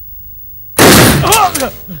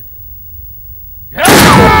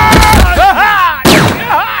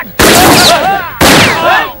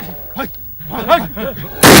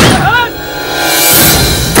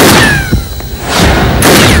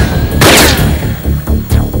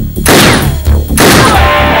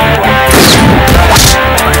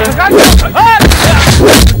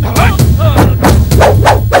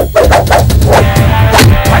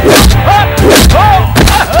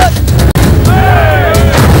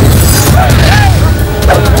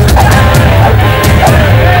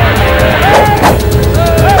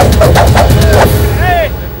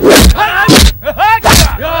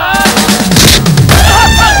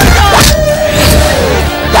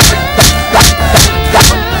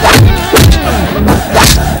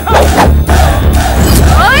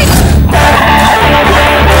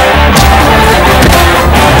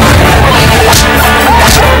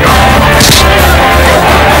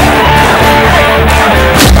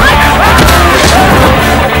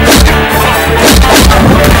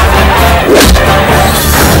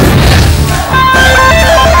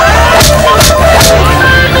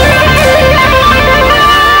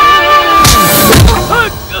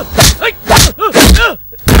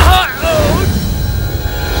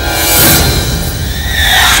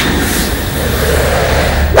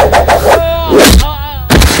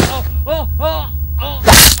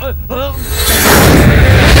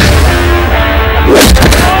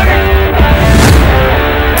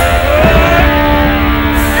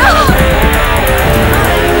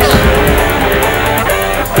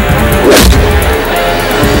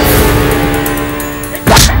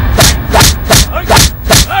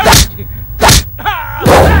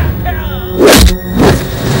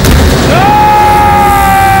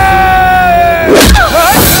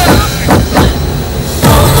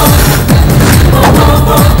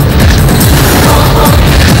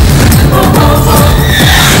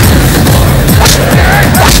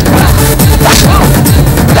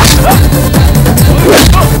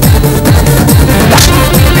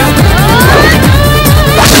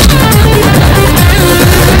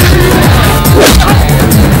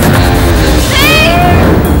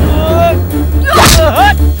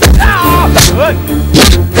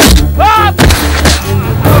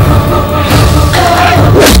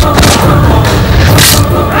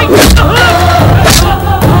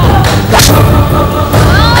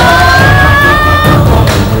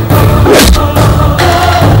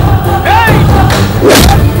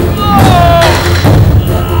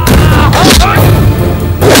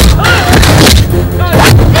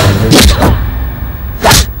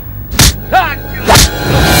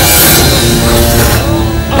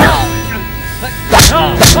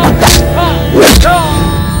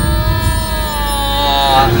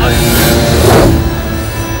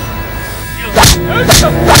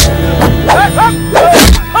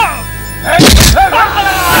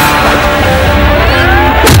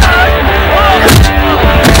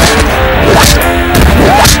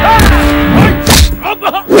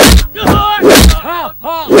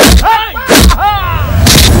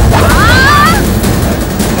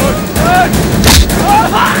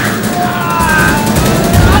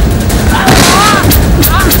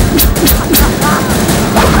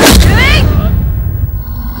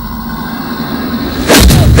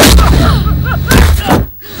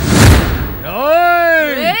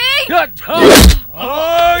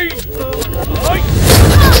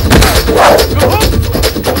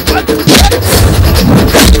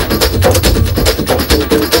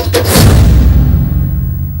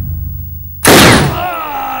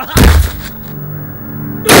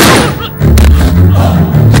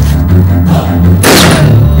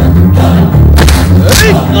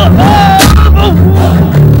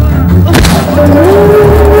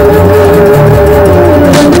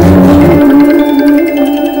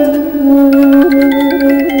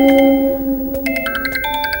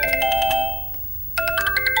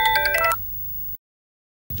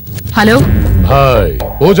ಹಲೋ ಭಾಯ್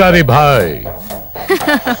ಪೂಜಾರಿ ಭಾಯ್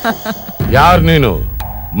ಯಾರ್ ನೀನು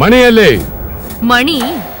ಮಣಿಯಲ್ಲಿ ಮಣಿ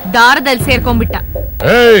ದಾರದಲ್ಲಿ ಸೇರ್ಕೊಂಡ್ಬಿಟ್ಟ.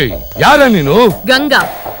 ಏಯ್ ಯಾರ ನೀನು? Ganga,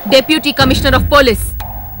 deputy commissioner of police.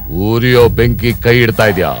 ಊರಿಯೋ ಬೆಂಕಿ ಕೈ ಇಡ್ತಾ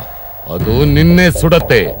ಇದ್ಯಾ? ಅದು ನಿನ್ನೆ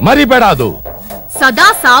ಸುಡತ್ತೆ, ಮರಿಬೇಡ. ಅದು ಸದಾ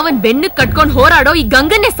ಸಾವನ್ ಬೆನ್ನಕ್ ಕಟ್ಕೊಂಡ್ ಹೋರಾಡೋ ಈ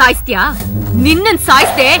ಗಂಗನ್ನೇ ಸಾಯಿಸ್ತೀಯಾ? ನಿನ್ನನ್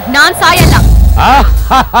ಸಾಯಿಸ್ದೆ, ನಾನ್ ಸಾಯಲ್ಲ.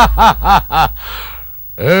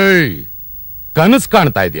 ಏಯ್ ಕನಸ್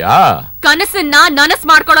ಕಾಣ್ತಾ ಇದ್ಯಾ? ಕನಸನ್ನ ನನಸ್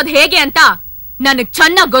ಮಾಡ್ಕೊಳ್ಳೋದು ಹೇಗೆ ಅಂತ ನನಗ್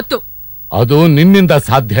ಚೆನ್ನಾಗ್ ಗೊತ್ತು. ಅದು ನಿನ್ನಿಂದ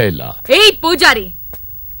ಸಾಧ್ಯ ಇಲ್ಲ. ಏಯ್ ಪೂಜಾರಿ,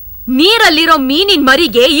 ನೀರಲ್ಲಿರೋ ಮೀನಿನ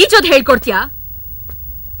ಮರಿಗೆ ಈಜೋದ್ ಹೇಳ್ಕೊಡ್ತೀಯಾ?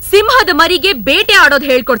 ಸಿಂಹದ ಮರಿಗೆ ಬೇಟೆ ಆಡೋದ್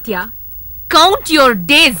ಹೇಳ್ಕೊಡ್ತೀಯಾ? Count your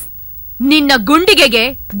days. ನಿನ್ನ ಗುಂಡಿಗೆಗೆ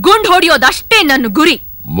ಗುಂಡ್ ಹೊಡಿಯೋದಷ್ಟೇ ನನ್ನ ಗುರಿ.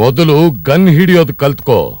 ಮೊದಲು ಗನ್ ಹಿಡಿಯೋದು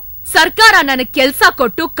ಕಲ್ತ್ಕೋ. ಸರ್ಕಾರ ನನಗ್ ಕೆಲ್ಸ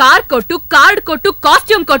ಕೊಟ್ಟು, ಕಾರ್ ಕೊಟ್ಟು, ಕಾರ್ಡ್ ಕೊಟ್ಟು,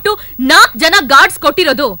 ಕಾಸ್ಟ್ಯೂಮ್ ಕೊಟ್ಟು, 4 ಜನ ಗಾರ್ಡ್ಸ್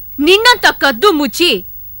ಕೊಟ್ಟಿರೋದು ನಿನ್ನಂತ ಕದ್ದು ಮುಚ್ಚಿ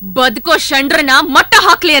ಬದುಕೋ ಶಂಡ್ರನ ಮಟ್ಟ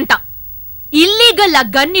ಹಾಕ್ಲಿ ಅಂತ. ಇಲ್ಲೀಗಲ್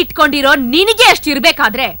ಗನ್ ಇಟ್ಕೊಂಡಿರೋ ನಿನಗೆ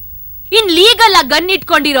ಎಷ್ಟಿರ್ಬೇಕಾದ್ರೆ ಇನ್ ಲೀಗಲ್ ಗನ್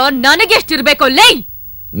ಇಟ್ಕೊಂಡಿರೋ ನನಗೆ ಎಷ್ಟಿರ್ಬೇಕು ಲೇ?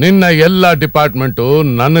 ನಿನ್ನ ಎಲ್ಲ ಡಿಪಾರ್ಟ್ಮೆಂಟು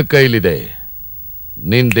ನನ್ನ ಕೈಲಿದೆ.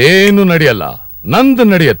 ನಿಂದೇನು ನಡೆಯಲ್ಲ, ನಂದು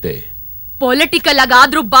ನಡೆಯತ್ತೆ. ಪೊಲಿಟಿಕಲ್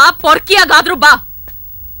ಆಗಾದ್ರೂ ಬಾ, ಪೊರ್ಕಿಯಾಗಾದ್ರೂ ಬಾ,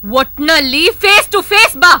 ಒಟ್ನಲ್ಲಿ ಫೇಸ್ ಟು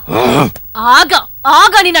ಫೇಸ್ ಬಾ. ಆಗ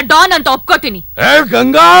ಆಗ ನಿನ್ನ ಡಾನ್ ಅಂತ ಒಪ್ಕೋತೀನಿ.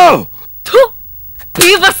 ಗಂಗಾ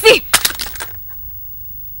ಬಸ್ಸಿ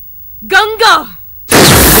ಗಂಗಾ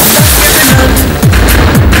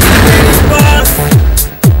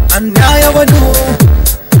ಅನ್ಯಾಯವನ್ನು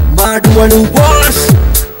ಮಾಡುವಳು boss.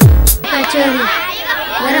 Kachori,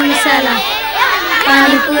 garam masala,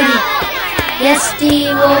 panipuri,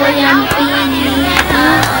 STOMP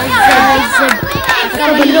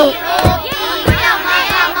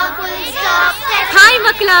hi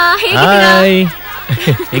ಮಕ್ಕಳ,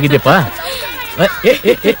 ಹೇಗಿದ್ದೀಪ್ಪ?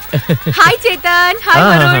 Hi Chetan, hi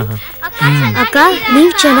Varun. ಅಕ್ಕ,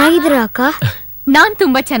 ನೀವ್ ಚೆನ್ನಾಗಿದ್ರ ಅಕ್ಕ? ನಾನ್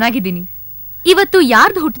ತುಂಬಾ ಚೆನ್ನಾಗಿದ್ದೀನಿ. ಇವತ್ತು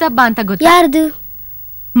ಯಾರ್ದು ಹುಟ್ಟದಬ್ಬ ಅಂತ ಗೊತ್ತಾ? ಯಾರ್ದು?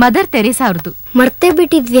 ಮದರ್ ತೆರೇಸಾ ಅವ್ರದ್ದು. ಮರ್ತೇ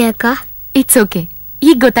ಬಿಟ್ಟಿದ್ವಿ ಅಕ್ಕ. ಇಟ್ಸ್ ಓಕೆ,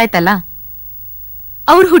 ಈಗ ಗೊತ್ತಾಯ್ತಲ್ಲ.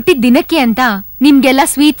 ಅವ್ರು ಹುಟ್ಟಿದ ದಿನಕ್ಕೆ ಅಂತ ನಿಮ್ಗೆಲ್ಲ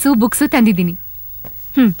ಸ್ವೀಟ್ಸು ಬುಕ್ಸು ತಂದಿದ್ದೀನಿ.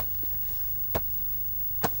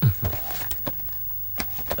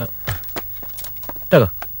 ತಗೋ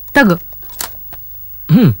ತಗೋ.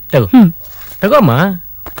 ತಗೋ ತಗೋಮ್ಮ.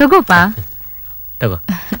 ತಗೋಪಾ. ತಗೋ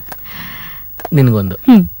ನಿನ್ಗೊಂದು.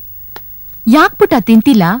 ಯಾಕ್ ಪುಟ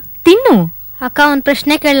ತಿಂತಿಲ್ಲ? ತಿನ್ನು. ಅಕ್ಕ, ಒಂದ್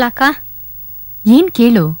ಪ್ರಶ್ನೆ ಕೇಳಕ್ಕ? ಏನ್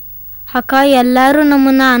ಕೇಳು? ಅಕ್ಕ, ಎಲ್ಲಾರು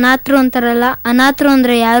ನಮ್ಮನ್ನ ಅನಾಥರು ಅಂತಾರಲ್ಲ, ಅನಾಥರು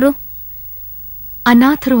ಅಂದ್ರೆ ಯಾರು?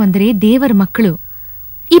 ಅನಾಥರು ಅಂದ್ರೆ ದೇವರ ಮಕ್ಕಳು.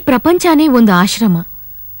 ಈ ಪ್ರಪಂಚನೇ ಒಂದು ಆಶ್ರಮ.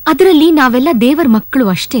 ಅದರಲ್ಲಿ ನಾವೆಲ್ಲ ದೇವರ ಮಕ್ಕಳು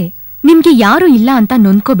ಅಷ್ಟೇ. ನಿಮ್ಗೆ ಯಾರು ಇಲ್ಲ ಅಂತ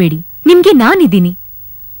ನೊಂದ್ಕೋಬೇಡಿ. ನಿಮ್ಗೆ ನಾನಿದ್ದೀನಿ.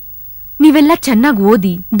 ನೀವೆಲ್ಲ ಚೆನ್ನಾಗಿ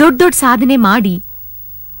ಓದಿ, ದೊಡ್ಡ ದೊಡ್ಡ ಸಾಧನೆ ಮಾಡಿ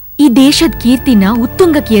ಈ ದೇಶದ ಕೀರ್ತಿನ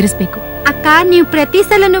ಉತ್ತುಂಗಕ್ಕೆ ಏರಿಸ್ಬೇಕು. ಅಕ್ಕ, ನೀವು ಪ್ರತಿ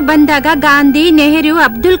ಸಲನು ಬಂದಾಗ ಗಾಂಧಿ, ನೆಹರು,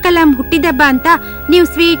 ಅಬ್ದುಲ್ ಕಲಾಂ ಹುಟ್ಟಿದಬ್ಬ ಅಂತ ನೀವು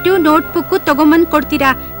ಸ್ವೀಟು, ನೋಟ್ಬುಕ್ ತಗೊಂಬಂದ್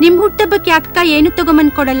ಕೊಡ್ತೀರಾ. ನಿಮ್ ಹುಟ್ಟಬ್ಬಕ್ಕೆ ಅಕ್ಕ ಏನು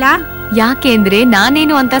ತಗೊಂಬಂದ್ ಕೊಡಲ್ಲ? ಯಾಕೆ ಅಂದ್ರೆ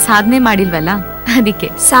ನಾನೇನು ಅಂತ ಸಾಧನೆ ಮಾಡಿಲ್ವಲ್ಲ, ಅದಕ್ಕೆ.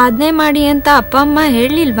 ಸಾಧನೆ ಮಾಡಿ ಅಂತ ಅಪ್ಪ ಅಮ್ಮ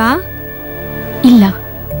ಹೇಳಿಲ್ವಾ? ಇಲ್ಲ.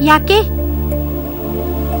 ಯಾಕೆ?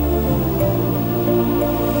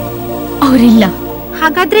 ಅವ್ರಿಲ್ಲ.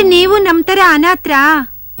 ಹಾಗಾದ್ರೆ ನೀವು ನಮ್ ತರ ಅನಾಥರ?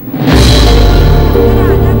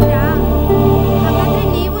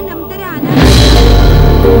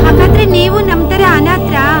 ಹಾಗಾದ್ರೆ ನೀವು ನಮ್ ತರ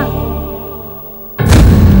ಅನಾಥರ?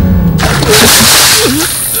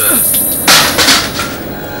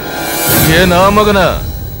 ಏನ ಮಗನ,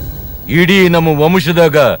 ಇಡೀ ನಮ್ಮ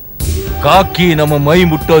ವಂಶದಾಗ ಕಾಕಿ ನಮ್ಮ ಮೈ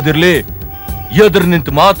ಮುಟ್ಟೋದಿರ್ಲಿ, ಎದುರು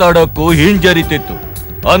ನಿಂತು ಮಾತಾಡೋಕ್ಕೂ ಹಿಂಜರಿತಿತ್ತು.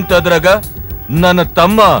 ಅಂತದ್ರಾಗ ನನ್ನ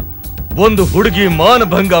ತಮ್ಮ ಒಂದು ಹುಡುಗಿ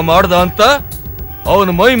ಮಾನಭಂಗ ಮಾಡ್ದ ಅಂತ ಅವನ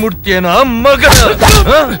ಮೈ ಮುಟ್ತೇನ ಮಗನ?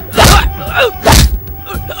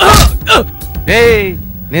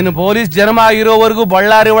 ನೀನು ಪೊಲೀಸ್ ಜನ್ಮ ಆಗಿರೋವರೆಗೂ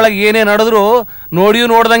ಬಳ್ಳಾರಿ ಒಳಗೆ ಏನೇ ನಡೆದ್ರು ನೋಡಿಯೂ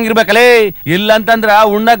ನೋಡ್ದಂಗಿರ್ಬೇಕಲೇ. ಇಲ್ಲಂತಂದ್ರ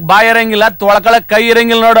ಉಣ್ಣಕ್ ಬಾಯ್ ಇರಂಗಿಲ್ಲ, ತೊಳ್ಕೊಳಕ್ ಕೈ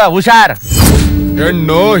ಇರಂಗಿಲ್ಲ. ನೋಡ, ಹುಷಾರ್.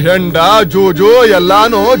 ಹೆಣ್ಣು ಹೆಂಡ ಜೂಜು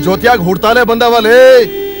ಎಲ್ಲಾನು ಜೊತೆಯಾಗಿ ಹುಡ್ತಾನೆ ಬಂದವಲೇ.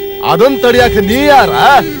 ಅದನ್ ತಡಿಯಾಕ ನೀ ಯಾರ?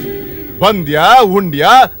 ಬಂದ್ಯಾ,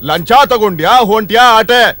 ಉಂಡ್ಯಾ, ಲಂಚ ತಗೊಂಡ್ಯಾ, ಹೊಂಟ್ಯಾ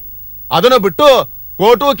ಆಟೆ. ಅದನ್ನ ಬಿಟ್ಟು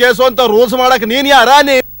ಕೋರ್ಟು ಕೇಸು ಅಂತ ರೂಲ್ಸ್ ಮಾಡಕ್ ನೀನ್ ಯಾರ?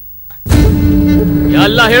 ನೀ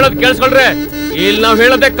ಎಲ್ಲ ಹೇಳೋದ್ ಕೇಳಿಸ್ಕೊಳ್ರೆ. ಇಲ್ಲಿ ನಾವ್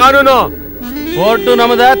ಹೇಳೋದೇ ಕಾನೂನು. ಕೋರ್ಟು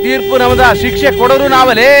ನಮದ, ತೀರ್ಪು ನಮದ, ಶಿಕ್ಷೆ ಕೊಡೋರು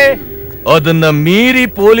ನಾವಲೇ. ಅದನ್ನ ಮೀರಿ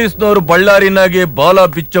ಪೊಲೀಸ್ನವರು ಬಳ್ಳಾರಿನಾಗೆ ಬಾಲ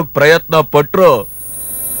ಬಿಚ್ಚೋಕ್ ಪ್ರಯತ್ನ ಪಟ್ರು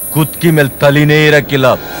ಕುತ್ಕಿ ಮೇಲೆ ತಲಿನೇ ಇರಕ್ಕಿಲ್ಲ.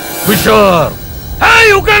 ಹುಷಾರ್.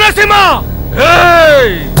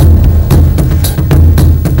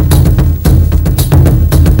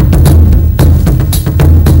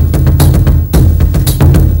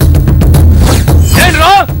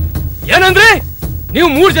 ಏನಂದ್ರಿ ನೀವು?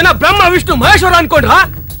 3 ಜನ ಬ್ರಹ್ಮ ವಿಷ್ಣು ಮಹೇಶ್ವರ ಅನ್ಕೊಂಡ್ರ?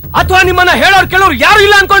 ಅಥವಾ ನಿಮ್ಮನ್ನ ಹೇಳೋರು ಕೇಳೋರು ಯಾರು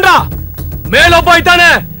ಇಲ್ಲ ಅನ್ಕೊಂಡ್ರ? ಮೇಲೊಬ್ಬ ಇದ್ದಾನೆ,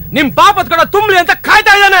 ನಿಮ್ ಪಾಪದ ಕಡೆ ತುಂಬಲಿ ಅಂತ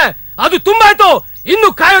ಕಾಯ್ತಾ ಇದ್ದಾನೆ. ಅದು ತುಂಬಾಯ್ತು, ಇನ್ನು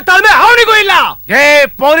ಕಾಯೋ ತಾಳ್ಮೆ ಅವನಿಗೂ ಇಲ್ಲ.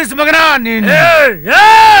 ಪೊಲೀಸ್ ಮಗನ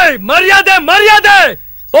ಮರ್ಯಾದೆ ಮರ್ಯಾದೆ.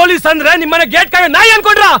 ಪೊಲೀಸ್ ಅಂದ್ರೆ ನಿಮ್ಮನೆ ಗೇಟ್ ಕಾಯೋ ನಾಯಿ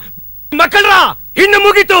ಅನ್ಕೊಂಡ್ರ? ಮಕ್ಕಳ್ರ, ಇನ್ನು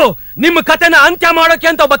ಮುಗೀತು. ನಿಮ್ಮ ಕತೆನ ಅಂತ್ಯ ಮಾಡೋಕೆ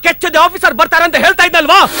ಅಂತ ಒಬ್ಬ ಕೆಚ್ಚದ ಆಫೀಸರ್ ಬರ್ತಾರಂತ ಹೇಳ್ತಾ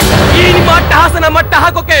ಇದ್ದಲ್ವಾ? ಈ ನಿಮ್ಮ ಅಟ್ಟಹಾಸನ ಮಟ್ಟ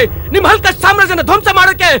ಹಾಕೋಕೆ, ನಿಮ್ ಹಲ್ಕ ಸಾಮ್ರಾಜ್ಯನ ಧ್ವಂಸ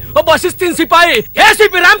ಮಾಡೋಕೆ ಒಬ್ಬ ಶಿಸ್ತಿನ ಸಿಪಾಯಿ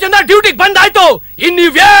ACP ರಾಮಚಂದ್ರ ಡ್ಯೂಟಿಗೆ ಬಂದಾಯ್ತು. ಇನ್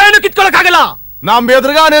ನೀವೇನು ಕಿತ್ಕೊಳಕ್ ಆಗಲ್ಲ. ನಮ್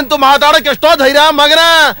ಎದುರುಗ ನಿಂತು ಮಾತಾಡಕ್ ಎಷ್ಟೋ ಧೈರ್ಯ ಮಗನ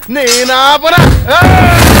ನೀನಾಪನ.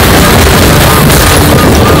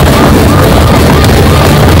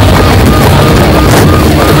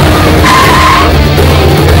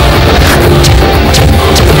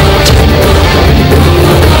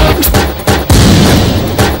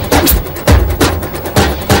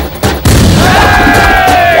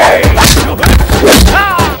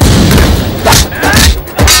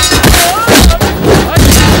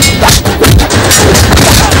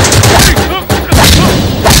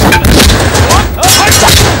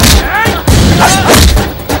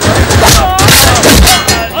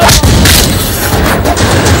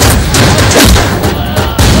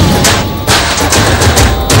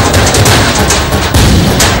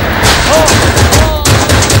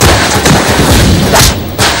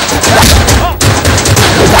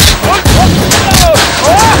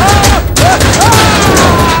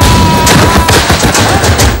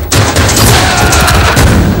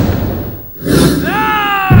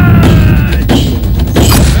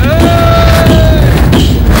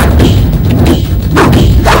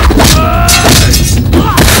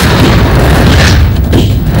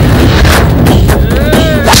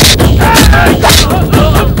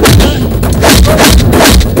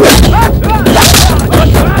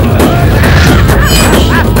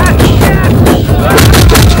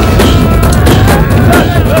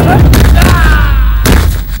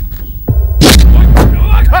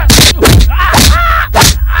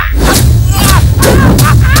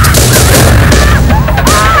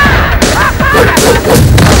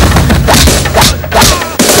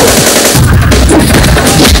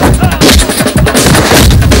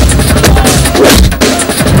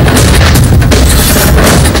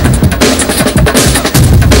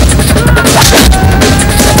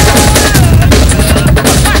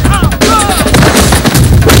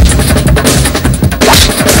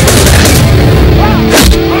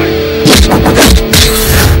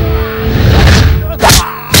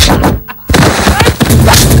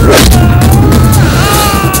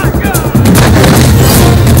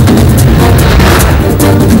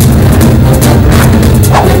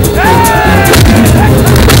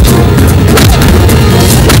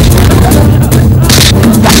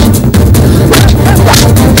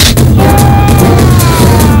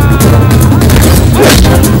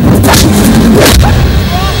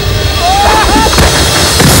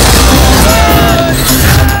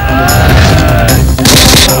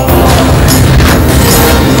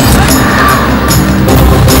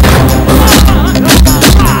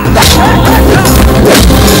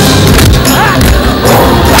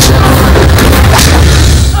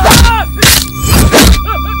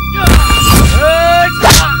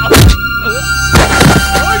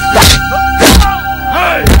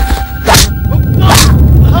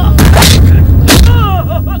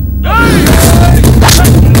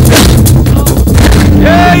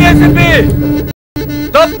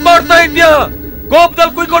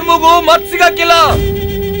 ಕೋಪದಲ್ಲಿ ಕುಯ್ಕೊಂಡ್ ಮೂಗು ಮತ್ ಸಿಗಕ್ಕಿಲ್ಲ.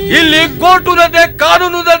 ಇಲ್ಲಿ ಕೋರ್ಟು ನದೆ,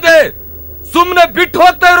 ಕಾನೂನು ನದೆ. ಸುಮ್ನೆ ಬಿಟ್ಟು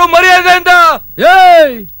ಹೋಗ್ತಾ ಇರೋ ಮರ್ಯಾದೆಯಿಂದ.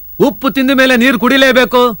 ಉಪ್ಪು ತಿಂದ ಮೇಲೆ ನೀರು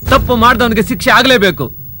ಕುಡಿಲೇಬೇಕು. ತಪ್ಪು ಮಾಡ್ದವನಿಗೆ ಶಿಕ್ಷೆ ಆಗ್ಲೇಬೇಕು.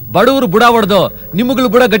 ಬಡವರು ಬುಡ ಹೊಡೆದು ನಿಮ್ಗಳು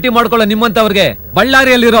ಬುಡ ಗಟ್ಟಿ ಮಾಡ್ಕೊಳ್ಳೋ ನಿಮ್ಮಂತವ್ರಿಗೆ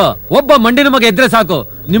ಬಳ್ಳಾರಿಯಲ್ಲಿರೋ ಒಬ್ಬ ಮಂಡಿನ ಮಗ ಎದ್ರೆ ಸಾಕು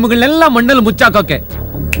ನಿಮ್ಗಳನ್ನೆಲ್ಲ ಮಣ್ಣಲ್ಲಿ ಮುಚ್ಚಾಕೋಕೆ.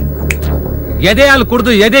 ಎದೆ ಹಾಲು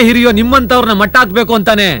ಕುಡ್ದು ಎದೆ ಹಿರಿಯೋ ನಿಮ್ಮಂತವ್ರನ್ನ ಮಟ್ಟ ಹಾಕ್ಬೇಕು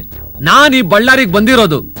ಅಂತಾನೆ ನಾನ್ ಈ ಬಳ್ಳಾರಿಗೆ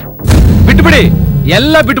ಬಂದಿರೋದು. ಬಿಟ್ಬಿಡಿ,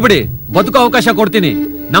 ಎಲ್ಲ ಬಿಟ್ಬಿಡಿ. ಬದುಕೋ ಅವಕಾಶ ಕೊಡ್ತೀನಿ.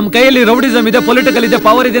 ನಮ್ ಕೈಯಲ್ಲಿ ರೌಡಿಸಮ್ ಇದೆ, ಪೊಲಿಟಿಕಲ್ ಇದೆ,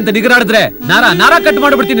 ಪವರ್ ಇದೆ ಅಂತ ನಿಗರಾಡಿದ್ರೆ ನಾರ ಕಟ್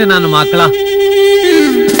ಮಾಡ್ಬಿಡ್ತೀನಿ ನಾನು ಮಕ್ಕಳ.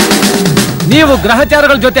 ನೀವು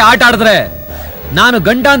ಗ್ರಹಚಾರಗಳ ಜೊತೆ ಆಟ ಆಡಿದ್ರೆ ನಾನು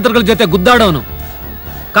ಗಂಡಾಂತರಗಳ ಜೊತೆ ಗುದ್ದಾಡೋನು.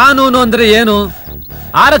 ಕಾನೂನು ಅಂದ್ರೆ ಏನು,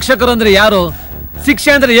 ಆರಕ್ಷಕರು ಅಂದ್ರೆ ಯಾರು,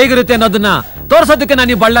 ಶಿಕ್ಷೆ ಅಂದ್ರೆ ಹೇಗಿರುತ್ತೆ ಅನ್ನೋದನ್ನ ತೋರ್ಸೋದಕ್ಕೆ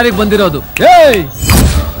ನಾನು ಈ ಬಳ್ಳಾರಿಗೆ ಬಂದಿರೋದು.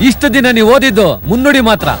 ಇಷ್ಟು ದಿನ ನೀವು ಓದಿದ್ದು ಮುನ್ನುಡಿ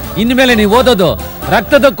ಮಾತ್ರ. ಇನ್ಮೇಲೆ ನೀವು ಓದೋದು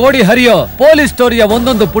ರಕ್ತದ ಕೋಡಿ ಹರಿಯೋ ಪೊಲೀಸ್ ಸ್ಟೋರಿಯ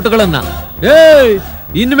ಒಂದೊಂದು ಪುಟಗಳನ್ನ.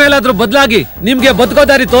 ಇನ್ಮೇಲಾದ್ರೂ ಬದಲಾಗಿ ನಿಮ್ಗೆ ಬದುಕೋ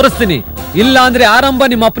ದಾರಿ ತೋರಿಸ್ತೀನಿ. ಇಲ್ಲ ಅಂದ್ರೆ ಆರಂಭ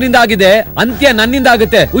ನಿಮ್ಮ ಅಪ್ಪನಿಂದ ಆಗಿದೆ, ಅಂತ್ಯ ನನ್ನಿಂದ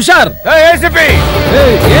ಆಗುತ್ತೆ. ಹುಷಾರ್.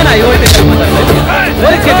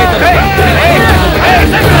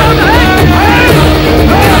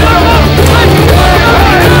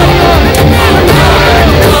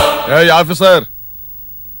 ಆಫೀಸರ್,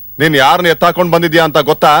 ನೀನ್ ಯಾರನ್ನ ಎತ್ತಾಕೊಂಡ್ ಬಂದಿದ್ಯಾ ಅಂತ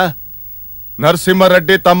ಗೊತ್ತಾ?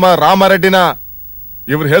 ನರಸಿಂಹರೆಡ್ಡಿ ತಮ್ಮ ರಾಮರೆಡ್ಡಿನ.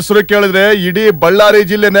 ಇವ್ರ ಹೆಸರು ಕೇಳಿದ್ರೆ ಇಡೀ ಬಳ್ಳಾರಿ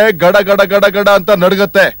ಜಿಲ್ಲೆನೆ ಗಡ ಗಡ ಗಡ ಗಡ ಅಂತ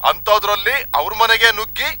ನಡ್ಗತ್ತೆ. ಅಂತದ್ರಲ್ಲಿ ಅವ್ರ ಮನೆಗೆ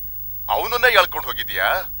ನುಗ್ಗಿ ಅವನನ್ನೇ ಎಳ್ಕೊಂಡು ಹೋಗಿದ್ಯಾ?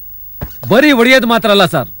 ಬರೀ ಹೊಡೆಯೋದು ಮಾತ್ರ ಅಲ್ಲ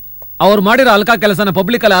ಸರ್, ಅವ್ರು ಮಾಡಿರೋ ಅಲ್ಕಾ ಕೆಲಸನ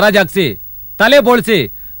ಪಬ್ಲಿಕ್ ಅಲ್ಲಿ ಹರಾಜಾಕ್ಸಿ ತಲೆ ಬೋಳ್ಸಿ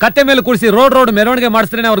ಕತ್ತೆ ಮೇಲೆ ಕೂಡಿಸಿ ರೋಡ್ ಮೆರವಣಿಗೆ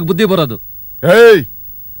ಮಾಡಿಸ್ರೇನೆ ಅವ್ರಿಗೆ ಬುದ್ಧಿ ಬರೋದು. ಏಯ್,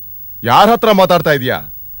 ಯಾರ ಹತ್ರ ಮಾತಾಡ್ತಾ ಇದೀಯಾ?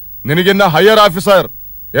 ನಿನಗಿನ್ನ ಹೈಯರ್ ಆಫೀಸರ್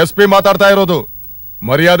SP ಮಾತಾಡ್ತಾ ಇರೋದು.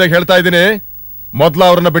 ಮರ್ಯಾದೆಗೆ ಹೇಳ್ತಾ ಇದ್ದೀನಿ, ಮೊದ್ಲು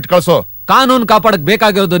ಅವ್ರನ್ನ ಬಿಟ್ಟು ಕಳ್ಸೋ. ಕಾನೂನು ಕಾಪಾಡಕ್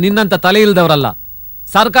ಬೇಕಾಗಿರೋದು ನಿನ್ನಂತ ತಲೆ ಇಲ್ದವರಲ್ಲ,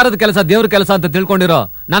 ಸರ್ಕಾರದ ಕೆಲಸ ದೇವ್ರ ಕೆಲಸ ಅಂತ ತಿಳ್ಕೊಂಡಿರೋ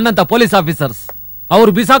ನನ್ನಂತ ಪೊಲೀಸ್ ಆಫೀಸರ್ಸ್.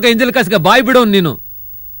 ಅವ್ರು ಬಿಸಾಕ ಇಂಜಿಲ್ ಕಸ್ಗೆ ಬಾಯ್ ಬಿಡೋ ನೀನು.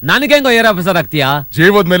 ನನಗೆ ಹೆಂಗೋ ಏರ್ ಆಫೀಸರ್ ಆಗ್ತೀಯಾ?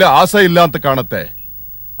 ಜೀವದ ಮೇಲೆ ಆಸೆ ಇಲ್ಲ ಅಂತ ಕಾಣುತ್ತೆ,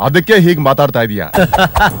 ಅದಕ್ಕೆ ಹೀಗ್ ಮಾತಾಡ್ತಾ ಇದೀಯಾ?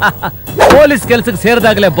 ಪೊಲೀಸ್ ಕೆಲ್ಸಕ್ಕೆ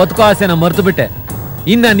ಸೇರಿದಾಗಲೇ ಬದುಕೋ ಆಸೆನ ಮರ್ತು ಬಿಟ್ಟೆ.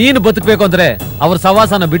 ಇನ್ನ ನೀನು ಬದುಕಬೇಕು ಅಂದ್ರೆ ಅವ್ರ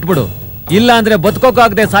ಸವಾಸನ ಬಿಟ್ಬಿಡು. ಇಲ್ಲ ಅಂದ್ರೆ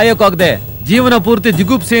ಬದುಕೋಕಾಗದೆ ಸಾಯೋಕಾಗದೆ ಜೀವನ ಪೂರ್ತಿ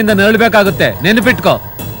ಜಿಗುಪ್ಸೆಯಿಂದ ನರಳ್ಬೇಕಾಗುತ್ತೆ, ನೆನಪಿಟ್ಕೋ.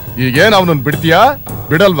 ಈಗೇನ್ ಅವನನ್ನ ಬಿಡ್ತೀಯಾ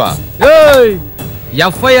ಬಿಡಲ್ವಾ?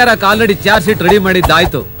 FIR already charge sheet ready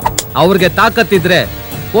ಮಾಡಿದ್ದಾಯ್ತು. ಅವ್ರಿಗೆ ತಾಕತ್ತಿದ್ರೆ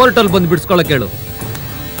ಕೋರ್ಟ್ ಅಲ್ಲಿ ಬಂದು ಬಿಡ್ಸ್ಕೊಳಕ್ ಹೇಳು.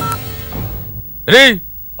 ರೀ,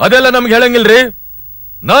 ಅದೆಲ್ಲ ನಮ್ಗೆ ಹೇಳಂಗಿಲ್ರಿ.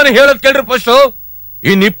 ನಾನು ಹೇಳದ್ ಕೇಳ್ರಿ ಫಸ್ಟ್.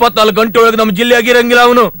 ಇನ್ 24 ಗಂಟೆ ಒಳಗೆ ನಮ್ ಜಿಲ್ಲೆ ಆಗಿರಂಗಿಲ್ಲ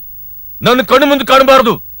ಅವನು. ನನ್ನ ಕಣ್ಣು ಮುಂದೆ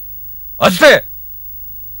ಕಾಣಬಾರ್ದು ಅಷ್ಟೇ.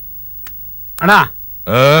 ಅಣ್ಣ,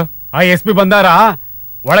 ಆ SP ಬಂದಾರ,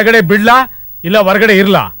 ಒಳಗಡೆ ಬಿಡ್ಲಾ ಇಲ್ಲ ಹೊರಗಡೆ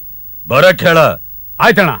ಇರ್ಲಾ? ಬರಕ್ ಹೇಳ.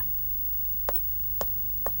 ಆಯ್ತಣ್ಣ.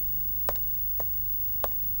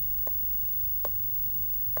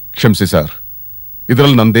 ಕ್ಷಮಿಸಿ ಸರ್,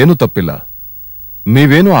 ಇದ್ರಲ್ಲಿ ನಂದೇನು ತಪ್ಪಿಲ್ಲ.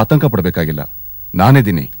 ನೀವೇನು ಆತಂಕ ಪಡಬೇಕಾಗಿಲ್ಲ,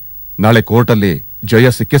 ನಾನಿದ್ದೀನಿ. ನಾಳೆ ಕೋರ್ಟಲ್ಲಿ ಜಯ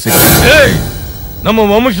ಸಿಕ್ಕೇ ಸಿಗುತ್ತೆ. ನಮ್ಮ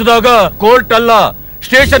ವಂಶದಾಗ ಕೋರ್ಟ್ ಅಲ್ಲ,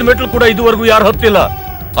 ಸ್ಟೇಷನ್ ಮೆಟ್ಲು ಕೂಡ ಇದುವರೆಗೂ ಯಾರು ಹತ್ತಿಲ್ಲ.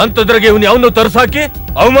 ಅಂತದ್ರಾಗೆ ಇವ್ನು ಯಾವನು ತರ್ಸಾಕಿ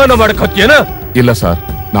ಅವಮಾನ ಮಾಡಕ್ ಹತ್ತೇನ? ಇಲ್ಲ ಸರ್,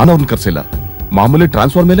 ನಾನು ಅವ್ರನ್ನ ಕರ್ಸಿಲ್ಲ. ಮಾಮೂಲಿ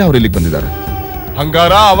ಟ್ರಾನ್ಸ್ಫರ್ ಮೇಲೆ ಅವ್ರು ಇಲ್ಲಿಗೆ ಬಂದಿದ್ದಾರೆ.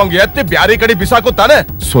 ಹಂಗಾರ ಅವಂಗ ಎತ್ತಿ ಬ್ಯಾರಿ ಕಡೆ ಬಿಸಾಕುತ್ತಾನೆ.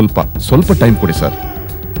 ಸ್ವಲ್ಪ ಟೈಮ್ ಕೊಡಿ ಸರ್.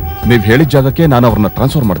 ನೀವ್ ಹೇಳಿದ ಜಾಗಕ್ಕೆ ನಾನು ಅವ್ರನ್ನ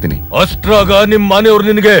ಟ್ರಾನ್ಸ್ಫರ್ ಮಾಡ್ತೀನಿ. ಅಷ್ಟ್ರಾಗ ನಿಮ್ ಮನೆಯವ್ರು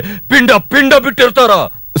ನಿನಗೆ ಪಿಂಡ ಪಿಂಡ ಬಿಟ್ಟಿರ್ತಾರ.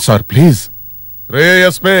 Sir please. ರೇ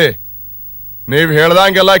SP, ನೀವ್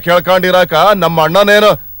ಹೇಳ್ದಂಗೆಲ್ಲ ಕೇಳ್ಕೊಂಡಿರಾಕ ನಮ್ಮ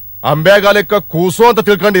ಅಣ್ಣನೇನು ಅಂಬೆಗಾಲಿಕ್ಕ ಕೂಸು ಅಂತ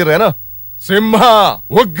ತಿಳ್ಕೊಂಡಿರೇನ? ಸಿಂಹ,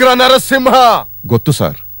 ಉಗ್ರ ನರಸಿಂಹ. ಗೊತ್ತು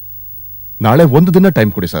ಸರ್. ನಾಳೆ ಒಂದು ದಿನ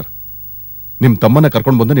ಟೈಮ್ ಕೊಡಿ ಸರ್. ನಿಮ್ ತಮ್ಮನ್ನ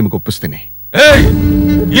ಕರ್ಕೊಂಡ್ ಬಂದು ನಿಮ್ಗೆ ಒಪ್ಪಿಸ್ತೀನಿ.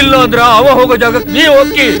 ಇಲ್ಲ ಅಂದ್ರ ಅವ ಹೋಗೋ ಜಾಗಕ್ಕೆ ನೀ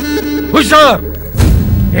ಹೋಗಿ. ಹುಷಾರ್.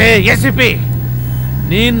 SP,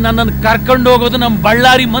 ನೀನ್ ನನ್ನನ್ನು ಕರ್ಕೊಂಡು ಹೋಗೋದು ನಮ್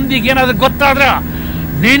ಬಳ್ಳಾರಿ ಮಂದಿಗೆ ಏನಾದ್ರೂ ಗೊತ್ತಾದ್ರ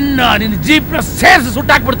ನಿನ್ನ ಜೀಪ್ನ ಸೇರ್ಸಿ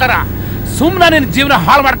ಸುಟ್ಟಾಕ್ಬಿಡ್ತಾರ. ಸುಮ್ನ ನಿನ್ ಜೀವನ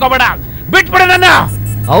ಹಾಳು ಮಾಡ್ಕೋಬೇಡ, ಬಿಟ್ಬಿಡ ನನ್ನ.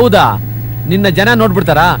 ಹೌದಾ? ನಿನ್ನ ಜನ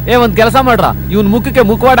ನೋಡ್ಬಿಡ್ತಾರ? ಒಂದ್ ಕೆಲಸ ಮಾಡ್ರ, ಇವನ್ ಮುಖಕ್ಕೆ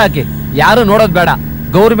ಮುಖವಾಡ ಹಾಕಿ. ಯಾರು ನೋಡೋದ್ ಬೇಡ.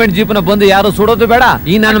 ಗೌರ್ಮೆಂಟ್ ಜೀಪ್ನ ಬಂದು ಯಾರು ಸುಡೋದು ಬೇಡ.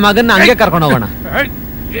 ಈ ನನ್ನ ಮಗನ್ನ ಹಂಗೆ ಕರ್ಕೊಂಡು ಹೋಗೋಣ.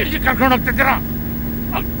 ಕರ್ಕೊಂಡು ಹೋಗ್ತಿದ್ದೀರಾ?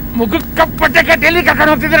 ಮುಖಕ್ಕೆ ಕಪ್ಪಟ್ಟೆ ಕಟ್ಟೆಯಲ್ಲಿ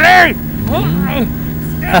ಕರ್ಕೊಂಡು ಹೋಗ್ತಿದ್ದೀರಾ?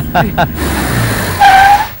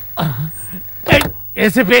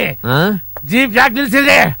 SP, ಜೀಪ್ ಯಾಕೆ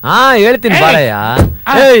ನಿಲ್ಸಿದ್ರೆ? ಹೇಳ್ತೀನಿ ಬಾಳಯ್ಯ.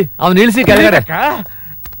 ಅವ್ನು ನಿಲ್ಸಿ ಕೆಳಗಡೆ.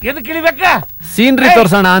 ಎದಕ್ಕೆ ಇಳಿಬೇಕ? ಸೀನ್ರಿ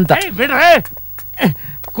ತೋರ್ಸೋಣ ಅಂತ. ಬಿಡ್ರಿ,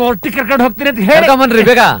 ಕೋರ್ಟ್ ಕರ್ಕೊಂಡು ಹೋಗ್ತೀನಿ ಅಂತ ಹೇಳಿ ಕರ್ಕೊಂಬನ್ರಿ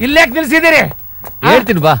ಬೇಗ. ಇಲ್ಲೇ ಯಾಕೆ ನಿಲ್ಸಿದ್ದೀರಿ?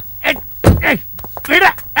 ಹೇಳ್ತೀನಿ ಬಾ. ಬಿಡ.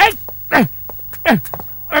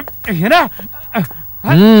 ಏನ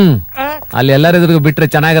ಅಲ್ಲಿ ಎಲ್ಲರಿಗೂ ಬಿಟ್ರೆ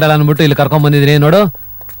ಚೆನ್ನಾಗಿರಲ್ಲ ಅನ್ಬಿಟ್ಟು ಇಲ್ಲಿ ಕರ್ಕೊಂಡ್ ಬಂದಿದ್ದೀನಿ ನೋಡು.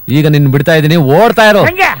 ಈಗ ನಿನ್ ಬಿಡ್ತಾ ಇದೀನಿ, ಓಡ್ತಾ ಇರೋ.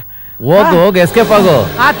 ಹೋಗು, ಎಸ್ಕೇಪ್ ಆಗು.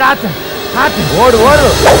 ಓಡು.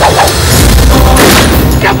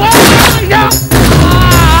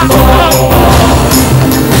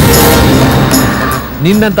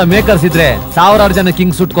 ನಿನ್ನಂತ ಮೇಕರ್ಸ್ ಇದ್ರೆ 1000 ಜನ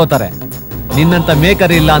ಕಿಂಗ್ ಸುಟ್ಕೋತಾರೆ. ನಿನ್ನಂತ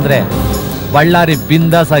ಮೇಕರ್ ಇಲ್ಲ ಅಂದ್ರೆ ಬಳ್ಳಾರಿ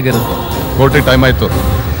ಬಿಂದಾಸ್ ಆಗಿರುತ್ತೆ. ಕೋರ್ಟಿಗೆ ಟೈಮ್ ಆಯ್ತು.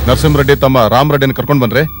 ನರಸಿಂಹರೆಡ್ಡಿ ತಮ್ಮ ರಾಮರೆಡ್ಡಿನ ಕರ್ಕೊಂಡ್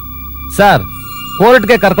ಬನ್ರಿ. ಸರ್,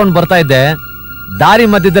 ಕೋರ್ಟ್ಗೆ ಕರ್ಕೊಂಡ್ ಬರ್ತಾ ಇದ್ದೆ. ದಾರಿ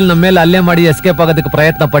ಮಧ್ಯದಲ್ಲಿ ನಮ್ಮ ಮೇಲೆ ಹಲ್ಲೆ ಮಾಡಿ ಎಸ್ಕೇಪ್ ಆಗೋದಕ್ಕೆ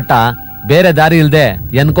ಪ್ರಯತ್ನ ಪಟ್ಟ. ಬೇರೆ ದಾರಿ ಇಲ್ದೆ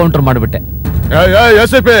ಎನ್ಕೌಂಟರ್ ಮಾಡ್ಬಿಟ್ಟೆ.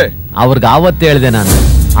 ಅವ್ರಿಗೆ ಆವತ್ತೇ ಹೇಳಿದೆ ನಾನು,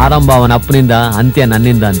 ಆರಂಭ ಅವನ ಅಪ್ಪನಿಂದ, ಅಂತ್ಯ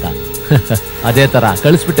ನನ್ನಿಂದ ಅಂತ. ಅದೇ ತರ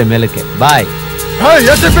ಕಳಿಸ್ಬಿಟ್ಟೆ ಮೇಲಕ್ಕೆ. ಬಾಯ್.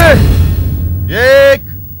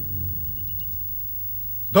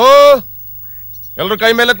 ಎಲ್ರು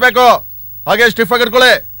ಕೈ ಮೇಲೆ ಎತ್ಬೇಕು. ಹಾಗೆ ಸ್ಟಿಫ್ ಆಗಿ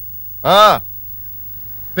ಇಟ್ಕೊಳ್ಳಿ.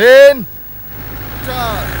 3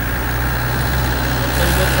 4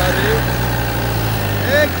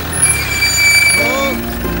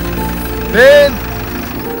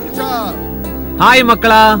 ಹಾಯ್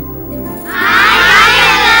ಮಕ್ಕಳ.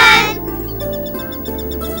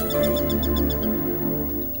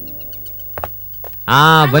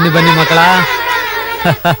 ಬನ್ನಿ ಮಕ್ಕಳ.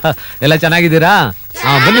 ಎಲ್ಲ ಚೆನ್ನಾಗಿದ್ದೀರಾ?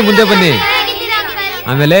 ಬನ್ನಿ, ಮುಂದೆ ಬನ್ನಿ.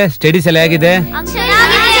 ಆಮೇಲೆ ಸ್ಟಡೀಸ್ ಎಲ್ಲ ಹೇಗಿದೆ?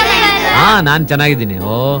 ನಾನ್ ಚೆನ್ನಾಗಿದ್ದೀನಿ.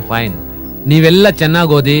 ಫೈನ್. ನೀವೆಲ್ಲ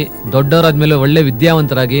ಚೆನ್ನಾಗಿ ಓದಿ ದೊಡ್ಡವರಾದ್ಮೇಲೆ ಒಳ್ಳೆ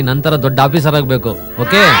ವಿದ್ಯಾವಂತರಾಗಿ ನಂತರ ದೊಡ್ಡ ಆಫೀಸರ್ ಆಗ್ಬೇಕು.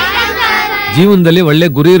 ಓಕೆ? ಜೀವನದಲ್ಲಿ ಒಳ್ಳೆ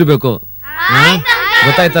ಗುರಿ ಇರಬೇಕು.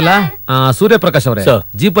 ಗೊತ್ತಾಯ್ತಲ್ಲ? ಸೂರ್ಯಪ್ರಕಾಶ್ ಅವರೇ,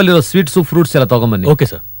 ಜೀಪಲ್ಲಿರೋ ಸ್ವೀಟ್ಸ್ ಫ್ರೂಟ್ಸ್ ಎಲ್ಲ ತಗೊಂಬನ್ನಿ. Okay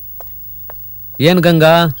sir. ಏನ್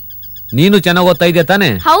ಗಂಗಾ, ನೀನು ಚೆನ್ನಾಗ್ ಓದ್ತಾ ಇದೆಯಾ ತಾನೆ?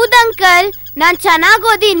 ಹೌದಂಕಲ್, ನಾನ್ ಚೆನ್ನಾಗ್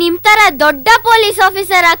ಓದಿ ನಿಮ್ ತರ ದೊಡ್ಡ ಪೊಲೀಸ್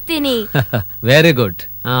ಆಫೀಸರ್ ಆಗ್ತೀನಿ. Very good.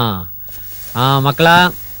 ಹಾ ಮಕ್ಕಳ,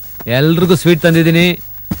 ಎಲ್ರಿಗೂ ಸ್ವೀಟ್ ತಂದಿದ್ದೀನಿ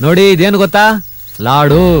ನೋಡಿ. ಇದೇನು ಗೊತ್ತಾ?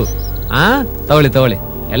 ಲಾಡು. ತಗೊಳ್ಳಿ,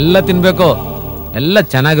 ಎಲ್ಲ ತಿನ್ಬೇಕು, ಎಲ್ಲ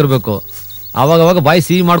ಚೆನ್ನಾಗಿರ್ಬೇಕು. ಅವಾಗ ಬಾಯಿ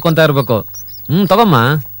ಸಿಹಿ ಮಾಡ್ಕೊಂತ ಇರ್ಬೇಕು. ತಗೊಮ್ಮ.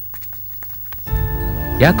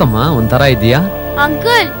 ಯಾಕಮ್ಮ ಒಂಥರ ಇದೀಯಾ?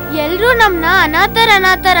 ಅಂಕಲ್, ಎಲ್ರೂ ನಮ್ನ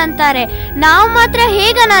ಅನಾಥರ್ ಅಂತಾರೆ, ನಾವ್ ಮಾತ್ರ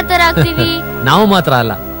ಹೇಗ ಅನಾಥರ ಆಗ್ತೀವಿ? ನಾವು ಮಾತ್ರ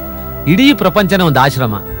ಅಲ್ಲ, ಇಡೀ ಪ್ರಪಂಚನ ಒಂದು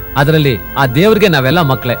ಆಶ್ರಮ. ಅದರಲ್ಲಿ ಆ ದೇವ್ರಿಗೆ ನಾವೆಲ್ಲ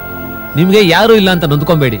ಮಕ್ಕಳೇ. ನಿಮ್ಗೆ ಯಾರು ಇಲ್ಲ ಅಂತ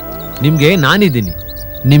ನೊಂದ್ಕೊಂಬೇಡಿ. ನಿಮ್ಗೆ ನಾನಿದ್ದೀನಿ.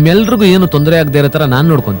 ನಿಮ್ಮೆಲ್ರಿಗೂ ಏನು ತೊಂದರೆ ಆಗದೆ ಇರೋ ತರ ನಾನ್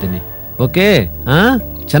ನೋಡ್ಕೊಂತೀನಿ. ಓಕೆ?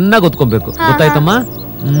 ಚೆನ್ನಾಗಿ ಓದ್ಕೊಬೇಕು, ಗೊತ್ತಾಯ್ತಮ್ಮ?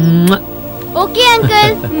 Okay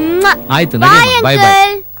uncle. ಆಯ್ತು, ಬಾಯ್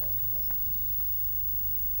ಬಾಯ್.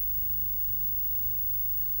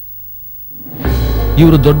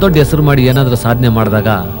 ಇವರು ದೊಡ್ಡ ದೊಡ್ಡ ಹೆಸರು ಮಾಡಿ ಏನಾದ್ರೂ ಸಾಧನೆ ಮಾಡಿದಾಗ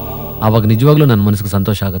ಅವಾಗ ನಿಜವಾಗ್ಲೂ ನನ್ನ ಮನಸ್ಸಿಗೆ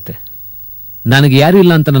ಸಂತೋಷ ಆಗುತ್ತೆ. ನನಗೆ ಯಾರು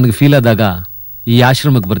ಇಲ್ಲ ಅಂತ ನನಗೆ ಫೀಲ್ ಆದಾಗ ಈ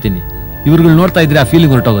ಆಶ್ರಮಕ್ಕೆ ಬರ್ತೀನಿ. ಇವ್ರುಗಳು ನೋಡ್ತಾ ಇದ್ರೆ ಆ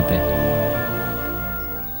ಫೀಲಿಂಗ್ ಹೊರಟೋಗುತ್ತೆ.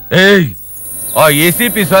 ಏಯ್, ಆ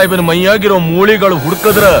ACP ಸಾಹೇಬನ ಮೈಯಾಗಿರೋ ಮೂಳಿಗಳು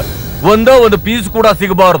ಹುಡುಕದ್ರ ಒಂದು ಪೀಸ್ ಕೂಡ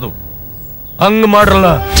ಸಿಗಬಾರದು. ಹಂಗ ಮಾಡ್ರಲ್ಲ,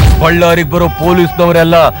 ಬಳ್ಳಾರಿಗೆ ಬರೋ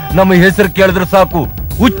ಪೊಲೀಸ್ನವರೆಲ್ಲ ನಮ್ಮ ಹೆಸರು ಕೇಳಿದ್ರೆ ಸಾಕು,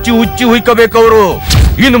 ಹುಚ್ಚಿ ಹುಯ್ಕಬೇಕವ್ರು.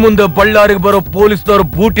 ಇನ್ನು ಮುಂದೆ ಬಳ್ಳಾರಿಗೆ ಬರೋ ಪೊಲೀಸ್ನವ್ರ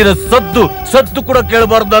ಬೂಟಿನ ಸದ್ದು ಕೂಡ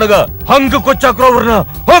ಕೇಳಬಾರ್ದು ನನಗ. ಹಂಗ ಕೊಚ್ಚಾಕ್ರೋ ಅವ್ರನ್ನ.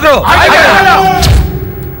 ಹೋಗ್ರೋ.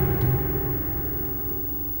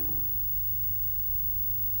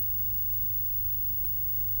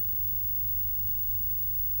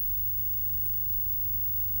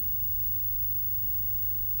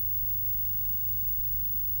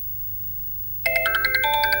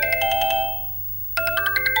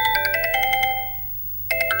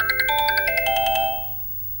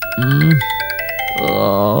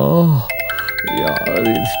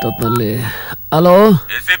 ಇಷ್ಟೊತ್ನಲ್ಲಿ. ಹಲೋ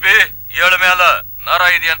ACP, ಏಳ ಮ್ಯಾಲ ನರ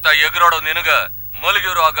ಇದೆಯಂತ ಎಗರಾಡೋ ನಿನಗ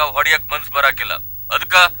ಮಲಗಿರೋ ಆಗ ಹೊಡಿಯಕ್ ಮನ್ಸ್ ಬರಾಕಿಲ್ಲ.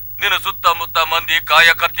 ಅದಕ್ಕ ನಿನ್ನ ಸುತ್ತಮುತ್ತ ಮಂದಿ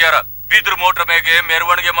ಕಾಯಕತ್ಯಾರ ಬೀದ್ರ ಮೋಟ್ರ್ ಮೇಗೆ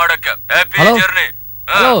ಮೆರವಣಿಗೆ ಮಾಡಕ್ಕ. Happy journey.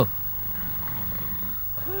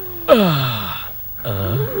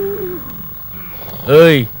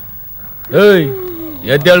 ಏಯ್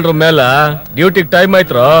ಎದ್ದೇಳ್ರ ಮೇಲ, ಡ್ಯೂಟಿಗೆ ಟೈಮ್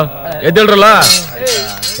ಆಯ್ತ್ರ. ಎದ್ದೇಳ್ರಲ್ಲ,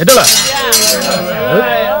 ಎದ್ದೇಳ.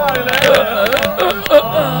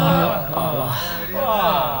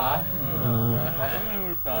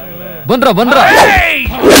 ಬಂದ್ರ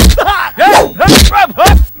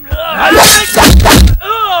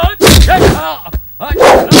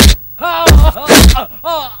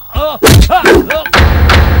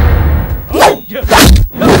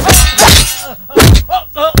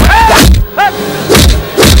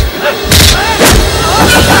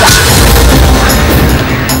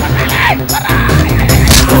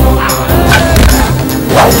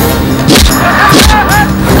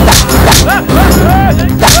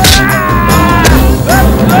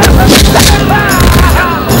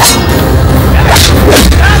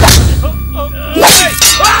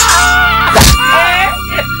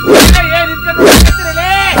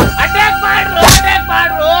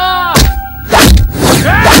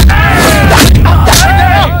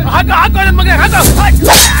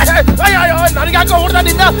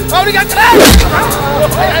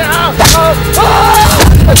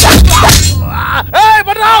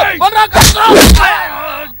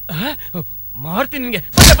ಮಾಡ್ತೀನಿ ನಿನ್ಗೆ.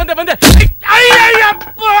 ಬಂದೆ.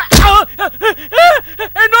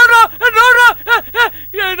 ನೋಡ್ರು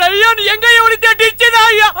ಹೆಂಗಯ್ಯ ಹೊಡಿತೀಯ ಡಿಚ್ಚಿನ.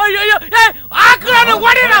 ಅಯ್ಯೋ ಆಕ್ರಾನು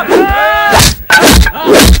ಹೊಡಿನ.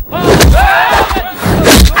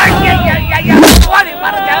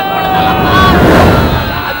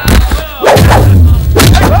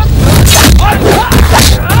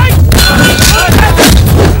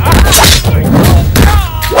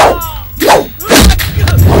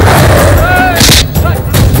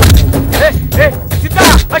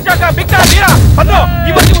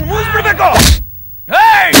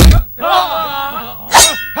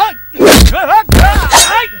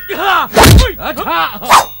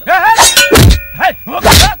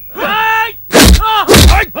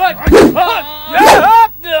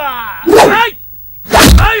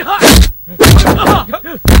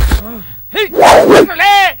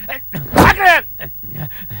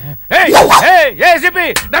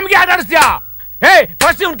 ನಮ್ಗೆ ಆಟಾಡಿಸ್ತೀಯಾ?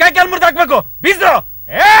 ಫಸ್ಟ್ ಇವ್ನ ಕೈ ಕಾಲು ಮುರಿದು ಹಾಕ್ಬೇಕು. ಬೀಸ್ರು.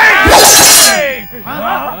 Hey!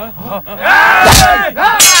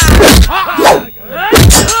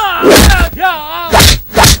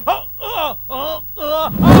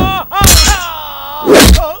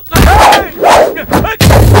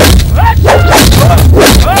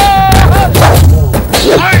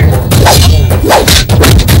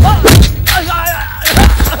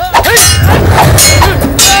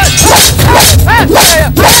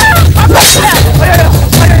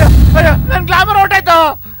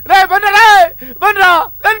 ಬಂದ್ರ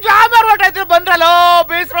ನನ್ ಗ್ಲಾಮರ್ ಹೊಟ್ಟೈತಿ ಬಂದ್ರಲ್ಲೋ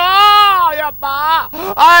ಬೇಸ್ರೋ ಯಪ್ಪ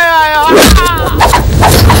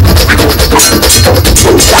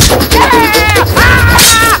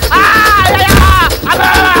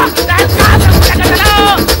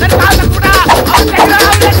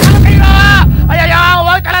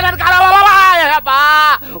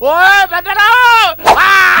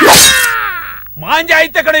ಮಾಂಜ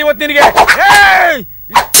ಐತೆ ಕಡೆ ಇವತ್ತು ನಿನಗೆ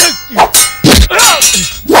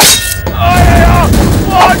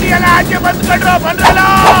ಎಲ್ಲ ಆಚೆ ಬಂದ್ಕೊಂಡ್ರು ಬಂದ್ರಲ್ಲ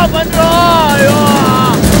ಬಂದ್ರು ಅಯ್ಯೋ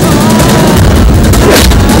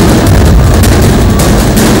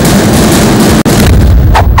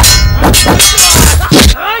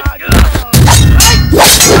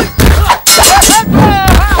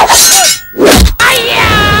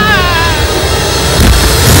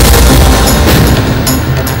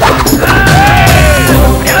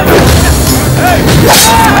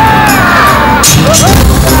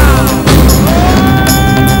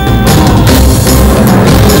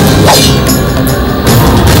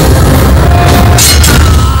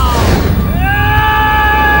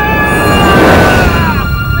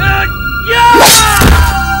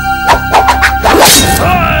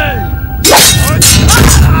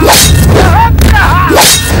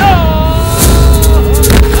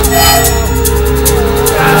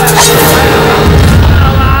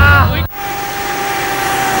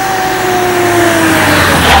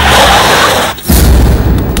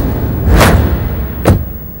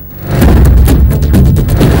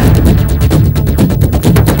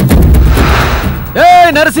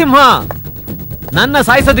ನರಸಿಂಹ, ನನ್ನ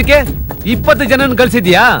ಸಾಯಿಸೋದಕ್ಕೆ 20 ಜನರನ್ನು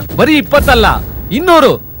ಕಳ್ಸಿದ್ಯಾ? ಬರೀ 20 ಅಲ್ಲ,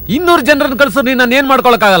 200 ಜನರನ್ನು ಕಳ್ಸೋ ನೀನ್ ನಾನು ಏನ್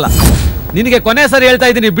ಮಾಡ್ಕೊಳಕ್ಕಾಗಲ್ಲ. ನಿನಗೆ ಕೊನೆ ಸರಿ ಹೇಳ್ತಾ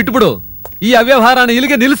ಇದ್ದೀನಿ, ಬಿಟ್ಬಿಡು ಈ ಅವ್ಯವಹಾರನ,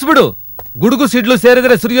 ಇಲ್ಲಿಗೆ ನಿಲ್ಲಿಸ್ಬಿಡು. ಗುಡುಗು ಸಿಡ್ಲು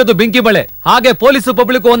ಸೇರಿದ್ರೆ ಸುರಿಯೋದು ಬೆಂಕಿ ಬಳೆ, ಹಾಗೆ ಪೊಲೀಸು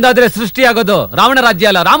ಪಬ್ಲಿಕ್ ಒಂದಾದ್ರೆ ಸೃಷ್ಟಿಯಾಗೋದು ರಾವಣ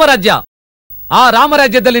ರಾಜ್ಯ ಅಲ್ಲ, ರಾಮರಾಜ್ಯ. ಆ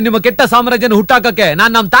ರಾಮರಾಜ್ಯದಲ್ಲಿ ನಿಮ್ಮ ಕೆಟ್ಟ ಸಾಮ್ರಾಜ್ಯನ ಹುಟ್ಟಾಕಕ್ಕೆ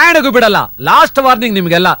ನಾನ್ ನಮ್ ತಾಯಣಗೂ ಬಿಡಲ್ಲ. ಲಾಸ್ಟ್ ವಾರ್ನಿಂಗ್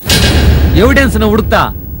ನಿಮ್ಗೆಲ್ಲ. ಎವಿಡೆನ್ಸ್ ನ ಹುಡುಕ್ತಾ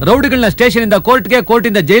ರೌಡಿಗಳನ್ನ ಸ್ಟೇಷನ್ ಇಂದ ಕೋರ್ಟ್ಗೆ,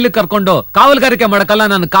 ಕೋರ್ಟಿಂದ ಜೈಲಿಗೆ ಕರ್ಕೊಂಡು ಕಾವಲ್ಗಾರಿಕೆ ಮಾಡಕಲ್ಲ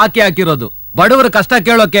ನಾನು ಕಾಕಿ ಹಾಕಿರೋದು. ಬಡವರ ಕಷ್ಟ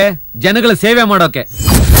ಕೇಳೋಕೆ, ಜನಗಳ ಸೇವೆ ಮಾಡೋಕೆ.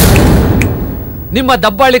 ನಿಮ್ಮ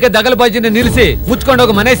ದಬ್ಬಾಳಿಕೆ ದಗಲ್ಬಾಜಿನ ನಿಲ್ಲಿಸಿ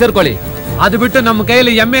ಮುಚ್ಕೊಂಡೋಗಿ ಮನೆ ಸೇರ್ಕೊಳ್ಳಿ. ಅದು ಬಿಟ್ಟು ನಮ್ಮ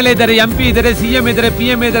ಕೈಯಲ್ಲಿ MLA ಇದ್ದಾರೆ, MP ಇದ್ದಾರೆ, CM ಇದ್ದಾರೆ,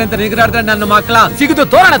 PM ಇದ್ದಾರೆ ಅಂತ ನಿಗರಾಡಿದ್ರೆ ನನ್ನ ಮಕ್ಕಳ ಸಿಗಿದು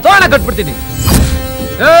ತೋರಣ ಕಟ್ಬಿಡ್ತೀನಿ.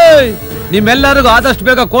 ನಿಮ್ಮೆಲ್ಲರಿಗೂ ಆದಷ್ಟು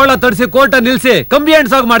ಬೇಗ ಕೋಳ ತಡಿಸಿ ಕೋರ್ಟ್ ನಿಲ್ಸಿ ಕಂಬಿ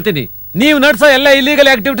ಆಗಿ ಮಾಡ್ತೀನಿ. ನೀವು ನಡ್ಸೋ ಎಲ್ಲ ಇಲ್ಲಿಗಲ್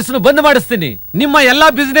ಆಕ್ಟಿವಿಟೀಸ್ ಬಂದ್ ಮಾಡಿಸ್ತೀನಿ. ನಿಮ್ಮ ಎಲ್ಲಾ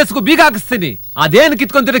ಬಿಸ್ನೆಸ್ಗೂ ಬೀಗ ಹಾಕಿಸ್ತೀನಿ. ಅದೇನ್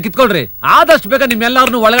ಕಿತ್ಕೊಂತೀರಿ ಕಿತ್ಕೊಳ್ರಿ, ಆದಷ್ಟು ಬೇಗ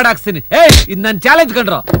ನಿಮ್ಮೆಲ್ಲರನ್ನು ಒಳಗಡೆ ಹಾಕ್ಸ್ತೀನಿ. ಇದು ನನ್ ಚಾಲೆಂಜ್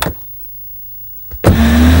ಕಂಡ್ರು.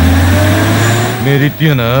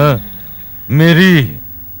 ಮೇರಿತ್ಯನ ಮೇರಿ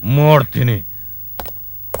ಮಾಡ್ತೀನಿ.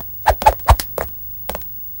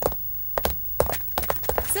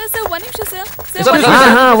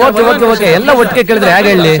 ಎಲ್ಲ ಒಟ್ಟಿಗೆ ಕೇಳಿದ್ರೆ ಹೇಗೆ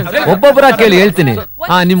ಹೇಳಿ? ಒಬ್ಬೊಬ್ಬರ ಕೇಳಿ ಹೇಳ್ತೀನಿ.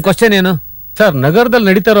 ನಿಮ್ ಕ್ವಶನ್ ಏನು ಸರ್? ನಗರದಲ್ಲಿ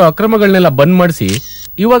ನಡೀತಾ ಇರೋ ಅಕ್ರಮಗಳನ್ನೆಲ್ಲ ಬಂದ್ ಮಾಡಿಸಿ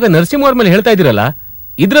ಇವಾಗ ನರಸಿಂಹ ಅವ್ರ ಮೇಲೆ ಹೇಳ್ತಾ ಇದೀರಲ್ಲ,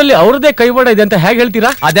 ಇದ್ರಲ್ಲಿ ಅವ್ರದೇ ಕೈವಾಡ ಇದೆ ಅಂತ ಹೇಗೆ ಹೇಳ್ತೀರಾ?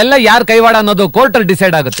 ಅದೆಲ್ಲ ಯಾರ್ ಕೈವಾಡ ಅನ್ನೋದು ಕೋರ್ಟ್ ಅಲ್ಲಿ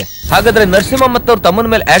ಡಿಸೈಡ್ ಆಗುತ್ತೆ. ಹಾಗಾದ್ರೆ ನರಸಿಂಹ ಮತ್ತು ಅವ್ರ ತಮ್ಮನ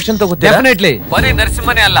ಮೇಲೆ ಆಕ್ಷನ್ ತಗೋತೀರಾ? ಡೆಫಿನೆಟ್ಲಿ. ಬರೀ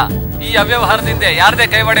ನರಸಿಂಹನೇ ಅಲ್ಲ, ಈ ಅವ್ಯವಹಾರದಿಂದ ಯಾರದೇ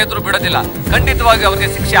ಕೈವಾಡ ಇದ್ರೂ ಬಿಡೋದಿಲ್ಲ. ಖಂಡಿತವಾಗಿ ಅವ್ರಿಗೆ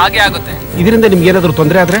ಶಿಕ್ಷೆ ಆಗೇ ಆಗುತ್ತೆ. ಇದರಿಂದ ನಿಮ್ಗೆ ಏನಾದ್ರು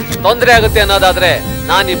ತೊಂದರೆ ಆಗುತ್ತೆ ಅನ್ನೋದಾದ್ರೆ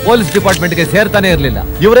ನಾನು ಈ ಪೊಲೀಸ್ ಡಿಪಾರ್ಟ್ಮೆಂಟ್ ಗೆ ಸೇರ್ತಾನೆ ಇರ್ಲಿಲ್ಲ.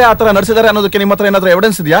 ಇವರೇ ಆತರ ನಡೆಸಿದಾರೆ ಅನ್ನೋದಕ್ಕೆ ನಿಮ್ಮ ಹತ್ರ ಏನಾದ್ರು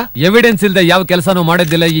ಎವಿಡೆನ್ಸ್ ಇದೆಯಾ? ಎವಿಡೆನ್ಸ್ ಇಲ್ಲದೆ ಯಾವ ಕೆಲಸನೂ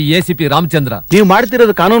ಮಾಡಿದ್ದಿಲ್ಲ ಈ ACP ರಾಮಚಂದ್ರ. ನೀವು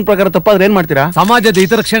ಮಾಡ್ತಿರೋದು ಕಾನೂನು ಪ್ರಕಾರ ತಪ್ಪಾದ್ರೆ ಏನ್ ಮಾಡ್ತೀರಾ? ಸಮಾಜದ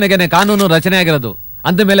ಹಿತರಕ್ಷಣೆಗೆ ಕಾನೂನು ರಚನೆ ಆಗಿರೋದು.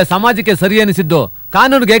 ಅಂದ ಮೇಲೆ ಸಮಾಜಕ್ಕೆ ಸರಿ ಅನಿಸಿದ್ದು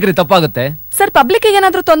ಕಾನೂನಿಗೆ ಹೇಗ್ರಿ ತಪ್ಪಾಗುತ್ತೆ? ಸರ್, ಪಬ್ಲಿಕ್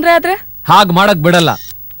ಏನಾದ್ರೂ ತೊಂದರೆ ಆದ್ರೆ ಹಾಗ್ ಮಾಡಕ್ ಬಿಡಲ್ಲ.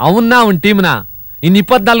 ಅವನ್ ಟೀಮ್ನ ಇನ್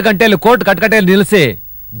 24 ಗಂಟೆಯಲ್ಲಿ ಕೋರ್ಟ್ ಕಟ್ಕಟೆಯಲ್ಲಿ ನಿಲ್ಲಿಸಿ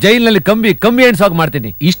ಜೈಲಿನಲ್ಲಿ ಕಂಬಿ ಎಣ್ಸೋಗ್ ಮಾಡ್ತೀನಿ.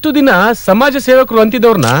 ಇಷ್ಟು ದಿನ ಸಮಾಜ ಸೇವಕರು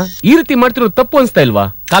ಅಂತಿದ್ದವ್ರನ್ನ ಈ ರೀತಿ ಮಾಡ್ತಿರೋದು ತಪ್ಪು ಅನ್ಸ್ತಾ ಇಲ್ವಾ?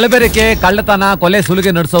 ಕಲಬೆರಕೆ, ಕಳ್ಳತನ, ಕೊಲೆ,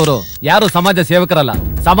 ಸುಲಿಗೆ ನಡೆಸೋರು ಯಾರು ಸಮಾಜ ಸೇವಕರಲ್ಲ,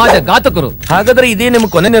 ಸಮಾಜ ಘಾತಕರು. ಹಾಗಾದ್ರೆ ಇದೇ ನಿಮ್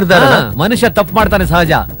ಕೊನೆ ನಿರ್ಧಾರ? ಮನುಷ್ಯ ತಪ್ಪು ಮಾಡ್ತಾನೆ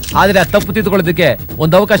ಸಹಜ, ಆದ್ರೆ ಆ ತಪ್ಪು ತಿದ್ದುಕೊಳ್ಳೋದಕ್ಕೆ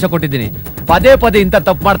ಒಂದು ಅವಕಾಶ ಕೊಟ್ಟಿದ್ದೀನಿ. ಪದೇ ಇಂತ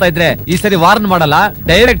ತಪ್ಪು ಮಾಡ್ತಾ ಇದ್ರೆ ಈ ಸರಿ ವಾರ್ನ್ ಮಾಡಲ್ಲ,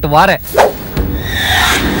 ಡೈರೆಕ್ಟ್ ವಾರೆ.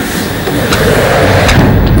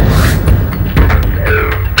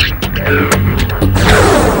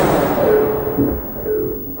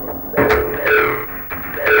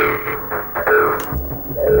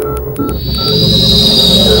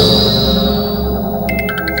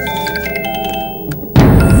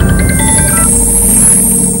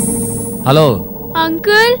 ಹಲೋ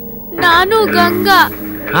ಅಂಕಲ್, ನಾನು ಗಂಗಾ.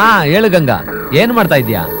 ಹೇಳು ಗಂಗಾ, ಏನ್ ಮಾಡ್ತಾ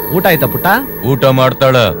ಇದ್ಯಾ? ಊಟ ಆಯ್ತಾ ಪುಟ್ಟ? ಊಟ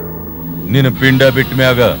ಮಾಡ್ತಾಳ. ನಿನ್ನ ಪಿಂಡ ಬಿಟ್ಟ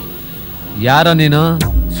ಮ್ಯಾಗ ಯಾರೋ ನೀನು?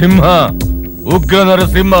 ಸಿಂಹ, ಉಗ್ರ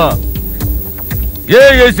ನರಸಿಂಹ.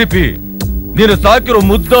 ACP, ನೀನು ಸಾಕಿರೋ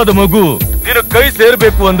ಮುದ್ದಾದ ಮಗು ನಿನ್ನ ಕೈ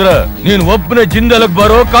ಸೇರ್ಬೇಕು ಅಂದ್ರ ನೀನ್ ಒಬ್ಬನೇ ಜಿಂದಲಕ್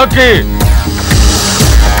ಬರೋ ಕಾಕಿ.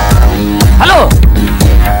 ಹಲೋ,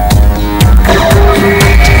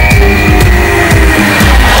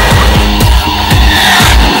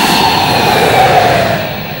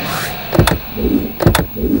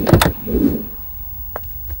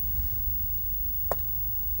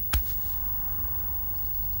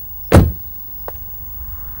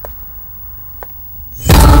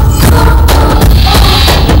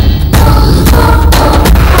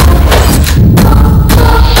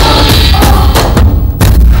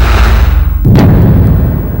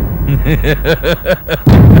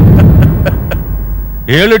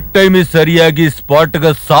 ಹೇಳಿದ ಟೈಮಿಗೆ ಸರಿಯಾಗಿ ಸ್ಪಾಟ್ಗ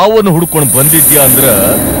ಸಾವನ್ನು ಹುಡ್ಕೊಂಡು ಬಂದಿದ್ಯಾ ಅಂದ್ರ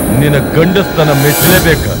ನಿನ್ನ ಗಂಡಸ್ತನ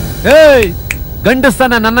ಮೆಚ್ಚಲೇಬೇಕ. ಏಯ್,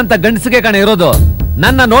 ಗಂಡಸ್ತನ ನನ್ನಂತ ಗಂಡಸಿಗೆ ಕಣ ಇರೋದು.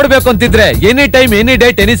 ನನ್ನ ನೋಡ್ಬೇಕು ಅಂತಿದ್ರೆ any time any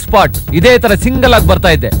date any spot ಇದೇ ತರ ಸಿಂಗಲ್ ಆಗಿ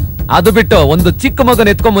ಬರ್ತಾ ಇದ್ದೆ. ಅದು ಬಿಟ್ಟು ಒಂದು ಚಿಕ್ಕ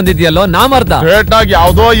ಮಗನ ಎತ್ಕೊಂಡ್ ಬಂದಿದ್ಯಲ್ಲೋ ನಾಮರ್ದ. ಸ್ಟೇಟ್ನಾಗ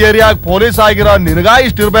ಯಾವ್ದೋ ಏರಿಯಾಗ ಪೊಲೀಸ್ ಆಗಿರೋ ನಿನಗ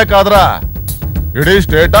ಇಷ್ಟಿರ್ಬೇಕಾದ್ರ ಇಡೀ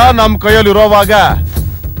ಸ್ಟೇಟ ನಮ್ ಕೈಯಲ್ಲಿ ಇರೋವಾಗ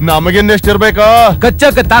ನಮಗಿನ್ನೆಷ್ಟಿರ್ಬೇಕ?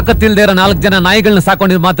 ಕಚ್ಚಕ್ಕೆ ತಾಕತ್ತಿಲ್ದೇ ಇರೋ 4 ಜನ ನಾಯಿಗಳನ್ನ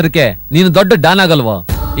ಸಾಕೊಂಡಿದ್ ಮಾತ್ರಕ್ಕೆ ನೀನು ದೊಡ್ಡ ಡಾನ್ ಆಗಲ್ವೋ?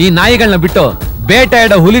 ಈ ನಾಯಿಗಳನ್ನ ಬಿಟ್ಟು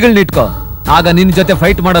ಬೇಟೆಯಾಡೋ ಹುಲಿಗಳನ್ನ ಇಟ್ಕೋ. ಆಗ ನಿನ್ ಜೊತೆ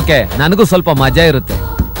ಫೈಟ್ ಮಾಡೋಕೆ ನನಗೂ ಸ್ವಲ್ಪ ಮಜಾ ಇರುತ್ತೆ.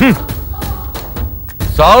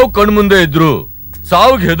 ಸಾವು ಕಣ್ಮುಂದೆ ಇದ್ರು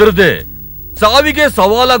ಸಾವಿಗೆ ಹೆದರದೆ ಸಾವಿಗೆ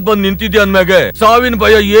ಸವಾಲಾಗಿ ಬಂದ್ ನಿಂತಿದ್ಯಾ ಅಂದ್ಮ್ಯಾಗೆ ಸಾವಿನ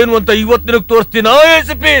ಭಯ ಏನು ಅಂತ ಇವತ್ತು ನಿನಗ್ ತೋರಿಸ್ತೀನ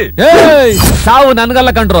ಎಸಿಪಿ. ಸಾವು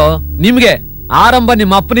ನನ್ಗಲ್ಲ ಕಂಡ್ರು, ನಿಮ್ಗೆ. ಆರಂಭ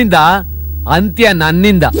ನಿಮ್ಮ ಅಪ್ಪನಿಂದ, ಅಂತ್ಯ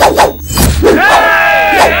ನನ್ನಿಂದ.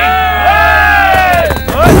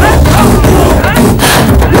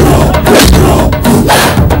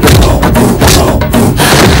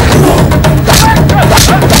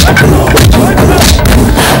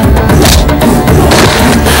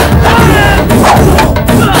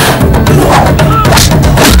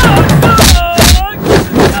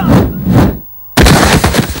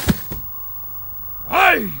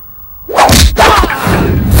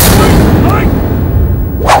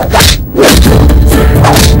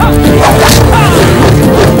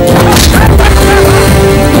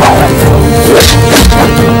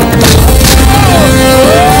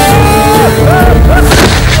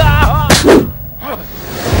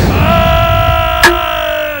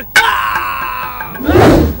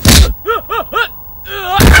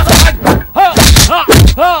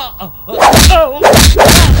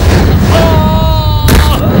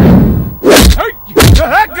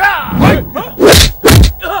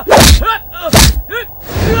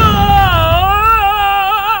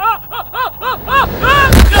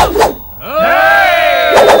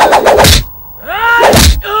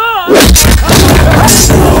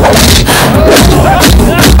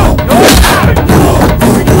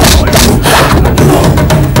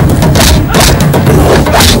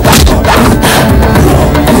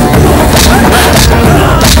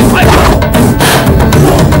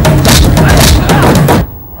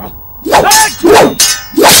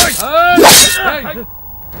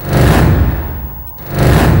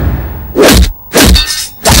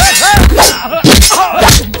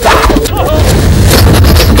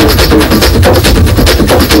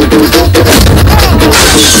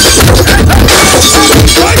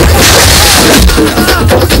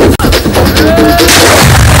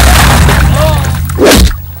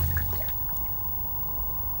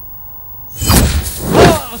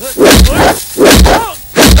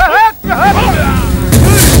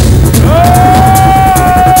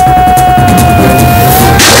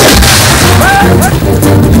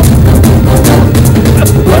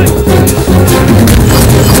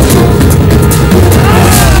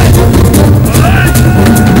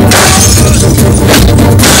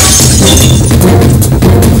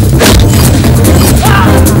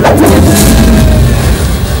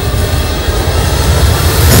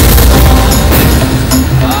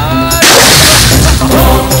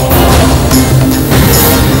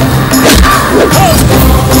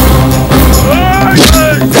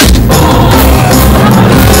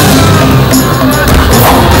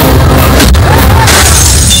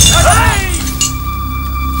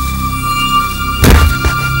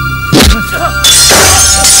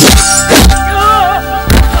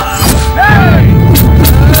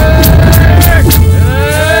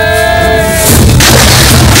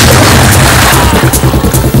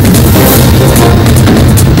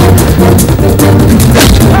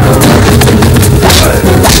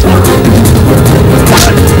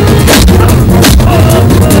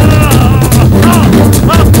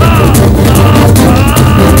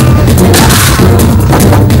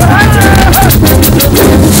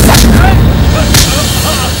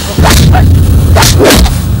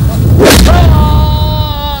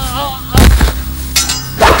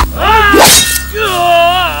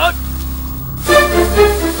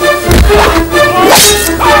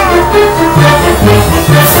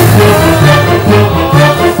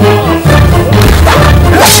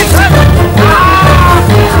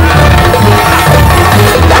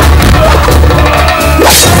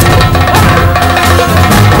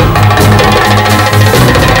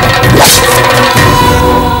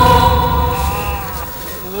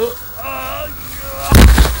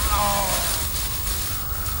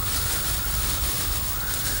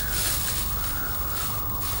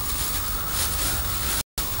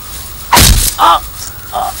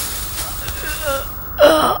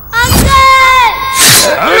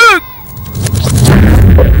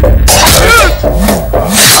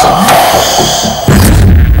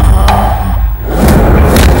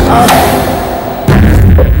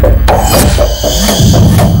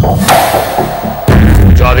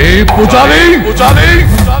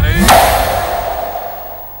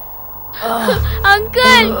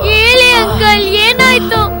 ಅಂಕಲ್ ಹೇಳಿ ಅಂಕಲ್,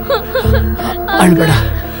 ಏನಾಯ್ತು? ಅಳ್ಬೇಡ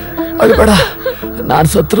ಅಳ್ಬೇಡ, ನಾನ್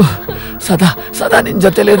ಸತ್ರು ಸದಾ ನಿನ್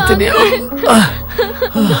ಜೊತೆಲಿ ಇರ್ತೀನಿ.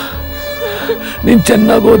 ನೀನ್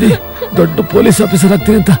ಚೆನ್ನಾಗಿ ಓದಿ ದೊಡ್ಡ ಪೊಲೀಸ್ ಆಫೀಸರ್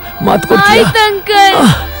ಆಗ್ತೀನಿ ಅಂತ ಮಾತು ಕೊಡ್ತೀಯ.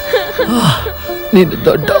 ನೀನು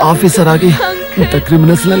ದೊಡ್ಡ ಆಫೀಸರ್ ಆಗಿ ಇಂಥ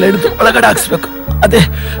ಕ್ರಿಮಿನಲ್ಸ್ ನೆಲ್ಲ ಹಿಡಿದು ಒಳಗಡೆ ಹಾಕ್ಸ್ಬೇಕು.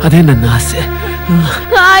 ಅದೇ ನನ್ನ ಆಸೆ.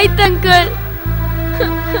 ಆಯ್ತು ಅಂಕಲ್.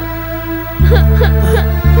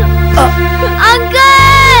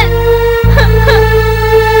 ಅಂಕಲ್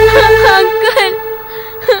ಅಂಕಲ್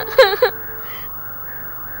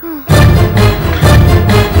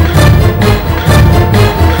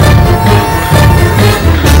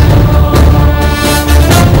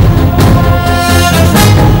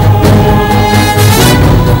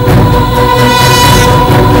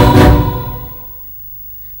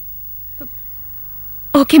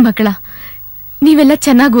ಓಕೆ ಮಕ್ಕಳ, ನೀವೆಲ್ಲ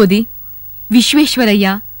ಚೆನ್ನಾಗಿ ಓದಿ ವಿಶ್ವೇಶ್ವರಯ್ಯ,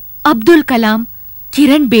 ಅಬ್ದುಲ್ ಕಲಾಂ,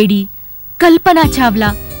 ಕಿರಣ್ ಬೇಡಿ, ಕಲ್ಪನಾ ಚಾವ್ಲಾ,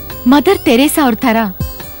 ಮದರ್ ತೆರೇಸಾ ಅವ್ರ ಥರ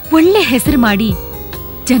ಒಳ್ಳೆ ಹೆಸರು ಮಾಡಿ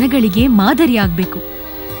ಜನಗಳಿಗೆ ಮಾದರಿ ಆಗ್ಬೇಕು.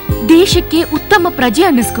 ದೇಶಕ್ಕೆ ಉತ್ತಮ ಪ್ರಜೆ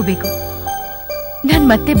ಅನ್ನಿಸ್ಕೋಬೇಕು. ನಾನ್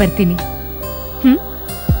ಮತ್ತೆ ಬರ್ತೀನಿ.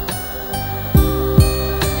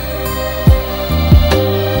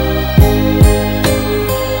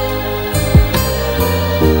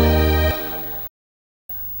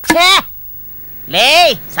 ಲೇ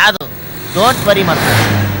ಸಾಧು, ಡೋಂಟ್ ವರಿ ಮಾಡ್ತಾರೆ.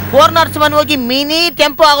 401 ಹೋಗಿ ಮಿನಿ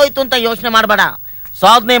ಟೆಂಪೋ ಆಗೋಯ್ತು ಅಂತ ಯೋಚನೆ ಮಾಡಬೇಡ.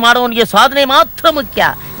 ಸಾಧನೆ ಮಾಡೋನಿಗೆ ಸಾಧನೆ ಮಾತ್ರ ಮುಖ್ಯ,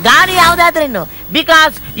 ಗಾಡಿ ಯಾವ್ದಾದ್ರೇನು.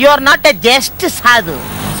 Because you are not A just ಸಾಧು.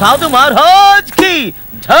 ಸಾಧು ಮಹಾರಾಜ್ ಕಿ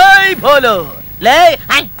ಜೈ ಬೋಲೋ. ಲೇ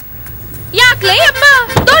ಯಾಕ್ಲೇ ಅಪ್ಪ,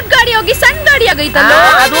 ದೊಡ್ಡ ಗಾಡಿ ಹೋಗಿ ಸಣ್ಣ ಗಾಡಿ ಆಗೈತಲ್ಲ.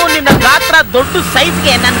 ಅದು ನಿನ್ನ ಗಾತ್ರ ದೊಡ್ಡ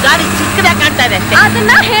ಸೈಜ್ಗೆ ನನ್ನ ಗಾಡಿ ಚಿಕ್ಕದಾಗಿ ಕಾಣ್ತಾ ಇದೆ.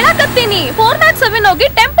 ಅದನ್ನ ಹೇಳಕತ್ತೀನಿ. 407 ಹೋಗಿ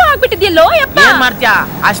ಟೆಂಪೋ ಆಗ್ಬಿಟ್ಟಿದ್ಯಲ್ಲೋ ಯಪ್ಪ. ಏನ್ ಮಾಡ್ತೀಯಾ?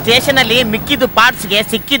 ಆ ಸ್ಟೇಷನ್ ಅಲ್ಲಿ ಮಿಕ್ಕಿದ್ದು ಪಾರ್ಟ್ಸ್ ಗೆ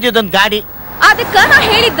ಸಿಕ್ಕಿದ್ದೊಂದು ಗಾಡಿ. ಅದಕ್ಕ ನಾ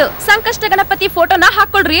ಹೇಳಿದ್ದು ಸಂಕಷ್ಟ ಗಣಪತಿ ಫೋಟೋನ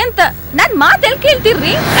ಹಾಕೊಳ್ರಿ ಅಂತ. ನನ್ ಮಾತೆಲ್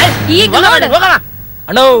ಕೇಳ್ತಿರ್ರಿ? ಈಗ ನೋಡ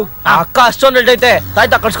ಅಣ್ಣ, ಅಕ್ಕ ಅಷ್ಟೊಂದು ಹೇಳ್ತೈತೆ.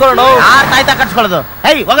 ತಾಯ್ತಾ ಕಟ್ಸ್ಕೊಳ್ಳೋಣ. ತಾಯ್ತಾ ಕಟ್ಸ್ಕೊಳ್ಳೋದು.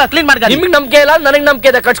 ಹೋಗ ಕ್ಲೀನ್ ಮಾಡಿ. ನಿಮ್ಗೆ ನಂಬಿಕೆ ಇಲ್ಲ, ನನಗ್ ನಂಬಿಕೆ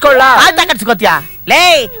ಇದೆ. ಕಟ್ಸ್ಕೊಳ್ಳ. ತಾಯ್ತಾ ಕಟ್ಸ್ಕೊತ್ಯಾ? ಲೇ,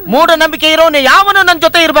 ಮೂಢ ನಂಬಿಕೆ ಇರೋನು ಯಾವನು ನನ್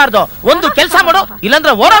ಜೊತೆ ಇರಬಾರ್ದು. ಒಂದು ಕೆಲಸ ಮಾಡು,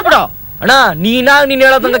 ಇಲ್ಲಾಂದ್ರೆ ಓಡಾಡ್ಬಿಡು. ಅಣ್ಣ, ನೀನ್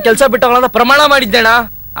ಹೇಳೋದಂಗ ಕೆಲಸ ಬಿಟ್ಟು ಹೋಗೋಣ ಪ್ರಮಾಣ ಮಾಡಿದ್ದೇಣ.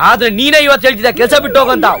 ಆದ್ರೆ ನೀನೇ ಇವತ್ತು ಹೇಳ್ತಿದ್ದೆ ಕೆಲಸ ಬಿಟ್ಟು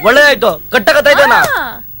ಹೋಗಂತ. ಒಳ್ಳೇದಾಯ್ತು, ಕಟ್ಟಕತ್ತಾಯ್ತಣ್ಣ.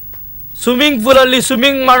 ಸ್ವಿಮ್ಮಿಂಗ್ ಪೂಲ್ ಅಲ್ಲಿ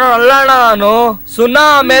ಸ್ವಿಮ್ಮಿಂಗ್ ಮಾಡೋ ಅಲ್ಲ ಅಣ್ಣ ನಾನು, ಸುನಾ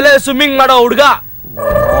ಮೇಲೆ ಸ್ವಿಮ್ಮಿಂಗ್ ಮಾಡೋ ಹುಡ್ಗ.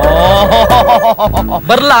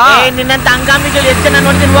 ಬರ್ಲಾ? ನಿನ್ನಂತ ಹಂಗಾಮಿಗಳು ಎಷ್ಟು ಜನ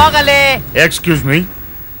ನೋಡ್ತೀನಿ. ಹೋಗಲೇ. Excuse me.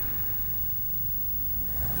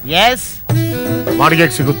 ಎಸ್. ಬಾಡಿಗೆ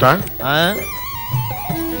ಸಿಗುತ್ತಾ?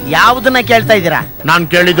 ಯಾವ್ದನ್ನ ಕೇಳ್ತಾ ಇದ್ದೀರಾ? ನಾನ್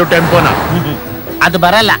ಕೇಳಿದ್ದು ಟೆಂಪೋನ. ಅದು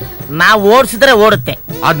ಬರಲ್ಲ, ನಾವು ಓಡಿಸಿದ್ರೆ ಓಡುತ್ತೆ.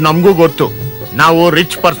 ಅದ್ ನಮಗೂ ಗೊತ್ತು. ನಾವು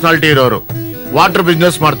ರಿಚ್ ಪರ್ಸನಾಲಿಟಿ ಇರೋರು, ವಾಟರ್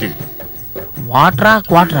ಬಿಸ್ನೆಸ್ ಮಾಡ್ತೀವಿ.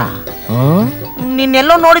 ಕ್ವಾಟ್ರಾ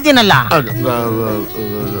ನಿನ್ನೆಲ್ಲೋ ನೋಡಿದ್ದೀನಲ್ಲ.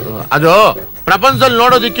 ಅದು ಪ್ರಪಂಚದಲ್ಲಿ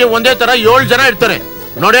ನೋಡೋದಿಕ್ಕೆ ಒಂದೇ ತರ 7 ಜನ ಇರ್ತಾರೆ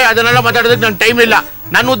ನೋಡಿ. ಅದನ್ನೆಲ್ಲ ಮಾತಾಡೋದಕ್ಕೆ ನನ್ ಟೈಮ್ ಇಲ್ಲ.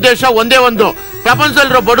 ನನ್ನ ಉದ್ದೇಶ ಒಂದೇ ಒಂದು,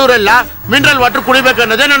 ಪ್ರಪಂಚದಲ್ಲಿರೋ ಬಡವರೆಲ್ಲ ಮಿನರಲ್ ವಾಟರ್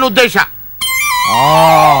ಕುಡಿಬೇಕನ್ನೋದೇ ನನ್ನ ಉದ್ದೇಶ.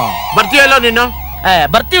 ಬರ್ತೀಯಲ್ಲ ನೀನು?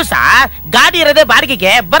 ಬರ್ತೀವಿ ಸರ್. ಗಾಡಿ ಇರೋದೇ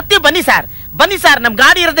ಬಾಡಿಗೆಗೆ. ಬರ್ತೀವಿ. ಬನ್ನಿ ಸರ್, ಬನ್ನಿ ಸರ್. ನಮ್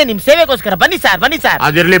ಗಾಡಿ ಇರೋದೇ ನಿಮ್ ಸೇವೆಗೋಸ್ಕರ. ಬನ್ನಿ ಸರ್, ಬನ್ನಿ ಸರ್.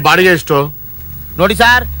 ಅದಿರ್ಲಿ, ಬಾಡಿಗೆ ಎಷ್ಟು? ನೋಡಿ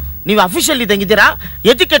ಸರ್, ನೀವು ಅಫಿಷಿಯಲ್ ಇದ್ದಂಗಿದ್ದೀರಾ.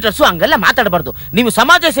 ಎಜುಕೇಟರ್ಸ್ ಹಂಗೆಲ್ಲ ಮಾತಾಡಬಾರ್ದು. ನೀವು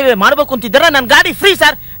ಸಮಾಜ ಸೇವೆ ಮಾಡ್ಬೇಕು ಅಂತಿದ್ದೀರಾ. ನನ್ ಗಾಡಿ ಫ್ರೀ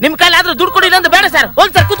ಸರ್. ನಿಮ್ ಕೈಲಿ ಆದ್ರೂ ದುಡ್ಡು ಕೊಡಿಲ್ಲ ಅಂತ ಬೇಡ ಸರ್.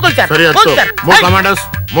 ಹೋಗಿ ಸರ್, ಕೂತ್ಕೊಳ್ಳಿ ಸರ್.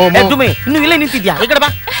 ಇನ್ನು ಇಲ್ಲೇ ನಿಂತಿದ್ಯಾ? ಈ ಕಡೆ ಬಾ.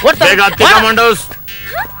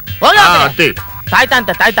 ತಾಯ್ತಾ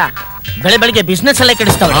ಅಂತ ತಾಯ್ತಾ ಬೆಳಿಗ್ಗೆ ಬಿಸ್ನೆಸ್ ಎಲ್ಲ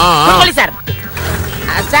ಕೆಡಿಸ್ತಾವೆ. ಕೂತ್ಕೊಳ್ಳಿ ಸರ್.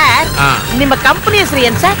 ಸರ್, ನಿಮ್ಮ ಕಂಪನಿ ಹೆಸರು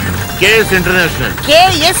ಏನ್ sir? KS international.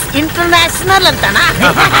 KS international ಅಂತನಾ?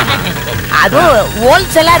 ಅದು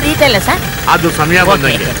ಹೋಲ್ಸೇಲ್ ರೀಟೇಲ್ ಸರ್? ಅದು ಸಮಯ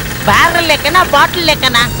ಬಂದಂಗೆ. Barrel ಲೆಕ್ಕನ, bottle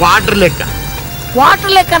ಲೆಕ್ಕನ? ಕ್ವಾರ್ಟರ್ ಲೆಕ್ಕ.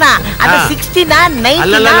 ಕ್ವಾರ್ಟರ್ ಲೆಕ್ಕನ? ಅದು 60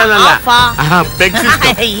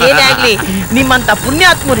 ಏನೇ ಆಗ್ಲಿ, ನಿಮ್ಮಂತ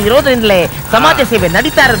ಪುಣ್ಯಾತ್ಮರು ಇರೋದ್ರಿಂದಲೇ ಸಮಾಜ ಸೇವೆ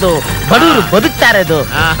ನಡೀತಾ ಇರೋದು, ಬಡವರು ಬದುಕ್ತಾ ಇರೋದು.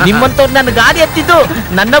 ನಿಮ್ಮಂತವ್ರು ನನ್ನ ಗಾಡಿ ಹತ್ತಿದ್ದು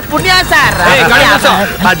ನನ್ನ ಪುಣ್ಯ ಸರ್.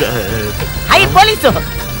 ಹೈ ಪೊಲೀಸು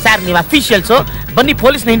ಸರ್, ನೀವು ಅಫಿಷಿಯಲ್ಸು. ಬನ್ನಿ,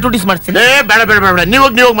 ಪೊಲೀಸ್ ನ ಇಂಟ್ರೊಡ್ಯೂಸ್ ಮಾಡ್ತೀನಿ. ಬೇಡ ಬೇಡ ಬೇಡ, ನೀವು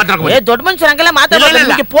ಮಾತಾಡ್ಕೊಂಡು. ದೊಡ್ಡ ಮನುಷ್ಯರು ಹಂಗೆಲ್ಲ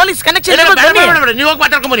ಮಾತಾಡೋದು. Police connection. ನೀವು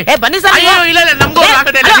ಮಾತಾಡ್ಕೊಂಬನಿ. ಬನ್ನಿ ಸರ್.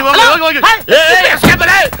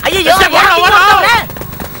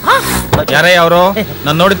 ಯಾರೇ ಅವರು?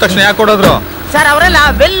 ನಾನು ನೋಡಿದ ತಕ್ಷಣ ಯಾಕೆ ಕೊಡೋದ್ರು? ಸರ್, ಅವರೆಲ್ಲ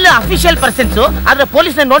ವೆಲ್ ಅಫಿಷಿಯಲ್ ಪರ್ಸನ್ಸ್. ಆದ್ರೆ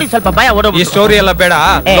ಪೊಲೀಸ್ ನೋಡಿ ಸ್ವಲ್ಪ ಭಯ ಓಡೋ. ಈ ಸ್ಟೋರಿ ಎಲ್ಲ ಬೇಡ,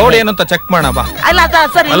 ನೋಡಿ ಏನು ಅಂತ ಚೆಕ್ ಮಾಡೋಣ ಬಾ. ಅಲ್ಲ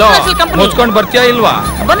ಸರ್, ಇಂಟರ್ನ್ಯಾಷನಲ್ ಕಂಪನಿ. ಮುಚ್ಕೊಂಡು ಬರ್ತೀಯಾ ಇಲ್ವಾ?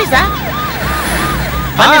 ಬನ್ನಿ ಸರ್. ಬನ್ನಿ ಸರ್. ಅಯ್ಯೋ, ಯಾಕೆ? ಯಾರೇ ಅವರು? ನಾನು ನೋಡಿದ ತಕ್ಷಣ ಯಾಕೆ ಕೊಡೋದ್ರು? ಸರ್, ಅವರೆಲ್ಲ ವೆಲ್ ಅಫಿಷಿಯಲ್ ಪರ್ಸನ್ಸ್. ಆದ್ರೆ ಪೊಲೀಸ್ ನೋಡಿ ಸ್ವಲ್ಪ ಭಯ ಓಡೋ. ಈ ಸ್ಟೋರಿ ಎಲ್ಲ ಬೇಡ, ನೋಡಿ ಏನು ಅಂತ ಚೆಕ್ ಮಾಡೋಣ ಬಾ. ಅಲ್ಲ ಸರ್,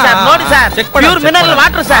 ಬನ್ನಿ ಸರ್, ನೋಡಿ sir, pure mineral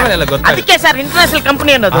water sir. ಅದಕ್ಕೆ ಸರ್ ಇಂಟರ್ನ್ಯಾಷನಲ್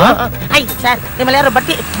ಕಂಪನಿ ಅನ್ನೋದು. ಐ ಸರ್, ನಿಮ್ಮಲ್ಲಿ ಯಾರು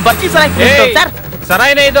ಬಟ್ಟಿ ಸರಾಯಿ ಸರ್?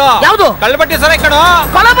 ಸರಾಯಿನೇ ಇದು. ಯಾವುದು? ಕಳ್ಳಬಟ್ಟಿ ಸರಾಯಿ ಕಣೋ.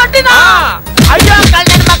 ಕಳ್ಳಬಟ್ಟಿನ? ಅಯ್ಯೋ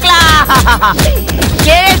ಕಳ್ಳನ ಮಕ್ಳ,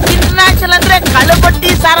 KS ಇಂಟರ್ನ್ಯಾಷನಲ್ ಅಂದ್ರೆ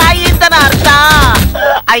ಕಳ್ಳಬಟ್ಟಿ ಸರಾಯಿ ಅಂತನ ಅರ್ಥ.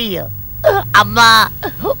 ಅಯ್ಯೋ ಅಮ್ಮ,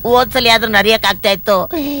 ಹೋದ್ಸಲಿ ಆದ್ರೂ ನಡಿಯಕ್ ಆಗ್ತಾ ಇತ್ತು,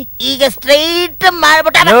 ಈಗ ಸ್ಟ್ರೈಟ್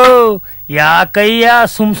ಮಾಡ್ಬಿಟ್ಟ. ಯಾಕಯ್ಯ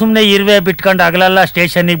ಸುಮ್ನೆ ಇರುವೆ ಬಿಟ್ಕೊಂಡು ಆಗ್ಲಲ್ಲ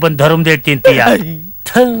ಸ್ಟೇಷನ್ಗೆ ಬಂದು ಧರ್ಮದೇಟ್ ತಿಂತೀಯ?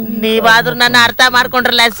 ನೀವಾದ್ರೂ ನನ್ನ ಅರ್ಥ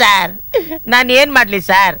ಮಾಡ್ಕೊಂಡ್ರಲ್ಲ ಸರ್. ನಾನ್ ಏನ್ ಮಾಡ್ಲಿ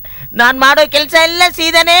ಸರ್? ನಾನ್ ಮಾಡೋ ಕೆಲ್ಸ ಎಲ್ಲ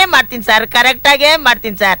ಸೀದಾನೇ ಮಾಡ್ತೀನಿ ಸರ್, ಕರೆಕ್ಟ್ ಆಗೇ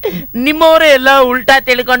ಮಾಡ್ತೀನಿ ಸರ್. ನಿಮ್ಮವ್ರು ಎಲ್ಲ ಉಲ್ಟಾ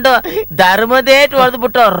ತಿಳ್ಕೊಂಡು ಧರ್ಮದೇಟ್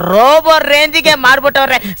ಹೊಡೆದ್ಬಿಟ್ಟು ರೋಬೋ ರೇಂಜಿಗೆ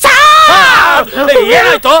ಮಾಡ್ಬಿಟ್ಟವ್ರೆ.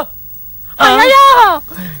 ಏನಾಯ್ತು?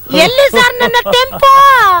 ಎಲ್ಲಿ ಸರ್ ನನ್ನ ಟೆಂಪೋ?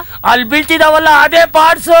 ಅಲ್ಲಿ ಬೀಳ್ತಿದಾವಲ್ಲ ಅದೇ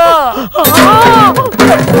ಪಾರ್ಟ್ಸ್.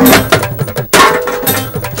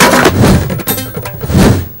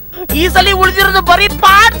 ಈ ಸಲ ಉಳಿದಿರೋದು ಬರೀ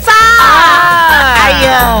ಪಾರ್ಟ್ಸ. ಅಯ್ಯ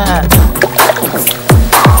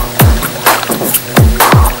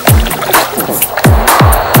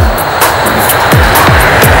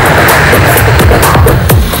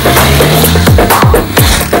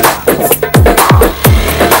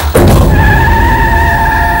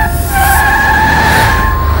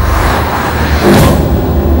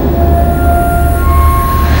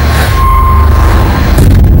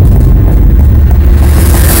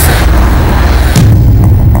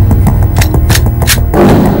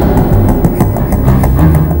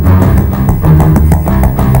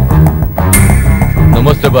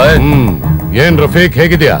ನಮಸ್ತೆ ಬಾಯ್. ಏನ್ ರಫೀಕ್,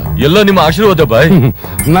 ಹೇಗಿದ್ಯಾ? ಎಲ್ಲ ನಿಮ್ಮ ಆಶೀರ್ವಾದ ಬಾಯ್.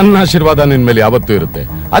 ನನ್ನ ಆಶೀರ್ವಾದ ನಿನ್ ಮೇಲೆ ಯಾವತ್ತೂ ಇರುತ್ತೆ.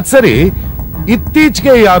 ಅದ್ ಸರಿ,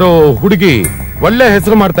 ಇತ್ತೀಚೆಗೆ ಯಾರೋ ಹುಡುಗಿ ಒಳ್ಳೆ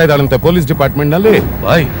ಹೆಸರು ಮಾಡ್ತಾ ಇದ್ದಾಳಂತೆ ಪೊಲೀಸ್ ಡಿಪಾರ್ಟ್ಮೆಂಟ್ ನಲ್ಲಿ.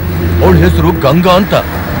 ಬಾಯ್, ಅವಳ ಹೆಸರು ಗಂಗಾ ಅಂತ,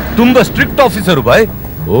 ತುಂಬಾ ಸ್ಟ್ರಿಕ್ಟ್ ಆಫೀಸರ್ ಬಾಯ್.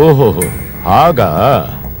 ಓಹೋ, ಹಾಗ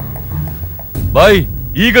ಬಾಯ್.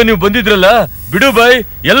 ಈಗ ನೀವು ಬಂದಿದ್ರಲ್ಲ, ಬಿಡು ಬಾಯ್,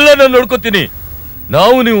 ಎಲ್ಲ ನಾನು ನೋಡ್ಕೋತೀನಿ.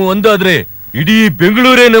 ನಾವು ನೀವು ಒಂದಾದ್ರೆ ಇಡೀ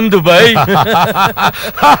ಬೆಂಗಳೂರೇ ನಮ್ದು ಬಾಯ್.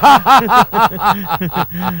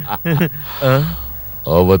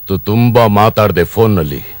 ಅವತ್ತು ತುಂಬಾ ಮಾತಾಡ್ದೆ ಫೋನ್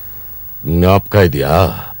ನಲ್ಲಿ, ಜ್ಞಾಪಕ ಇದೆಯಾ?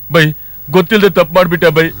 ಬೈ, ಗೊತ್ತಿಲ್ಲದೆ ತಪ್ಪು ಮಾಡ್ಬಿಟ್ಟೆ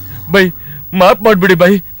ಬೈ. ಬೈ, ಮಾಫ್ ಮಾಡ್ಬಿಡಿ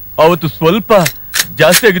ಬೈ. ಅವತ್ತು ಸ್ವಲ್ಪ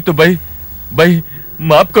ಜಾಸ್ತಿ ಆಗಿತ್ತು by. By,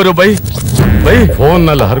 Magh Karo by. By, phone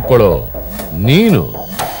ನಲ್ಲಿ ಹರ್ಕೊಳ್ಳೋ ನೀನು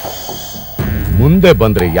ಮುಂದೆ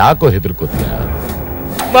ಬಂದ್ರೆ ಯಾಕೋ ಹೆದರ್ಕೋತೀಯ?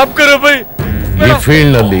 ಮಾಫ್ ಕರೋ ಬೈ. ಈ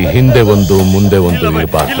ಫೀಲ್ಡ್ ನಲ್ಲಿ ಹಿಂದೆ ಒಂದು ಮುಂದೆ ಒಂದು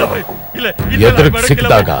ಇರಬಾರ್ದು. ಎದುರಿಗೆ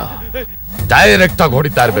ಸಿಕ್ಕಿದಾಗ ಡೈರೆಕ್ಟ್ ಆಗಿ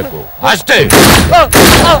ಹೊಡಿತಾ ಇರ್ಬೇಕು ಅಷ್ಟೇ.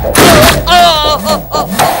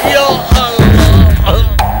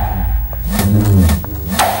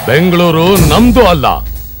 ಬೆಂಗಳೂರು ನಮ್ದು ಅಲ್ಲ,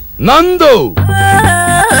 ನಂದು.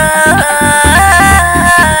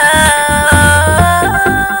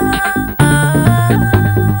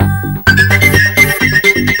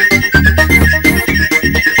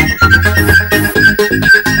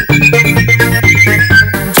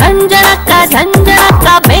 ಝಂಜನಕ್ಕ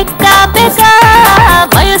ಬೇಕಾ ಬೇಕಾ,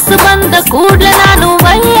 ವಯಸ್ಸು ಬಂದ ಕೂಡ್ಲೆ ನಾನು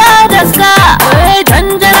ವಯ್ಯಾರಸ.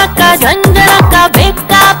 ಝಂಜನಕ್ಕ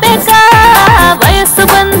ಬೇಕಾ ಬೇಕಾ, ವಯಸ್ಸು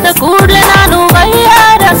ಬಂದ ಕೂಡ್ಲೆ ನಾನು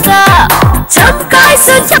ವಯ್ಯಾರಸ.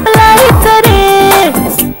 ಚಮಕಾಯಿಸು ಚಪಲ ಇದ್ದರೆ,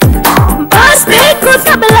 ಬಾರಿಸ್ಬೇಕು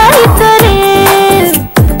ತಬಲ ಇದ್ದರೆ,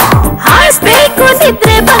 ಹಾರಿಸ್ಬೇಕು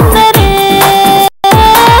ನಿದ್ರೆ ಬಂದರೆ,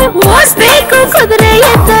 ಓಡಿಸ್ಬೇಕು ಕುದುರೆ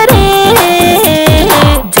ಎದ್ದರೆ.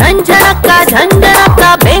 ಝಂಜನಕ್ಕ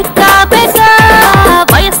ಬೇಕಾ ಬೇಕಾ,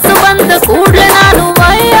 ವಯಸ್ಸು ಬಂದ ಕೂಡ್ಲೆ ನಾನು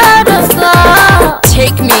ವಯ್ಯಾರಸ.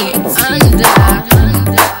 Take me under,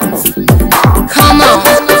 come on,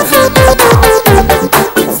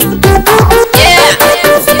 yeah,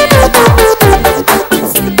 ha,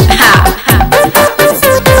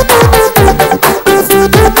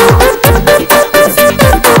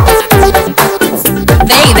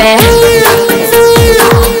 baby.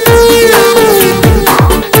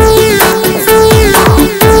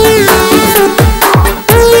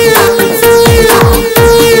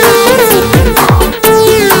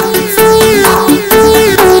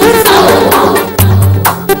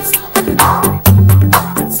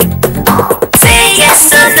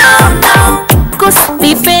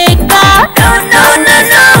 ಕುಸ್ತಿ ಬೇಕಾ? No, no, no,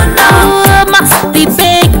 no, no. ಮಸ್ತಿ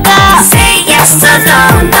ಬೇಕಾ? Say yes or no,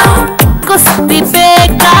 no. ಕುಸ್ತಿ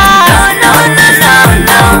ಬೇಕಾ? No, no, no, no,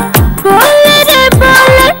 no. ಬೋಲೆ ರೇ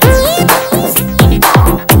ಬೋಲೆ,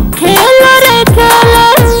 ಖೇಲೋ ರೇ ಖೇಲೆ,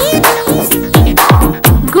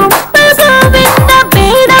 ಗುಂಪು ಗೋವಿಂದ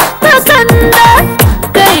ಬೇಡಪ್ಪ ಕಂದ,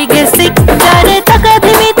 ಕೈಗೆ ಸಿಕ್ಕರೆ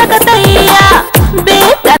ತಗದಿವಿ ತಗತಯ್ಯ,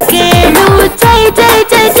 ಬೇಕ ಕೇಳು ಜೈ ಜೈ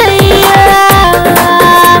ಜೈ ಜಯ್ಯ.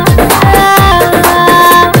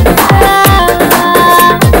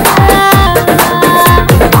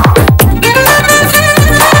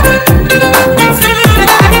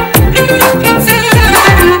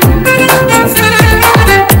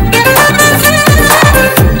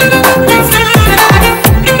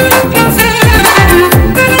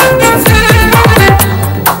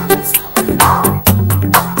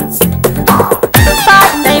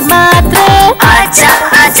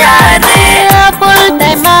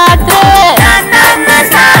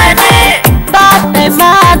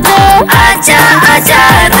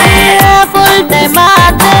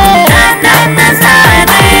 ಮಾತೆ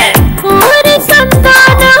ಊರಿ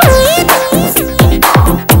ಸಂತಾನ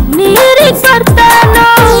ನೀರಿ ಬರ್ತಾನೋ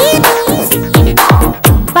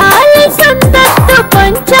ಬಾಳಿ ಸಂದತ್ತು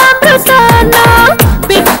ಪಂಚಾಮೃತಾನ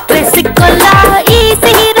ಬಿಟ್ರೆ ಸಿಕ್ಕೊಲ್ಲ ಈ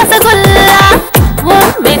ಸಿಹಿ ರಸಗೊಲ್ಲ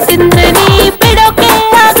ಒಮ್ಮೆ ತಿಂದ್ರೆ ನೀ ಬಿಡೋಕೆ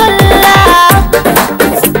ಆಗೋಲ್ಲ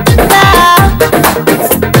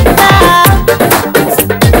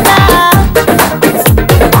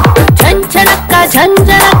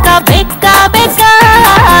ಝಂझಣಕ್ಕ ಬೇಕಾ ಬೇಕಾ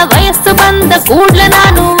ವಯಸ್ಸು ಬಂದ ಕೂಡ್ಲೆ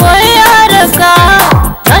ನಾನು ವಯ್ಯಾರಕ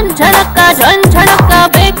ಝಂझಣಕ್ಕ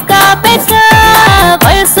ಬೇಕಾ ಬೇಕಾ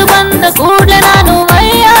ವಯಸ್ಸು ಬಂದ ಕೂಡ್ಲೆ ನಾನು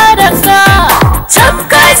ವಯ್ಯಾರಕ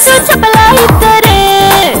ಚಪ್ಕಾಯ್ಸು ಚಪಲ ಇದ್ದರೆ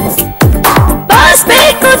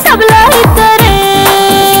ಬಾಸ್ಬೇಕು ತಬಲ ಇದ್ದರೆ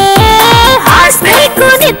ಹಾಸ್ಬೇಕು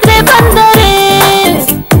ನಿದ್ರೆ ಬಂದರೆ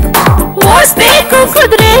ಓಡಿಸ್ಬೇಕು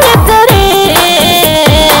ಕುದುರೆ ಇದ್ದರೆ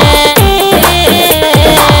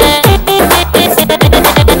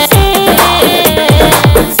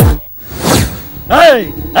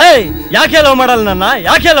ಯಾಕೆ ಲವ್ ಮಾಡಲ್ಲ ನನ್ನ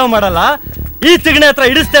ಯಾಕೆ ಲವ್ ಮಾಡಲ್ಲ ಈ ತಿಗಣೆ ಹತ್ರ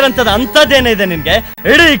ಇಡಿಸ್ತೇರಂತದ ಅಂತದೇನಿದೆ ನಿನ್ಗೆ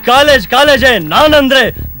ಇಡೀ ಕಾಲೇಜೇ ನಾನಂದ್ರೆ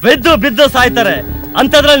ಬಿದ್ದು ಬಿದ್ದು ಸಾಯ್ತಾರೆ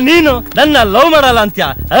ಅಂತದ್ರಲ್ಲಿ ನೀನು ನನ್ನ ಲವ್ ಮಾಡಲ್ಲ ಅಂತ್ಯ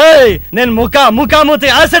ನಿನ್ ಮುಖ ಮೂತಿ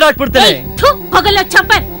ಆಸಿಡ್ ಹಾಕ್ಬಿಡ್ತೇನೆ ಹೋಗಲ್ಲ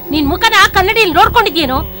ಚಪ್ಪರ್ ನಿನ್ ಮುಖನ ಕನ್ನಡಿಯಲ್ಲಿ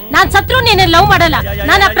ನೋಡ್ಕೊಂಡಿದ್ಯೇನು ನಾನ್ ಸತ್ರು ನೀನ್ ಲವ್ ಮಾಡಲ್ಲ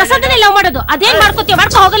ನಾನು ಆ ಪ್ರಸಾದನೇ ಲವ್ ಮಾಡೋದು ಅದೇನ್ ಮಾಡ್ಕೋತೀಯ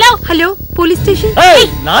ಮಾಡ್ಕೊ ಹೋಗಲ್ಲ ಹಲೋ ಪೊಲೀಸ್ ಸ್ಟೇಷನ್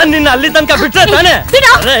ನಾನ್ ನಿನ್ನ ಅಲ್ಲಿ ತನಕ ಬಿಟ್ರೆ ತಾನೆ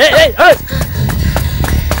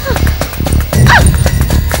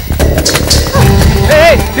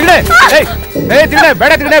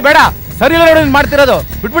ಬೇಡ ತಿಗಣೆ ಬೇಡ ಸರಿ ಇಲ್ಲ ನೋಡಿ ಮಾಡ್ತಿರೋದು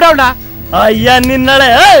ಬಿಟ್ಬಿಡ ಅವಳ ಅಯ್ಯ ನಿನ್ನಳೆ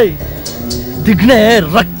ದಿಗ್ನೆ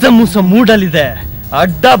ರಕ್ತ ಮೂಸ ಮೂಡಲಿದೆ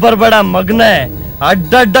ಅಡ್ಡ ಬರ್ಬೇಡ ಮಗ್ನೆ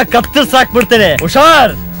ಅಡ್ಡಡ್ಡ ಕತ್ತರ್ಸಾಕ್ಬಿಡ್ತೇನೆ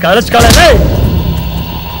ಹುಷಾರ್ ಕಳಿಸ್ಕೊಳ್ಳೆ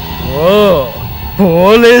ಓ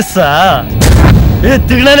ಪೊಲೀಸ ಈ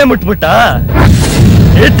ತಿಗ್ಣನೆ ಮುಟ್ಬಿಟ್ಟ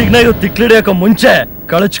ಈ ತಿಗ್ನೆಗೂ ತಿಕ್ಲಿಡಿಯೋಕೋ ಮುಂಚೆ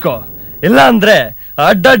ಕಳಿಸ್ಕೊ ಇಲ್ಲ ಅಂದ್ರೆ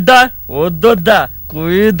ಅಡ್ಡಡ್ಡ ಒದ್ದೊದ್ದ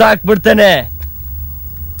ಕುಯ್ದಾಕ್ಬಿಡ್ತೇನೆ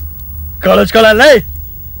ಕಳಿಸ್ಕೊಳ್ಳಲ್ಲ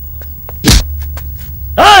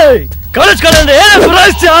ಕಳಿಸ್ಕೊಳ್ಳಂದ್ರೆ ಏನು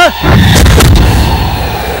ಸುರಾಸ್ಯ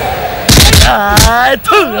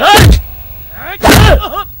ಆಯ್ತು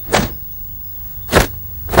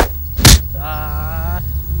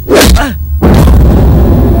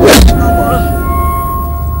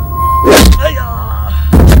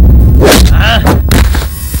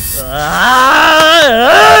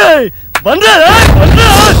ಬಂದ್ರೆ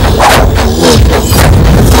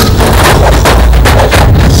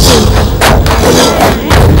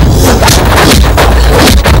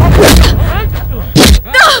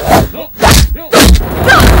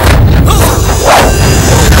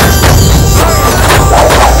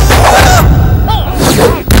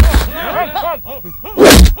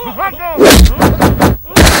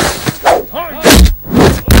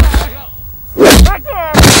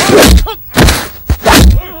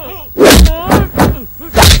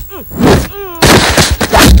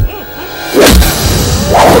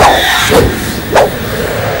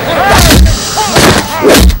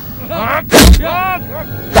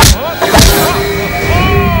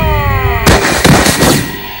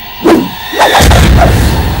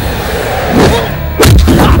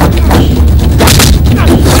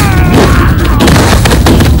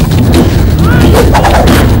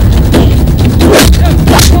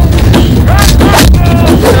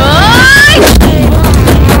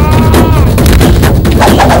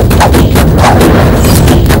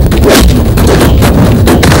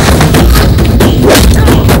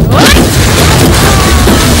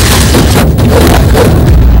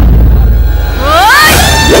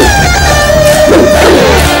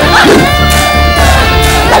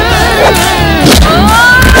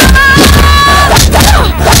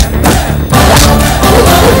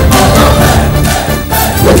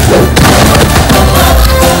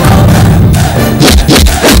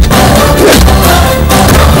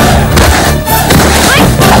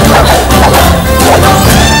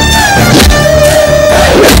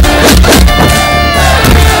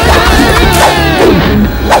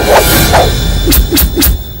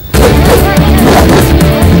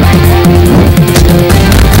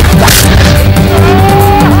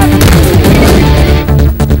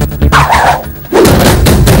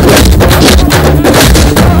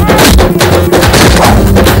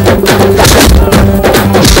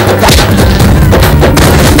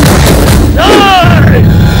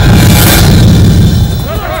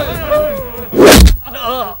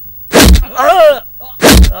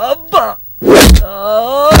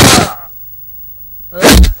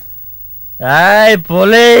ಏಯ್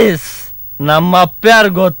ಪೊಲೀಸ್ ನಮ್ಮ ಅಪ್ಪ್ಯಾರ್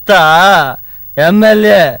ಗೊತ್ತಾ? ಎಂ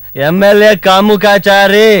ಎಲ್ ಎ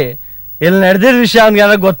ಕಾಮುಕಾಚಾರಿ ಇಲ್ಲಿ ನಡೆದಿರೋ ವಿಷಯ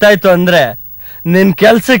ಅವ್ನಿಗೆ ಗೊತ್ತಾಯ್ತು ಅಂದ್ರೆ ನಿನ್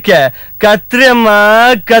ಕೆಲ್ಸಕ್ಕೆ ಕತ್ರಿ ಅಮ್ಮ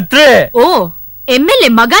ಕತ್ರಿ. ಓ MLA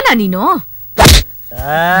ಮಗನ ನೀನು?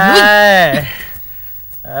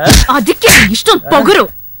 ಅದಕ್ಕೆ ಇಷ್ಟೊಂದು ಪೊಗರು.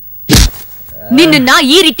 ನಿನ್ನ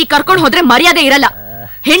ಈ ರೀತಿ ಕರ್ಕೊಂಡು ಹೋದ್ರೆ ಮರ್ಯಾದೆ ಇರಲ್ಲ.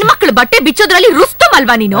 ಹೆಣ್ಮಕ್ಳು ಬಟ್ಟೆ ಬಿಚ್ಚೋದ್ರಲ್ಲಿ ರುಸ್ತಮ್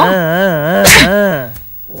ಅಲ್ವಾ ನೀನು?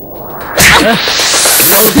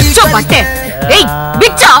 ಬಿಚ್ಚೋ ಬಟ್ಟೆ. ಏಯ್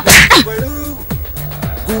ಬಿಚ್ಚೋ.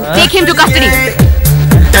 Take him to custody.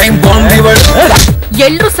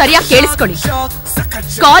 ಎಲ್ರೂ ಸರಿಯಾಗಿ ಕೇಳಿಸ್ಕೊಳ್ಳಿ.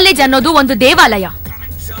 ಕಾಲೇಜ್ ಅನ್ನೋದು ಒಂದು ದೇವಾಲಯ.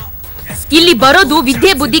 ಇಲ್ಲಿ ಬರೋದು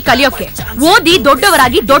ವಿದ್ಯೆ ಬುದ್ಧಿ ಕಲಿಯೋಕೆ, ಓದಿ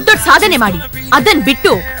ದೊಡ್ಡವರಾಗಿ ದೊಡ್ಡ ದೊಡ್ಡ ಸಾಧನೆ ಮಾಡಿ. ಅದನ್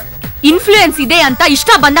ಬಿಟ್ಟು ಇನ್ಫ್ಲೂಯೆನ್ಸ್ ಇದೆ ಅಂತ ಇಷ್ಟ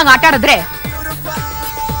ಬಂದಂಗ ಆಟ ಆಡಿದ್ರೆ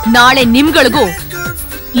ನಾಳೆ ನಿಮ್ಗಳಿಗೂ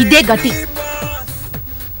ಇದೇ ಗತಿ.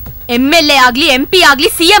 MLA ಆಗ್ಲಿ MP ಆಗ್ಲಿ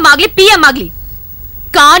CM ಆಗ್ಲಿ PM ಆಗ್ಲಿ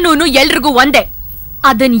ಕಾನೂನು ಎಲ್ರಿಗೂ ಒಂದೇ.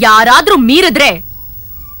 ಅದನ್ ಯಾರಾದ್ರೂ ಮೀರಿದ್ರೆ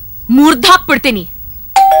ಮುರ್ದಾಕ್ಬಿಡ್ತೀನಿ.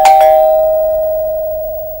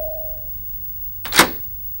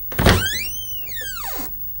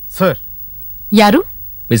 ಸರ್. ಯಾರು?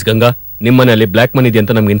 ಮಿಸ್ ಗಂಗಾ, ನಿಮ್ಮ ಮನೆಯಲ್ಲಿ ಬ್ಲಾಕ್ ಮನಿ ಇದೆ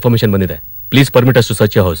ಅಂತ ನಮ್ಗೆ ಇನ್ಫಾರ್ಮೇಶನ್ ಬಂದಿದೆ. Please permit us to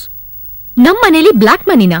search your house. ನಮ್ಮ ಮನೆಯಲ್ಲಿ ಬ್ಲಾಕ್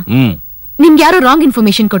ಮನಿನಾ? ನಿಮ್ಗೆ ಯಾರೋ ರಾಂಗ್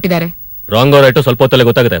ಇನ್ಫಾರ್ಮೇಶನ್ ಕೊಟ್ಟಿದ್ದಾರೆ. ರಾಂಗ್ ಆರ್ ರೈಟ್ ಸ್ವಲ್ಪ ಹೊತ್ತಲ್ಲೇ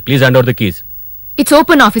ಗೊತ್ತಾಗುತ್ತೆ. Please hand over the keys. It's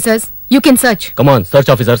open officers, you can search. Come on,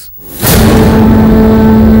 search officers.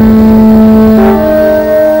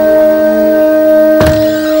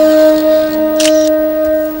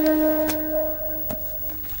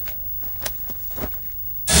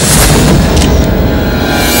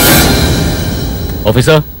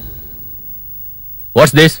 Officer,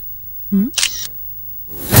 what's this?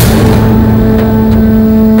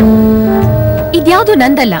 ಇದ್ಯಾವುದು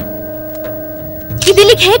ನಂದಲ್ಲ.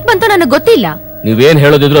 ಇದಿಲ್ಲಿಗೆ ಹೇಗ್ ಬಂತು ನನಗೆ ಗೊತ್ತಿಲ್ಲ. ನೀವೇನ್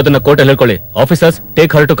ಹೇಳೋದಿದ್ರು ಅದನ್ನ ಕೋರ್ಟಲ್ಲಿ ಹೇಳ್ಕೊಳ್ಳಿ. Officers,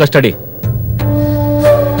 take her to custody.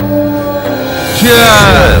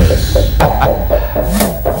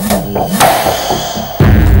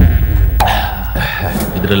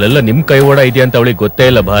 ಇದ್ರಲ್ಲೆಲ್ಲ ನಿಮ್ ಕೈ ಓಡ ಇದೆಯಾ ಅಂತ ಅವಳಿಗೆ ಗೊತ್ತೇ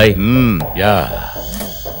ಇಲ್ಲ ಭಾಯ್. ಯಾ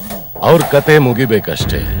ಅವ್ರ ಕತೆ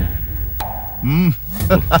ಮುಗಿಬೇಕಷ್ಟೇ.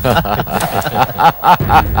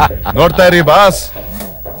 ನೋಡ್ತಾ ಇರಿ ಬಾಸ್,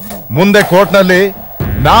 ಮುಂದೆ ಕೋರ್ಟ್ನಲ್ಲಿ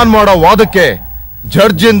ನಾನ್ ಮಾಡೋ ವಾದಕ್ಕೆ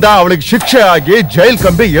ಜಡ್ಜ್ ಇಂದ ಅವಳಿಗೆ ಶಿಕ್ಷೆ ಆಗಿ ಜೈಲ್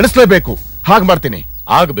ಕಂಬಿ ಎಣಿಸ್ಲೇಬೇಕು. ಹಾಗೆ ಮಾಡ್ತೀನಿ.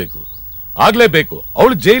 ಆಗ್ಲೇಬೇಕು.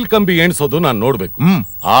 ಅವಳು ಜೈಲ್ ಕಂಬಿ ಎಣಿಸೋದು ನಾನ್ ನೋಡ್ಬೇಕು.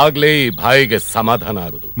 ಆಗ್ಲೇ ಈ ಬಾಯಿಗೆ ಸಮಾಧಾನ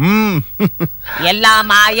ಆಗುದು. ಎಲ್ಲ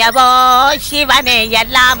ಮಾಯವೋ ಶಿವನೇ,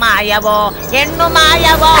 ಎಲ್ಲ ಮಾಯವೋ, ಹೆಣ್ಣು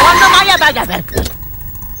ಮಾಯವೋ, ಹೊಣ್ಣು ಮಾಯ.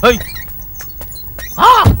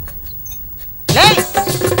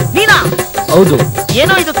 ನೀನಾ? ಹೌದು.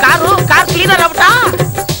 ಏನೋ ಇದು ಕಾರ್ ಕ್ಲೀನರ್ ಆಗ್ಬಿಟ್ಟ?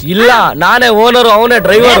 ಇಲ್ಲ, ನಾನೇ ಓನರು, ಅವನೇ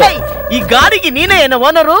ಡ್ರೈವರ್. ಈ ಗಾಡಿಗೆ ನೀನೇ ಏನೋ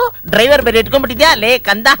ಓನರು, ಡ್ರೈವರ್ ಬೇರೆ ಇಟ್ಕೊಂಡ್ಬಿಟ್ಟಿದ್ಯಾ? ಲೇ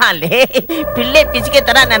ಕಂದ, ಲೇ ಪಿಳ್ಳೆ ಪಿಚಿಕೆ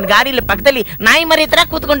ತರ ನನ್ನ ಗಾಡಿಲಿ ಪಕ್ಕದಲ್ಲಿ ನಾಯಿ ಮರಿ ತರ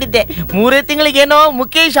ಕೂತ್ಕೊಂಡಿದ್ದೆ. 3 ತಿಂಗಳಿಗೇನೋ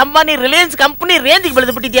ಮುಖೇಶ್ ಅಂಬಾನಿ ರಿಲಯನ್ಸ್ ಕಂಪನಿ ರೇಂಜ್ಗೆ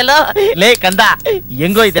ಬೆಳೆದು ಬಿಟ್ಟಿದ್ಯಲ್ಲ. ಲೇ ಕಂದ,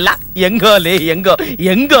 ಹೆಂಗೋ ಇದೆಲ್ಲ? ಹೆಂಗೋ ಲೇ,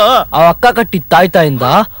 ಹೆಂಗೋ ಆ ಅಕ್ಕ ಕಟ್ಟಿ ತಾಯ್ತಾಯಿಂದ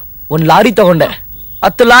ಒಂದ್ ಲಾರಿ ತಗೊಂಡೆ.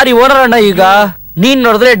 10 ಲಾರಿ ಓನರ್ ಅಣ್ಣ. ಈಗ ನೀನ್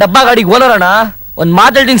ನೋಡಿದ್ರೆ ಡಬ್ಬಾ ಗಾಡಿಗೆ ಓನರ್ ಅಣ್ಣ. ಒಂದ್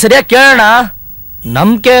ಮಾತಾಡ್ತೀನಿ, ಸರಿಯಾಗಿ ಕೇಳೋಣ.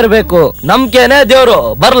 ನಂಬಿಕೆ ಇರ್ಬೇಕು, ನಂಬಿಕೆನೇ ದೇವ್ರು.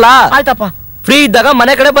 ಬರ್ಲಾ? ಆಯ್ತಪ್ಪ. ಫ್ರೀ ಇದ್ದಾಗ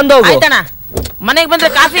ಮನೆ ಕಡೆ ಬಂದೋಗು. ಆಯ್ತಣ್ಣ. ಮನೆಗೆ ಬಂದ್ರೆ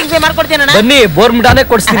ಕಾಫಿ ಮಾಡ್ಕೊಡ್ತೀನಣ್ಣ. ಬನ್ನಿ, ಬೋರ್ಮಿಟಾನೆ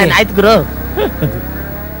ಕೊಡ್ತೀನಿ. ಆಯ್ತು ಗುರು.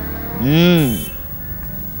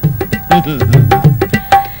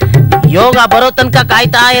 ಯೋಗ ಬರೋ ತನಕ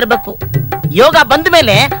ಕಾಯ್ತಾ ಇರ್ಬೇಕು. ಯೋಗ ಬಂದ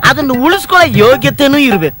ಮೇಲೆ ಅದನ್ನು ಉಳಿಸ್ಕೊಳ್ಳೋ ಯೋಗ್ಯತೆನೂ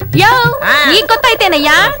ಇರ್ಬೇಕು. ಈಗ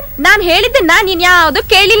ಗೊತ್ತಾಯ್ತೇನಯ್ಯ, ನಾನ್ ಹೇಳಿದ್ದನ್ನ ನೀನ್ ಯಾವ್ದು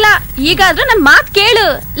ಕೇಳಿಲ್ಲ. ಈಗಾದ್ರೂ ನನ್ ಮಾತ್ ಕೇಳು.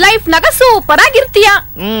 ಲೈಫ್ ನಾಗ ಸೂಪರ್ ಆಗಿರ್ತೀಯ.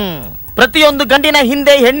 ಪ್ರತಿಯೊಂದು ಗಂಡಿನ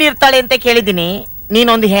ಹಿಂದೆ ಹೆಣ್ಣಿರ್ತಾಳೆ ಅಂತ ಕೇಳಿದೀನಿ.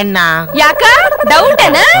 ನೀನೊಂದು ಹೆಣ್ಣ? ಯಾಕ ಡೌಟ್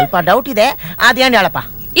ಏನ? ಸ್ವಲ್ಪ ಡೌಟ್ ಇದೆ. ಅದೇನ್ ಹೇಳಪ್ಪ.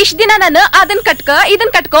 ಇಷ್ಟ ದಿನ ನಾನು ಅದನ್ ಕಟ್ಕೋ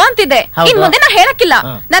ಇದನ್ ಕಟ್ಕೋ ಅಂತಿದ್ದೆ. ಇನ್ ಮುಂದೆ ನಾ ಹೇಳಕ್ಕಿಲ್ಲ.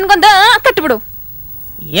 ನನ್ಗೊಂದ ಕಟ್ಬಿಡು.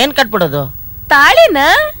 ಏನ್ ಕಟ್ಬಿಡೋದು? ತಾಳಿನ.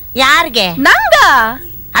 ಯಾರಿಗೆ? ನಂಗ.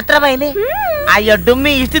 ಹತ್ರ ಬೈಲಿ. ಅಯ್ಯೋ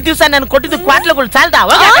ಡುಮ್ಮಿ, ಇಷ್ಟು ದಿವ್ಸ ನಾನು ಕೊಟ್ಟಿದ್ದು ಕ್ವಾಟ್ಲುಗಳು ಸಾಲ್ದ?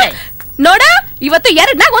 ನೋಡ, ಇವತ್ತು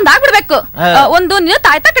 2ನಾಗ ಒಂದ್ ಆಗ್ಬಿಡ್ಬೇಕು. ಒಂದು ನೀನು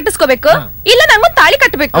ತಾಯ್ತಾ ಕಟ್ಟಿಸ್ಕೋಬೇಕು, ಇಲ್ಲ ನಂಗೊಂದ್ ತಾಳಿ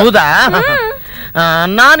ಕಟ್ಬೇಕು. ಹೌದಾ?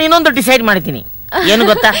 ನಾನು ಇನ್ನೊಂದು ಡಿಸೈಡ್ ಮಾಡಿದ್ದೀನಿ. ಏನು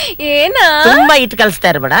ಗೊತ್ತಾ? ಏನ? ತುಂಬಾ ಇಟ್ಟು ಕಲಿಸ್ತಾ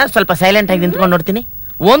ಇರ್ಬೇಡ, ಸ್ವಲ್ಪ ಸೈಲೆಂಟ್ ಆಗಿ ನಿಂತ್ಕೊಂಡು ನೋಡ್ತೀನಿ.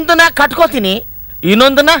 ಒಂದನ್ನ ಕಟ್ಕೋತೀನಿ,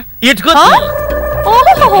 ಇನ್ನೊಂದನ್ನ ಇಟ್ಕೋತೀನಿ.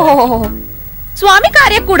 ಸ್ವಾಮಿ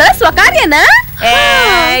ಕಾರ್ಯ ಕೂಡ ಸ್ವಕಾರ್ಯನ?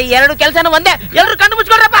 ಎರಡು ಕೆಲಸನ ಒಂದೇ. ಎಲ್ರು ಕಣ್ಣು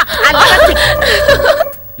ಮುಚ್ಕೊಳ್ರಪ್ಪ.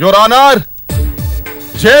 ಯೋರ್ ಆನರ್,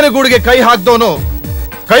 ಜೇನುಗೂಡಿಗೆ ಕೈ ಹಾಕ್ದವನು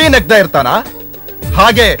ಕೈ ನೆಕ್ತಾ ಇರ್ತಾನ?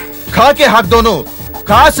 ಹಾಗೆ ಖಾಕೆ ಹಾಕ್ದವನು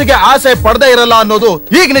ಕಾಸಿಗೆ ಆಸೆ ಪಡದೇ ಇರಲ್ಲ ಅನ್ನೋದು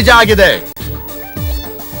ಈಗ ನಿಜ ಆಗಿದೆ.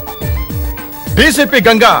 DCP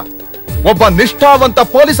ಗಂಗಾ ಒಬ್ಬ ನಿಷ್ಠಾವಂತ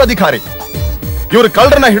ಪೊಲೀಸ್ ಅಧಿಕಾರಿ. ಇವರು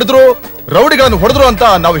ಕಳ್ಳರನ್ನ ಹಿಡಿದ್ರು, ರೌಡಿಗಳನ್ನು ಹೊಡೆದ್ರು ಅಂತ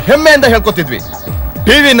ನಾವು ಹೆಮ್ಮೆಯಿಂದ ಹೇಳ್ಕೊತಿದ್ವಿ.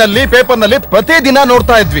 ಟಿವಿನಲ್ಲಿ, ಪೇಪರ್ನಲ್ಲಿ ಪ್ರತಿದಿನ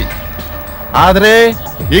ನೋಡ್ತಾ ಇದ್ವಿ. ಆದ್ರೆ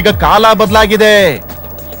ಈಗ ಕಾಲ ಬದಲಾಗಿದೆ.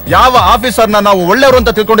 ಯಾವ ಆಫೀಸರ್ನ ನಾವು ಒಳ್ಳೆಯವರು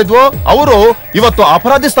ಅಂತ ತಿಳ್ಕೊಂಡಿದ್ವೋ ಅವರು ಇವತ್ತು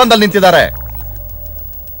ಅಪರಾಧಿ ಸ್ಥಾನದಲ್ಲಿ ನಿಂತಿದ್ದಾರೆ.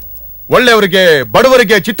 ಒಳ್ಳೆಯವರಿಗೆ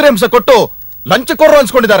ಬಡವರಿಗೆ ಚಿತ್ರಹಿಂಸೆ ಕೊಟ್ಟು ಲಂಚಕೋರರು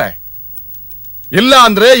ಅನ್ಸ್ಕೊಂಡಿದ್ದಾರೆ. ಇಲ್ಲ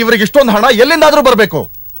ಅಂದ್ರೆ ಇವರಿಗೆ ಇಷ್ಟೊಂದು ಹಣ ಎಲ್ಲಿಂದಾದ್ರೂ ಬರಬೇಕು.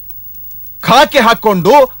 ಖಾಕಿ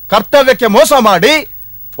ಹಾಕೊಂಡು ಕರ್ತವ್ಯಕ್ಕೆ ಮೋಸ ಮಾಡಿ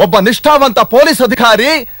ಒಬ್ಬ ನಿಷ್ಠಾವಂತ ಪೊಲೀಸ್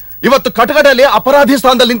ಅಧಿಕಾರಿ ಇವತ್ತು ಕಟಕಟಲ್ಲಿ ಅಪರಾಧಿ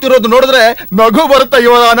ಸ್ಥಾನದಲ್ಲಿ ನಿಂತಿರೋದು ನೋಡಿದ್ರೆ ನಗು ಬರುತ್ತೆ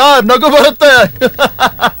ಯುವರಾನ, ನಗು ಬರುತ್ತೆ.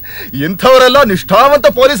 ಇಂಥವರೆಲ್ಲ ನಿಷ್ಠಾವಂತ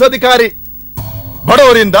ಪೊಲೀಸ್ ಅಧಿಕಾರಿ.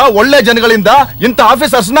 ಬಡವರಿಂದ ಒಳ್ಳೆ ಜನಗಳಿಂದ ಇಂಥ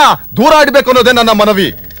ಆಫೀಸರ್ಸ್ ನ ದೂರ ಇಡಬೇಕು ಅನ್ನೋದೇ ನನ್ನ ಮನವಿ.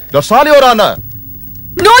 That's all your honour.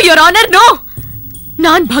 Know your honour, no.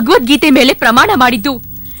 ನಾನ್ ಭಗವದ್ಗೀತೆ ಮೇಲೆ ಪ್ರಮಾಣ ಮಾಡಿದ್ದು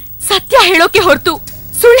ಸತ್ಯ ಹೇಳೋಕೆ ಹೊರತು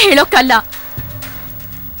ಸುಳ್ಳು ಹೇಳೋಕಲ್ಲ.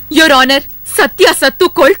 ಯುವರ್ ಆನರ್, ಸತ್ಯ ಸತ್ತು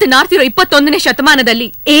ಕೊಳ್ತು ನಾರ್ತಿರೋ 21ನೇ ಶತಮಾನದಲ್ಲಿ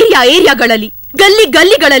ಏರಿಯಾಗಳಲ್ಲಿ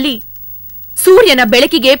ಗಲ್ಲಿಗಳಲ್ಲಿ ಸೂರ್ಯನ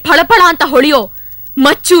ಬೆಳಕಿಗೆ ಫಳಫಳ ಅಂತ ಹೊಳೆಯೋ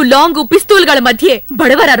ಮಚ್ಚು ಲಾಂಗು ಪಿಸ್ತೂಲ್ಗಳ ಮಧ್ಯೆ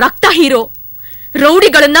ಬಡವರ ರಕ್ತ ಹೀರೋ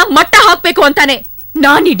ರೌಡಿಗಳನ್ನ ಮಟ್ಟ ಹಾಕ್ಬೇಕು ಅಂತಾನೆ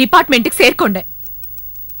ನಾನ್ ಈ ಡಿಪಾರ್ಟ್ಮೆಂಟ್ಗೆ ಸೇರ್ಕೊಂಡೆ.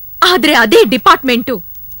 ಆದ್ರೆ ಅದೇ ಡಿಪಾರ್ಟ್ಮೆಂಟು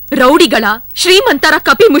ರೌಡಿಗಳ ಶ್ರೀಮಂತರ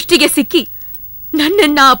ಕಪಿ ಮುಷ್ಟಿಗೆ ಸಿಕ್ಕಿ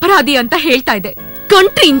ನನ್ನನ್ನ ಅಪರಾಧಿ ಅಂತ ಹೇಳ್ತಾ ಇದೆ.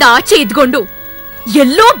 ಕಂಟ್ರಿಯಿಂದ ಆಚೆ ಇದ್ಕೊಂಡು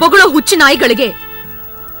ಎಲ್ಲೋ ಬೊಗಳೋ ಹುಚ್ಚು ನಾಯಿಗಳಿಗೆ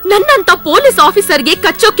ನನ್ನಂತ ಪೊಲೀಸ್ ಆಫೀಸರ್ಗೆ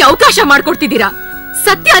ಕಚ್ಚೋಕೆ ಅವಕಾಶ ಮಾಡ್ಕೊಡ್ತಿದ್ದೀರಾ.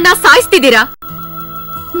 ಸತ್ಯನ ಸಾಯಿಸ್ತಿದ್ದೀರಾ.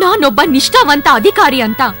 ನಾನೊಬ್ಬ ನಿಷ್ಠಾವಂತ ಅಧಿಕಾರಿ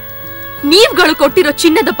ಅಂತ ನೀವ್ಗಳು ಕೊಟ್ಟಿರೋ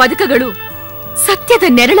ಚಿನ್ನದ ಪದಕಗಳು ಸತ್ಯದ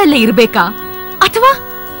ನೆರಳಲ್ಲೇ ಇರ್ಬೇಕಾ ಅಥವಾ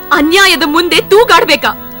ಅನ್ಯಾಯದ ಮುಂದೆ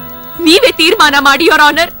ತೂಗಾಡ್ಬೇಕಾ? ನೀವೇ ತೀರ್ಮಾನ ಮಾಡಿ ಯುವರ್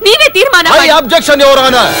ಆನರ್, ನೀವೇ ತೀರ್ಮಾನ ಮಾಡಿ. Objection your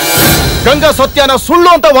honour. ಗಂಗಾ ಸತ್ಯನ ಸುಳ್ಳು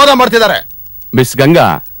ಅಂತ ವಾದ ಮಾಡ್ತಿದ್ದಾರೆ. ಮಿಸ್ ಗಂಗಾ,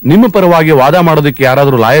 ನಿಮ್ಮ ಪರವಾಗಿ ವಾದ ಮಾಡೋದಕ್ಕೆ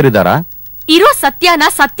ಯಾರಾದ್ರೂ ಲಾಯರ್ ಇದ್ದಾರಾ? ಇರೋ ಸತ್ಯನ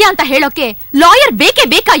ಸತ್ಯ ಅಂತ ಹೇಳೋಕೆ ಲಾಯರ್ ಬೇಕೇ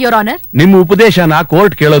ಬೇಕಾ ಯುವರ್ ಆನರ್? ನಿಮ್ಮ ಉಪದೇಶನ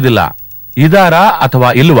ಕೋರ್ಟ್ ಕೇಳೋದಿಲ್ಲ. ಇದಾರಾ ಅಥವಾ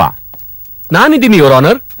ಇಲ್ವಾ? ನಾನಿದ್ದೀನಿ ಯುವರ್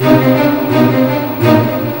ಆನರ್.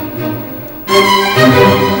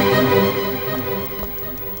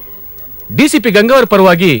 ಡಿಸಿಪಿ ಗಂಗಾ ಅವರ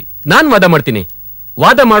ಪರವಾಗಿ ನಾನ್ ವಾದ ಮಾಡ್ತೀನಿ.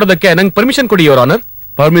 ವಾದ ಮಾಡೋದಕ್ಕೆ ನಂಗೆ ಪರ್ಮಿಷನ್ ಕೊಡಿ your honour.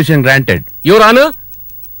 Permission granted. Your honour,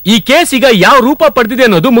 ಈ ಕೇಸ್ ಈಗ ಯಾವ ರೂಪ ಪಡೆದಿದೆ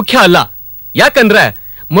ಅನ್ನೋದು ಮುಖ್ಯ ಅಲ್ಲ. ಯಾಕಂದ್ರೆ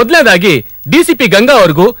ಮೊದಲನೇದಾಗಿ ಡಿಸಿಪಿ ಗಂಗಾ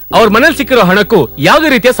ಅವ್ರಿಗೂ ಅವ್ರ ಮನೇಲಿ ಸಿಕ್ಕಿರೋ ಹಣಕ್ಕೂ ಯಾವುದೇ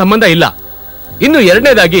ರೀತಿಯ ಸಂಬಂಧ ಇಲ್ಲ. ಇನ್ನು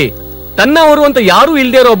ಎರಡನೇದಾಗಿ ತನ್ನವರು ಅಂತ ಯಾರೂ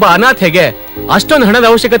ಇಲ್ದೇ ಇರೋ ಒಬ್ಬ ಅನಾಥೆಗೆ ಅಷ್ಟೊಂದು ಹಣದ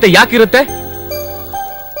ಅವಶ್ಯಕತೆ ಯಾಕಿರುತ್ತೆ?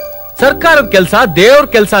 ಸರ್ಕಾರದ ಕೆಲಸ ದೇವ್ರ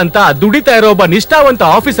ಕೆಲಸ ಅಂತ ದುಡಿತಾ ಇರೋ ಒಬ್ಬ ನಿಷ್ಠಾವಂತ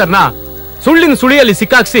ಆಫೀಸರ್ನ ಸುಳ್ಳಿನ ಸುಳಿಯಲ್ಲಿ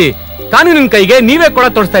ಸಿಕ್ಕಾಕ್ಸಿ ಕಾನೂನಿನ ಕೈಗೆ ನೀವೇ ಕೊಡ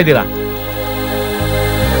ತೋರಿಸ್ತಾ ಇದ್ದೀರಾ.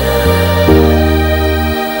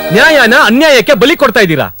 ನ್ಯಾಯನ ಅನ್ಯಾಯಕ್ಕೆ ಬಲಿ ಕೊಡ್ತಾ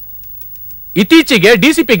ಇದ್ದೀರಾ. ಇತ್ತೀಚೆಗೆ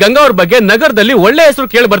ಡಿಸಿಪಿ ಗಂಗಾ ಅವ್ರ ಬಗ್ಗೆ ನಗರದಲ್ಲಿ ಒಳ್ಳೆ ಹೆಸರು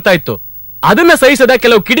ಕೇಳಿ ಬರ್ತಾ ಇತ್ತು. ಅದನ್ನ ಸಹಿಸದ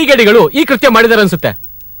ಕೆಲವು ಕಿಡಿಗೇಡಿಗಳು ಈ ಕೃತ್ಯ ಮಾಡಿದಾರೆ ಅನ್ಸುತ್ತೆ.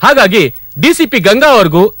 ಹಾಗಾಗಿ ಡಿಸಿಪಿ ಗಂಗಾ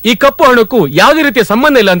ಅವ್ರಿಗೂ ಈ ಕಪ್ಪು ಹಣಕ್ಕೂ ಯಾವುದೇ ರೀತಿಯ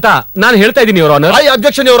ಸಂಬಂಧ ಇಲ್ಲ ಅಂತ ನಾನು ಹೇಳ್ತಾ ಇದ್ದೀನಿ your honour.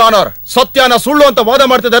 Objection your honour. ಸತ್ಯನ ಸುಳ್ಳು ಅಂತ ವಾದ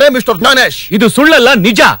ಮಾಡ್ತಿದ್ದಾರೆ ಮಿಸ್ಟರ್ ಜ್ಞಾನೇಶ್. ಇದು ಸುಳ್ಳಲ್ಲ,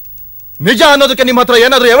 ನಿಜ. ನಿಜ ಅನ್ನೋದಕ್ಕೆ ನಿಮ್ಮ ಹತ್ರ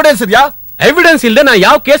ಏನಾದ್ರೂ ಎವಿಡೆನ್ಸ್ ಇದೆಯಾ? ಎವಿಡೆನ್ಸ್ ಇಲ್ಲದೆ ನಾನು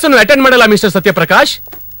ಯಾವ ಕೇಸನ್ನು ಅಟೆಂಡ್ ಮಾಡಲ್ಲ ಮಿಸ್ಟರ್ ಸತ್ಯಪ್ರಕಾಶ್.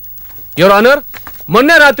 ಯುವರ್ ಆನರ್,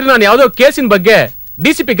 ಮೊನ್ನೆ ರಾತ್ರಿ ನಾನು ಯಾವುದೋ ಕೇಸಿನ ಬಗ್ಗೆ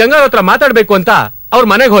ಡಿಸಿಪಿ ಗಂಗಾ ಹತ್ರ ಮಾತಾಡ್ಬೇಕು ಅಂತ ಅವ್ರ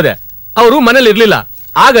ಮನೆಗೆ ಹೋದೆ. ಅವರು ಮನೇಲಿ ಇರ್ಲಿಲ್ಲ.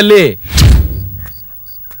 ಆಗಲ್ಲಿ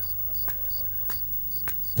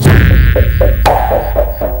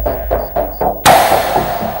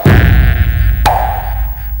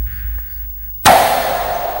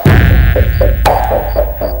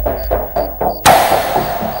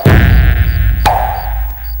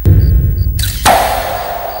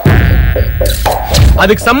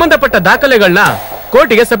ಅದಕ್ಕೆ ಸಂಬಂಧಪಟ್ಟ ದಾಖಲೆಗಳನ್ನ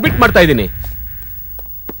ಕೋರ್ಟಿಗೆ ಸಬ್ಮಿಟ್ ಮಾಡ್ತಾ ಇದ್ದೀನಿ.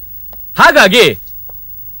 ಹಾಗಾಗಿ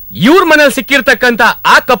ಇವ್ರ ಮನೇಲಿ ಸಿಕ್ಕಿರ್ತಕ್ಕಂತ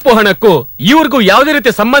ಆ ಕಪ್ಪು ಹಣಕ್ಕೂ ಇವ್ರಿಗೂ ಯಾವುದೇ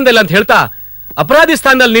ರೀತಿಯ ಸಂಬಂಧ ಇಲ್ಲ ಅಂತ ಹೇಳ್ತಾ ಅಪರಾಧಿ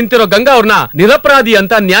ಸ್ಥಾನದಲ್ಲಿ ನಿಂತಿರೋ ಗಂಗಾ ಅವ್ರನ್ನ ನಿರಪರಾಧಿ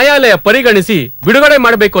ಅಂತ ನ್ಯಾಯಾಲಯ ಪರಿಗಣಿಸಿ ಬಿಡುಗಡೆ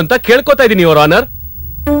ಮಾಡಬೇಕು ಅಂತ ಕೇಳ್ಕೊತಾ ಇದ್ದೀನಿ ಯುವರ್ ಆನರ್.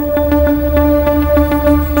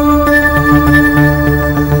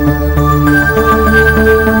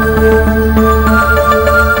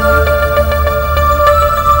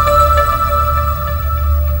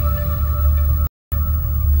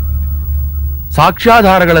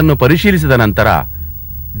 ಸಾಕ್ಷ್ಯಾಧಾರಗಳನ್ನು ಪರಿಶೀಲಿಸಿದ ನಂತರ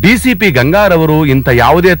ಡಿಸಿಪಿ ಗಂಗಾರವರು ಇಂಥ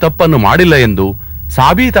ಯಾವುದೇ ತಪ್ಪನ್ನು ಮಾಡಿಲ್ಲ ಎಂದು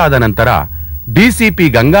ಸಾಬೀತಾದ ನಂತರ ಡಿಸಿಪಿ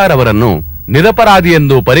ಗಂಗಾರವರನ್ನು ನಿರಪರಾಧಿ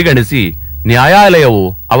ಎಂದು ಪರಿಗಣಿಸಿ ನ್ಯಾಯಾಲಯವು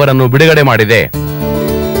ಅವರನ್ನು ಬಿಡುಗಡೆ ಮಾಡಿದೆ.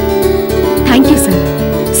 Thank you sir.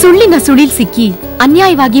 ಸುಳ್ಳಿನ ಸುಳಿಲ್ ಸಿಕ್ಕಿ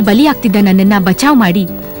ಅನ್ಯಾಯವಾಗಿ ಬಲಿಯಾಗ್ತಿದ್ದ ನನ್ನನ್ನ ಬಚಾವ್ ಮಾಡಿ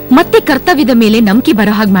ಮತ್ತೆ ಕರ್ತವ್ಯದ ಮೇಲೆ ನಂಬಿಕೆ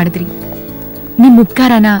ಬರೋ ಹಾಗೆ ಮಾಡಿದ್ರಿ. ನಿಮ್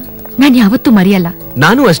ಉಪಕಾರನ ನಾನ್ ಯಾವತ್ತೂ ಮರೆಯಲ್ಲ.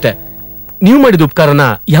 ನಾನು ಅಷ್ಟೇ. ನೀವು ಮಾಡಿದ ಉಪಕಾರನ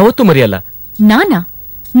ಯಾವತ್ತೂ ಮರೆಯಲ್ಲ. ನಾನಾ?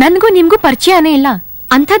 ನನ್ಗೂ ನಿಮ್ಗೂ ಪರಿಚಯನೇ ಇಲ್ಲ,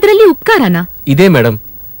 ಅಂಥದ್ರಲ್ಲಿ ಉಪಕಾರನ? ಇದೇ ಮೇಡಮ್,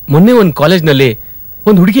 ಮೊನ್ನೆ ಒಂದ್ ಕಾಲೇಜ್ನಲ್ಲಿ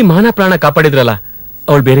ಒಂದ್ ಹುಡುಗಿ ಮಾನ ಪ್ರಾಣ ಕಾಪಾಡಿದ್ರಲ್ಲ,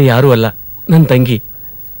 ಅವಳು ಬೇರೆ ಯಾರೂ ಅಲ್ಲ, ನನ್ ತಂಗಿ.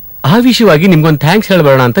 ಆ ವಿಷಯವಾಗಿ ನಿಮ್ಗೊಂದು ಥ್ಯಾಂಕ್ಸ್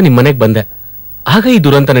ಹೇಳ್ಬೇಡ ಅಂತ ನಿಮ್ ಮನೆಗ್ ಬಂದೆ. ಆಗ ಈ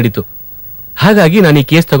ದುರಂತ ನಡೀತು. ಹಾಗಾಗಿ ನಾನು ಈ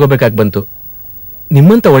ಕೇಸ್ ತಗೋಬೇಕಾಗಿ ಬಂತು.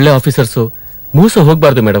 ನಿಮ್ಮಂತ ಒಳ್ಳೆ ಆಫೀಸರ್ಸು ಮೋಸ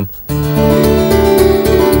ಹೋಗ್ಬಾರ್ದು ಮೇಡಮ್.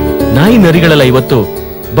 ನಾಯಿ ನರಿಗಳೆಲ್ಲ ಇವತ್ತು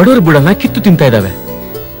ಬಡವರ ಬುಡನ ಕಿತ್ತು ತಿಂತಾ ಇದ್ದಾವೆ.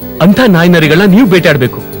 ಅಂತ ನಾಯಿನರಿಗಳನ್ನ ನೀವು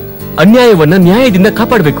ಬೇಟಾಡ್ಬೇಕು, ಅನ್ಯಾಯವನ್ನ ನ್ಯಾಯದಿಂದ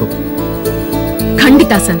ಕಾಪಾಡಬೇಕು.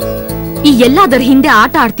 ಖಂಡಿತ ಸರ್. ಈ ಎಲ್ಲದರ ಹಿಂದೆ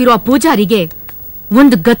ಆಟ ಆಡ್ತಿರೋ ಆ ಪೂಜಾರಿಗೆ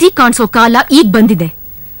ಒಂದು ಗತಿ ಕಾಣಿಸೋ ಕಾಲ ಈಗ ಬಂದಿದೆ.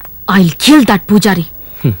 I will kill that Poojary.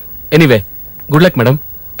 Anyway, good luck madam.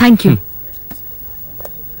 Thank you.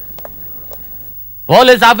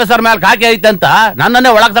 Police officer ಮೇಲೆ ಕಾಕಿ ಐತಂತ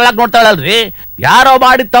ನನ್ನನ್ನೇ ಒಳಗ್ ತಳಕ್ ನೋಡ್ತಾಳಲ್ರಿ. ಯಾರೋ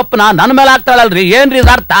ಮಾಡಿದ ತಪ್ಪನ ನನ್ನ ಮೇಲೆ ಹಾಕ್ತಾಳಲ್ರಿ. ಏನ್ರಿ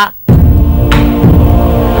ಇದ್ ಅರ್ಥ?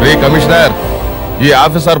 ರೀ ಕಮಿಷನರ್, ಈ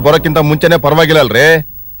ಆಫೀಸರ್ ಬರೋಕ್ಕಿಂತ ಮುಂಚೆನೆ ಪರವಾಗಿಲ್ಲಲ್ರಿ,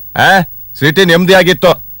 ಸಿಟಿ ನೆಮ್ಮದಿ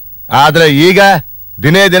ಆಗಿತ್ತು. ಆದ್ರೆ ಈಗ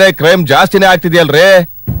ದಿನೇ ದಿನೇ ಕ್ರೈಮ್ ಜಾಸ್ತಿನೇ ಆಗ್ತಿದ್ಯಲ್ರಿ,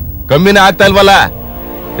 ಕಮ್ಮಿನೇ ಆಗ್ತಾ ಇಲ್ವಲ್ಲ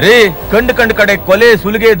ರೀ? ಕಂಡು ಕಡೆ ಕೊಲೆ,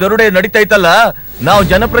 ಸುಲಿಗೆ, ದರೋಡೆ ನಡೀತೈತಲ್ಲ, ನಾವು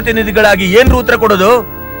ಜನಪ್ರತಿನಿಧಿಗಳಾಗಿ ಏನ್ ಉತ್ತರ ಕೊಡೋದು?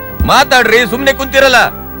 ಮಾತಾಡ್ರಿ, ಸುಮ್ನೆ ಕುಂತಿರಲ್ಲ.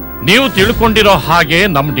 ನೀವು ತಿಳ್ಕೊಂಡಿರೋ ಹಾಗೆ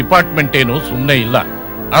ನಮ್ ಡಿಪಾರ್ಟ್ಮೆಂಟ್ ಏನು ಸುಮ್ನೆ ಇಲ್ಲ.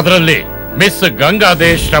 ಅದರಲ್ಲಿ ಮಿಸ್ ಗಂಗಾದೇ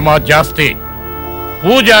ಶ್ರಮ ಜಾಸ್ತಿ.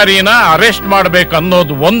 ಪೂಜಾರಿನ ಅರೆಸ್ಟ್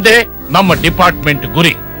ಮಾಡ್ಬೇಕನ್ನೋದು ಒಂದೇ ನಮ್ಮ ಡಿಪಾರ್ಟ್ಮೆಂಟ್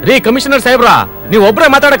ಗುರಿ. ರೀ ಕಮಿಷನರ್ ಸಾಹೇಬ್ರ, ನೀವ್ ಒಬ್ರೇ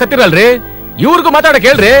ಮಾತಾಡಕತ್ತಿರಲ್ರಿ, ಇವ್ರಿಗೂ ಮಾತಾಡಕ್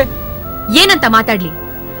ಹೇಳ್ರಿ. ಏನಂತ ಮಾತಾಡ್ಲಿ?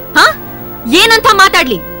 ಹಾ, ಏನಂತ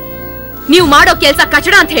ಮಾತಾಡ್ಲಿ? ನೀವು ಮಾಡೋ ಕೆಲ್ಸ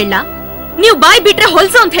ಕಚಡ ಅಂತ ಹೇಳ? ನೀವು ಬಾಯ್ ಬಿಟ್ರೆ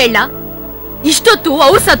ಹೊಲ್ಸು ಅಂತ ಹೇಳ? ಇಷ್ಟೊತ್ತು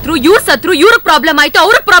ಅವ್ರ ಸತ್ರು, ಇವ್ರಿಗೆ ಪ್ರಾಬ್ಲಮ್ ಆಯ್ತು,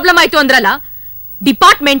 ಅವ್ರಿಗೆ ಪ್ರಾಬ್ಲಮ್ ಆಯ್ತು ಅಂದ್ರಲ್ಲ.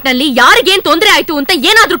 ಡಿಪಾರ್ಟ್ಮೆಂಟ್ ನಲ್ಲಿ ಯಾರಿಗೇನ್ ತೊಂದ್ರೆ ಆಯ್ತು ಅಂತ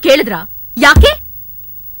ಏನಾದ್ರೂ ಕೇಳಿದ್ರ? ಯಾಕೆ?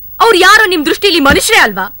 ಅವ್ರು ಯಾರೋ ನಿಮ್ ದೃಷ್ಟಿಲಿ ಮನುಷ್ಯರೇ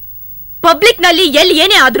ಅಲ್ವಾ? ಪಬ್ಲಿಕ್ ನಲ್ಲಿ ಎಲ್ಲಿ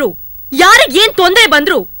ಏನೇ ಆದ್ರೂ, ಯಾರಿಗ್ ಏನ್ ತೊಂದ್ರೆ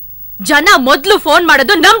ಬಂದ್ರು ಜನ ಮೊದ್ಲು ಫೋನ್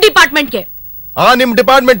ಮಾಡೋದು ನಮ್ ಡಿಪಾರ್ಟ್ಮೆಂಟ್ಗೆ. ನಿಮ್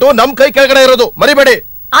ಡಿಪಾರ್ಟ್ಮೆಂಟ್ ನಮ್ ಕೈ ಕೆಳಗಡೆ ಇರೋದು ಮರಿಬೇಡಿ.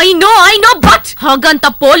 ಐ ನೋ ಬಟ್ ಹಾಗಂತ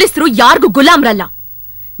ಪೊಲೀಸರು ಯಾರಿಗೂ ಗುಲಾಮ್ರಲ್ಲ.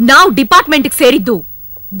 ನಾವು ಡಿಪಾರ್ಟ್ಮೆಂಟ್ ಸೇರಿದ್ದು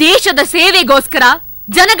ದೇಶದ ಸೇವೆಗೋಸ್ಕರ,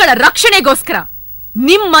 ಜನಗಳ ರಕ್ಷಣೆಗೋಸ್ಕರ.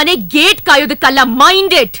 ನಿಮ್ ಮನೆ ಗೇಟ್ ಕಾಯೋದಕ್ಕಲ್ಲ.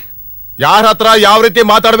 ಮೈಂಡೆಡ್. ಯಾರ ಹತ್ರ ಯಾವ ರೀತಿ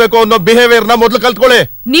ಮಾತಾಡ್ಬೇಕು ಅನ್ನೋ ಬಿಹೇವಿಯರ್ ನ ಮೊದ್ಲು ಕಲ್ತ್ಕೊಳ್ಳಿ.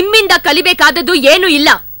 ನಿಮ್ಮಿಂದ ಕಲಿಬೇಕಾದದ್ದು ಏನು ಇಲ್ಲ,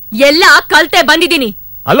 ಎಲ್ಲ ಕಲ್ತೆ ಬಂದಿದ್ದೀನಿ.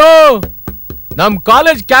 ಹಲೋ, ನಮ್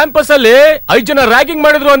ಕಾಲೇಜ್ ಕ್ಯಾಂಪಸ್ ಅಲ್ಲಿ 5 ಜನ ರ್ಯಾಗಿಂಗ್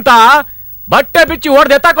ಮಾಡಿದ್ರು ಅಂತ ಬಟ್ಟೆ ಬಿಚ್ಚಿ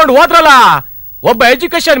ಹೊಡೆದು ಎತ್ತಾಕೊಂಡು ಹೋದ್ರಲ್ಲ, ಒಬ್ಬ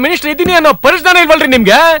ಎಜುಕೇಶನ್ ಮಿನಿಸ್ಟರ್ ಇದೀನಿ ಅನ್ನೋ ಪರಿಜ್ಞಾನ ಇಲ್ವಲ್ರಿ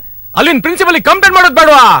ನಿಮ್ಗೆ? ಅಲ್ಲಿನ ಪ್ರಿನ್ಸಿಪಲ್ ಕಂಪ್ಲೇಂಟ್ ಮಾಡೋದ್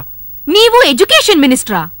ಬೇಡವಾ? ನೀವು ಎಜುಕೇಶನ್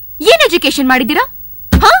ಮಿನಿಸ್ಟ್ರಾ? ಏನ್ ಎಜುಕೇಶನ್ ಮಾಡಿದೀರಾ?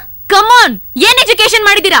 ಕಮಾನ್, ಏನ್ ಎಜುಕೇಶನ್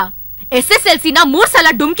ಮಾಡಿದೀರಾ? SSLC ನ 3 ಸಲ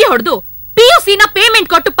ಡುಮ್ಕಿ ಹೊಡೆದು PUC ನ ಪೇಮೆಂಟ್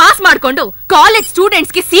ಕೊಟ್ಟು ಪಾಸ್ ಮಾಡ್ಕೊಂಡು ಕಾಲೇಜ್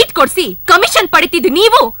ಸ್ಟೂಡೆಂಟ್ಸ್ ಗೆ ಸೀಟ್ ಕೊಡ್ಸಿ ಕಮಿಷನ್ ಪಡಿತಿದ್ದು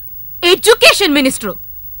ನೀವು ಎಜುಕೇಶನ್ ಮಿನಿಸ್ಟ್ರು.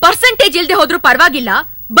 ಪರ್ಸೆಂಟೇಜ್ ಇಲ್ದೆ ಹೋದ್ರು ಪರವಾಗಿಲ್ಲ,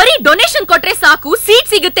 ಬರೀ ಡೊನೇಷನ್ ಕೊಟ್ರೆ ಸಾಕು ಸೀಟ್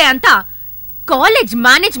ಸಿಗುತ್ತೆ ಅಂತ ಕಾಲೇಜ್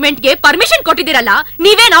ಮ್ಯಾನೇಜ್ಮೆಂಟ್ ಗೆ ಪರ್ಮಿಷನ್ ಕೊಟ್ಟಿದ್ದೀರಲ್ಲ.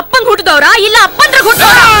 ನೀವೇನ್ ಅಪ್ಪಂಗ್ ಹುಟ್ಟಿದವ್ರಾ ಇಲ್ಲ ಅಪ್ಪಂದ್ರ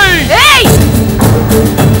ಹುಟ್ಟಿದವ್ರಾ?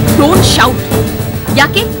 Don't shout.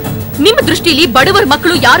 ಯಾಕೆ? ನಿಮ್ಮ ದೃಷ್ಟಿಲಿ ಬಡವರ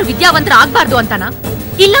ಮಕ್ಕಳು ಯಾರು ವಿದ್ಯಾವಂತರ ಆಗ್ಬಾರ್ದು ಅಂತನಾ?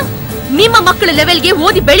 ಇಲ್ಲ ನಿಮ್ಮ ಮಕ್ಕಳ ಲೆವೆಲ್ಗೆ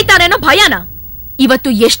ಓದಿ ಬೆಳಿತಾರೆ ಅನ್ನೋ ಭಯನಾ? ಇವತ್ತು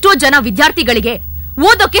ಎಷ್ಟೋ ಜನ ವಿದ್ಯಾರ್ಥಿಗಳಿಗೆ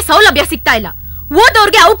ಓದೋಕೆ ಸೌಲಭ್ಯ ಸಿಗ್ತಾ ಇಲ್ಲ,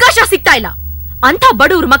 ಓದೋರ್ಗೆ ಅವಕಾಶ ಸಿಗ್ತಾ ಇಲ್ಲ. ಅಂತ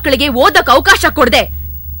ಬಡವ್ರ ಮಕ್ಕಳಿಗೆ ಓದಕ್ ಅವಕಾಶ ಕೊಡದೆ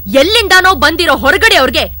ಎಲ್ಲಿಂದಾನೋ ಬಂದಿರೋ ಹೊರಗಡೆ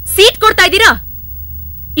ಅವ್ರಿಗೆ ಸೀಟ್ ಕೊಡ್ತಾ ಇದ್ದೀರಾ?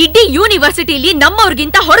 ಇಡೀ ಯೂನಿವರ್ಸಿಟಿಲಿ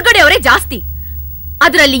ನಮ್ಮವ್ರಿಗಿಂತ ಹೊರಗಡೆಯವರೇ ಜಾಸ್ತಿ.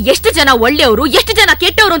 ಅದರಲ್ಲಿ ಎಷ್ಟು ಜನ ಒಳ್ಳೆಯವರು, ಎಷ್ಟು ಜನ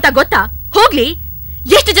ಕೆಟ್ಟವರು ಅಂತ ಗೊತ್ತಾ? ಹೋಗ್ಲಿ,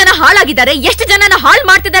 ಎಷ್ಟು ಜನ ಹಾಳಾಗಿದ್ದಾರೆ, ಎಷ್ಟು ಜನನ ಹಾಳು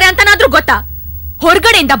ಮಾಡ್ತಿದ್ದಾರೆ ಅಂತನಾದ್ರೂ ಗೊತ್ತಾ?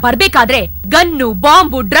 ಹೊರಗಡೆಯಿಂದ ಬರ್ಬೇಕಾದ್ರೆ ಗನ್ನು,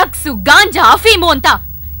 ಬಾಂಬು, ಡ್ರಗ್ಸ್, ಗಾಂಜಾ, ಅಫೀಮು ಅಂತ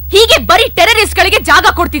ಹೀಗೆ ಬರೀ ಟೆರರಿಸ್ಟ್ ಗಳಿಗೆ ಜಾಗ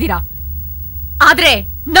ಕೊಡ್ತಿದ್ದೀರಾ. ಆದ್ರೆ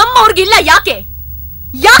ನಮ್ಮವ್ರಿಗಿಲ್ಲ. ಯಾಕೆ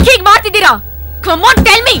ಹೀಗ್ ಮಾಡ್ತಿದ್ದೀರಾ? Come on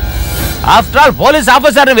tell me. After all police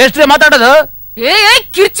officer ನೀವು ಎಷ್ಟೇ ಮಾತಾಡೋದು?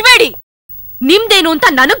 ಕಿರ್ಚ್ಬೇಡಿ. ನಿಮ್ದೇನು ಅಂತ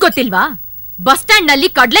ನನಗ್ ಗೊತ್ತಿಲ್ವಾ? ಬಸ್ ಸ್ಟ್ಯಾಂಡ್ ನಲ್ಲಿ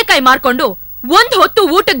ಕಡ್ಲೆಕಾಯಿ ಮಾರ್ಕೊಂಡು ಒಂದ್ ಹೊತ್ತು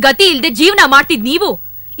ಊಟಕ್ ಗತಿ ಇಲ್ದೆ ಜೀವನ ಮಾಡ್ತಿದ್ ನೀವು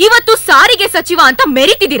ಇವತ್ತು ಸಾರಿಗೆ ಸಚಿವ ಅಂತ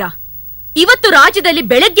ಮೆರಿತಿದ್ದೀರಾ. ಇವತ್ತು ರಾಜ್ಯದಲ್ಲಿ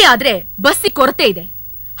ಬೆಳಗ್ಗೆ ಆದ್ರೆ ಬಸ್ಸಿ ಕೊರತೆ ಇದೆ.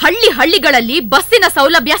 ಹಳ್ಳಿಗಳಲ್ಲಿ ಬಸ್ಸಿನ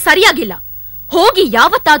ಸೌಲಭ್ಯ ಸರಿಯಾಗಿಲ್ಲ. ಹೋಗಿ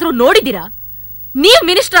ಯಾವತ್ತಾದ್ರೂ ನೋಡಿದಿರಾ? ನೀವ್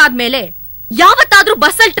ಮಿನಿಸ್ಟರ್ ಆದ್ಮೇಲೆ ಯಾವತ್ತಾದ್ರೂ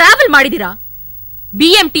ಬಸ್ಸಲ್ಲಿ ಟ್ರಾವೆಲ್ ಮಾಡಿದಿರಾ?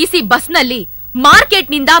 BMTC ಬಸ್ನಲ್ಲಿ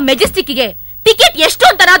ಮಾರ್ಕೆಟ್ ನಿಂದ ಮೆಜೆಸ್ಟಿಕ್ಗೆ ಟಿಕೆಟ್ ಎಷ್ಟು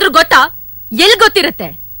ಅಂತನಾದ್ರೂ ಗೊತ್ತಾ? ಎಲ್ ಗೊತ್ತಿರುತ್ತೆ?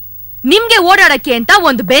 ನಿಮ್ಗೆ ಓಡಾಡಕ್ಕೆ ಅಂತ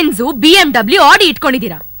ಒಂದು ಬೆನ್ಸು, BMW, ಆಡಿ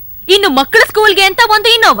ಇಟ್ಕೊಂಡಿದ್ದೀರಾ. ಇನ್ನು ಮಕ್ಕಳ ಸ್ಕೂಲ್ಗೆ ಅಂತ ಒಂದು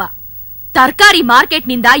ಇನ್ನೋವಾ, ತರಕಾರಿ ಮಾರ್ಕೆಟ್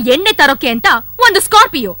ನಿಂದ ಎಣ್ಣೆ ತರೋಕೆ ಅಂತ ಒಂದು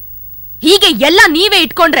ಸ್ಕಾರ್ಪಿಯೋ. ಹೀಗೆ ಎಲ್ಲ ನೀವೇ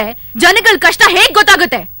ಇಟ್ಕೊಂಡ್ರೆ ಜನಗಳ ಕಷ್ಟ ಹೇಗ್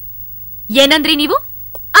ಗೊತ್ತಾಗುತ್ತೆ? ಏನಂದ್ರಿ ನೀವು?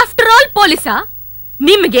 After all ಪೊಲೀಸಾ?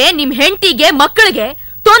 ನಿಮ್ಗೆ, ನಿಮ್ ಹೆಂಡತಿಗೆ, ಮಕ್ಕಳಿಗೆ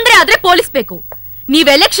ತೊಂದ್ರೆ ಆದ್ರೆ ಪೊಲೀಸ್ ಬೇಕು. ನೀವ್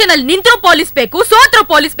ಎಲೆಕ್ಷನ್ ಅಲ್ಲಿ ನಿಂತ್ರು ಪೊಲೀಸ್ ಬೇಕು, ಸೋತ್ರು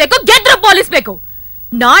ಪೊಲೀಸ್ ಬೇಕು, ಗೆದ್ರು ಪೊಲೀಸ್ ಬೇಕು.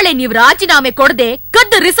 ನಾಳೆ ನೀವ್ ರಾಜೀನಾಮೆ ಕೊಡದೆ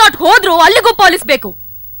ಕದ್ದು ರಿಸಾರ್ಟ್ ಹೋದ್ರು ಅಲ್ಲಿಗೂ ಪೊಲೀಸ್ ಬೇಕು.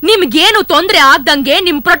 ನಿಮ್ಗೇನು ತೊಂದ್ರೆ ಆಗ್ದಂಗೆ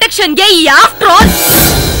ನಿಮ್ ಪ್ರೊಟೆಕ್ಷನ್ಗೆ ಈ ಆಫ್ಟರ್ ಆಲ್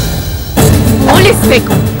ಪೊಲೀಸ್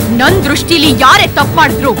ಬೇಕು. ನನ್ ದೃಷ್ಟಿಲಿ ಯಾರೇ ತಪ್ಪು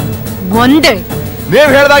ಮಾಡಿದ್ರು ಒಂದೇ. ನೀವ್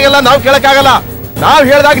ಹೇಳ್ದಾಗೆಲ್ಲ ನಾವ್ ಕೇಳಕ್ಕಾಗಲ್ಲ, ನಾವ್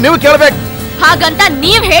ಹೇಳ್ದಾಗ ನೀವು ಕೇಳ್ಬೇಕು. ಹಾಗಂತ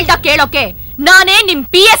ನೀವ್ ಹೇಳ್ದ ಕೇಳೋಕೆ ನಾನೇ ನಿಮ್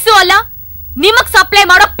PS ಅಲ್ಲ, ನಿಮಗ್ ಸಪ್ಲೈ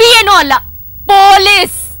ಮಾಡೋ PNO ಅಲ್ಲ,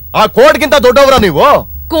 ಪೊಲೀಸ್. ಆ ಕೋರ್ಟ್ಗಿಂತ ದೊಡ್ಡವರ ನೀವು?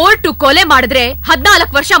 ಕೋರ್ಟ್ ಕೊಲೆ ಮಾಡಿದ್ರೆ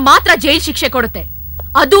 14 ವರ್ಷ ಮಾತ್ರ ಜೈಲ್ ಶಿಕ್ಷೆ ಕೊಡುತ್ತೆ,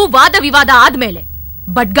 ಅದು ವಾದ ವಿವಾದ ಆದ್ಮೇಲೆ.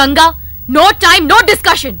 But Ganga, no time, no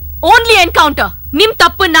discussion, only encounter. ನಿಮ್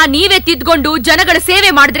ತಪ್ಪನ್ನ ನೀವೇ ತಿದ್ಕೊಂಡು ಜನಗಳ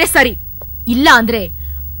ಸೇವೆ ಮಾಡಿದ್ರೆ ಸರಿ. ಇಲ್ಲ ಅಂದ್ರೆ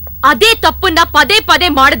ಅದೇ ತಪ್ಪನ್ನ ಪದೇ ಪದೇ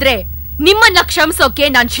ಮಾಡಿದ್ರೆ ನಿಮ್ಮನ್ನ ಕ್ಷಮಿಸೋಕೆ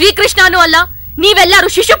ನಾನ್ ಶ್ರೀಕೃಷ್ಣನೂ ಅಲ್ಲ, ನೀವೆಲ್ಲರೂ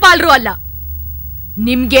ಶಿಶುಪಾಲರು ಅಲ್ಲ.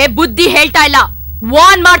 ನಿಮ್ಗೆ ಬುದ್ಧಿ ಹೇಳ್ತಾ ಇಲ್ಲ,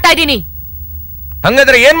 ವಾರ್ನ್ ಮಾಡ್ತಾ ಇದ್ದೀನಿ.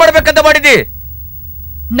 ಹಂಗಾದ್ರೆ ಏನ್ ಮಾಡ್ಬೇಕಂತ ಮಾಡಿದಿ?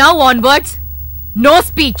 Now onwards no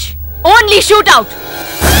speech, only shoot out.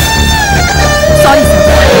 Sorry sir.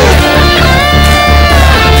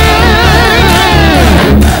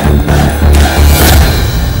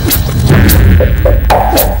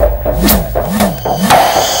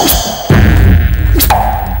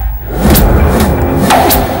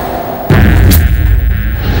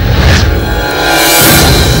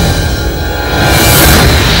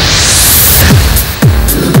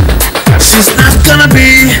 She's not gonna be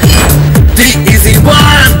the easy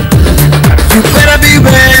one. You better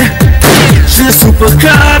beware. She's a super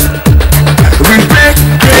cop. We'll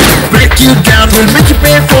break you down. We'll make you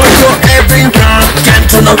pay for your every wrong. Can't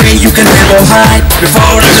run away, you can never hide.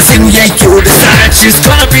 Before everything, yeah, you decide. She's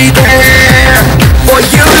gonna be there for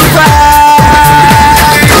you to fight.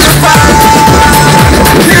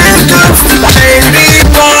 Here comes the lady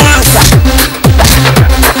boss.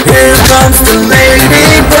 Here comes the lady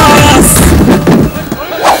boss.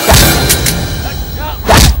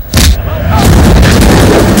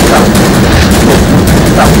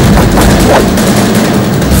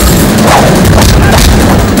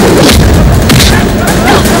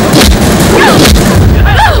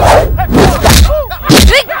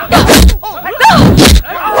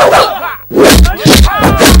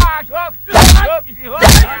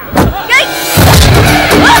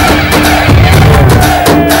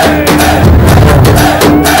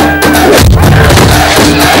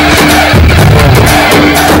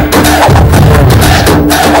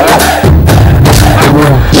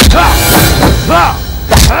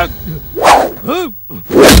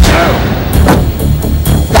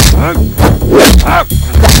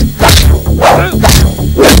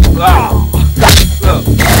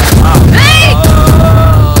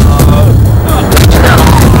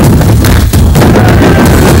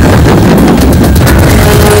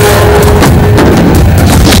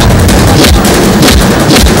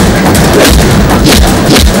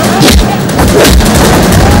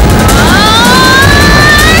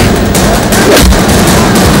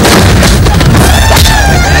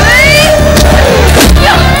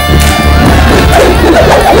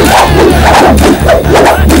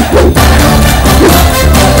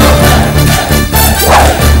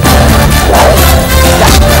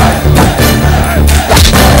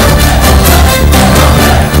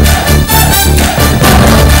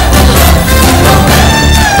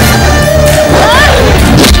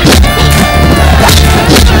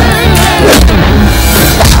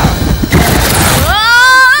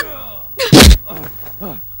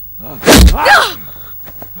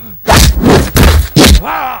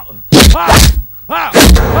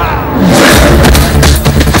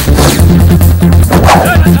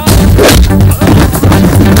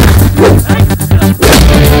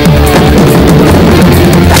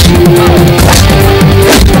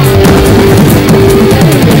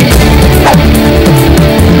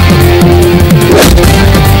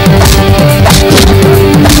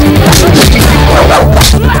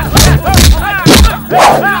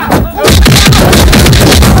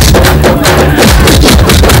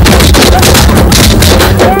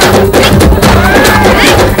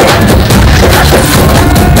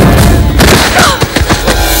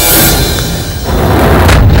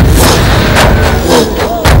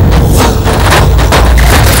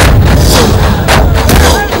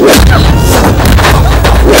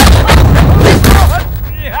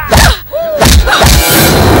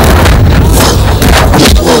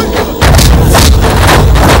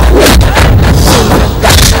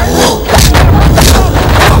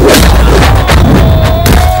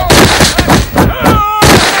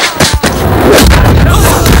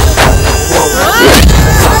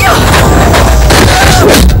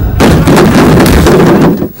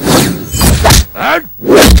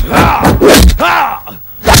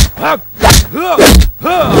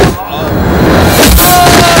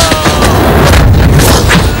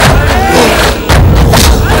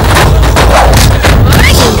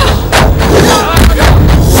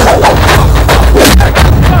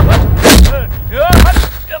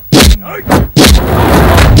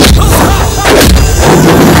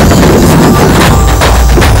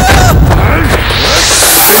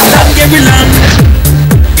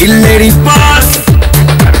 Lady boss,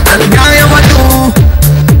 ಅನ್ಯಾಯವನ್ನು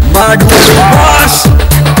ಮಾಡುವುದು boss.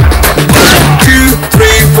 1, 2, 3,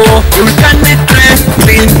 4 ಇವ್ಳು ಕಣ್ಣಿಟ್ರೆ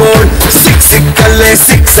clean board. ಸಿಕ್ಕಲ್ಲೇ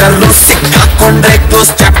sixer, ಸಿಕ್ಕಾಕೊಂಡ್ರೆ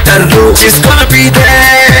close chapter. She's gonna be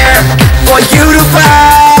there for you to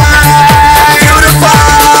find, you to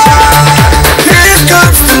find.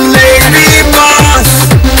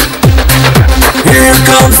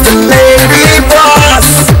 comes the lady boss.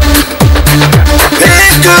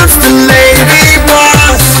 Here comes the lady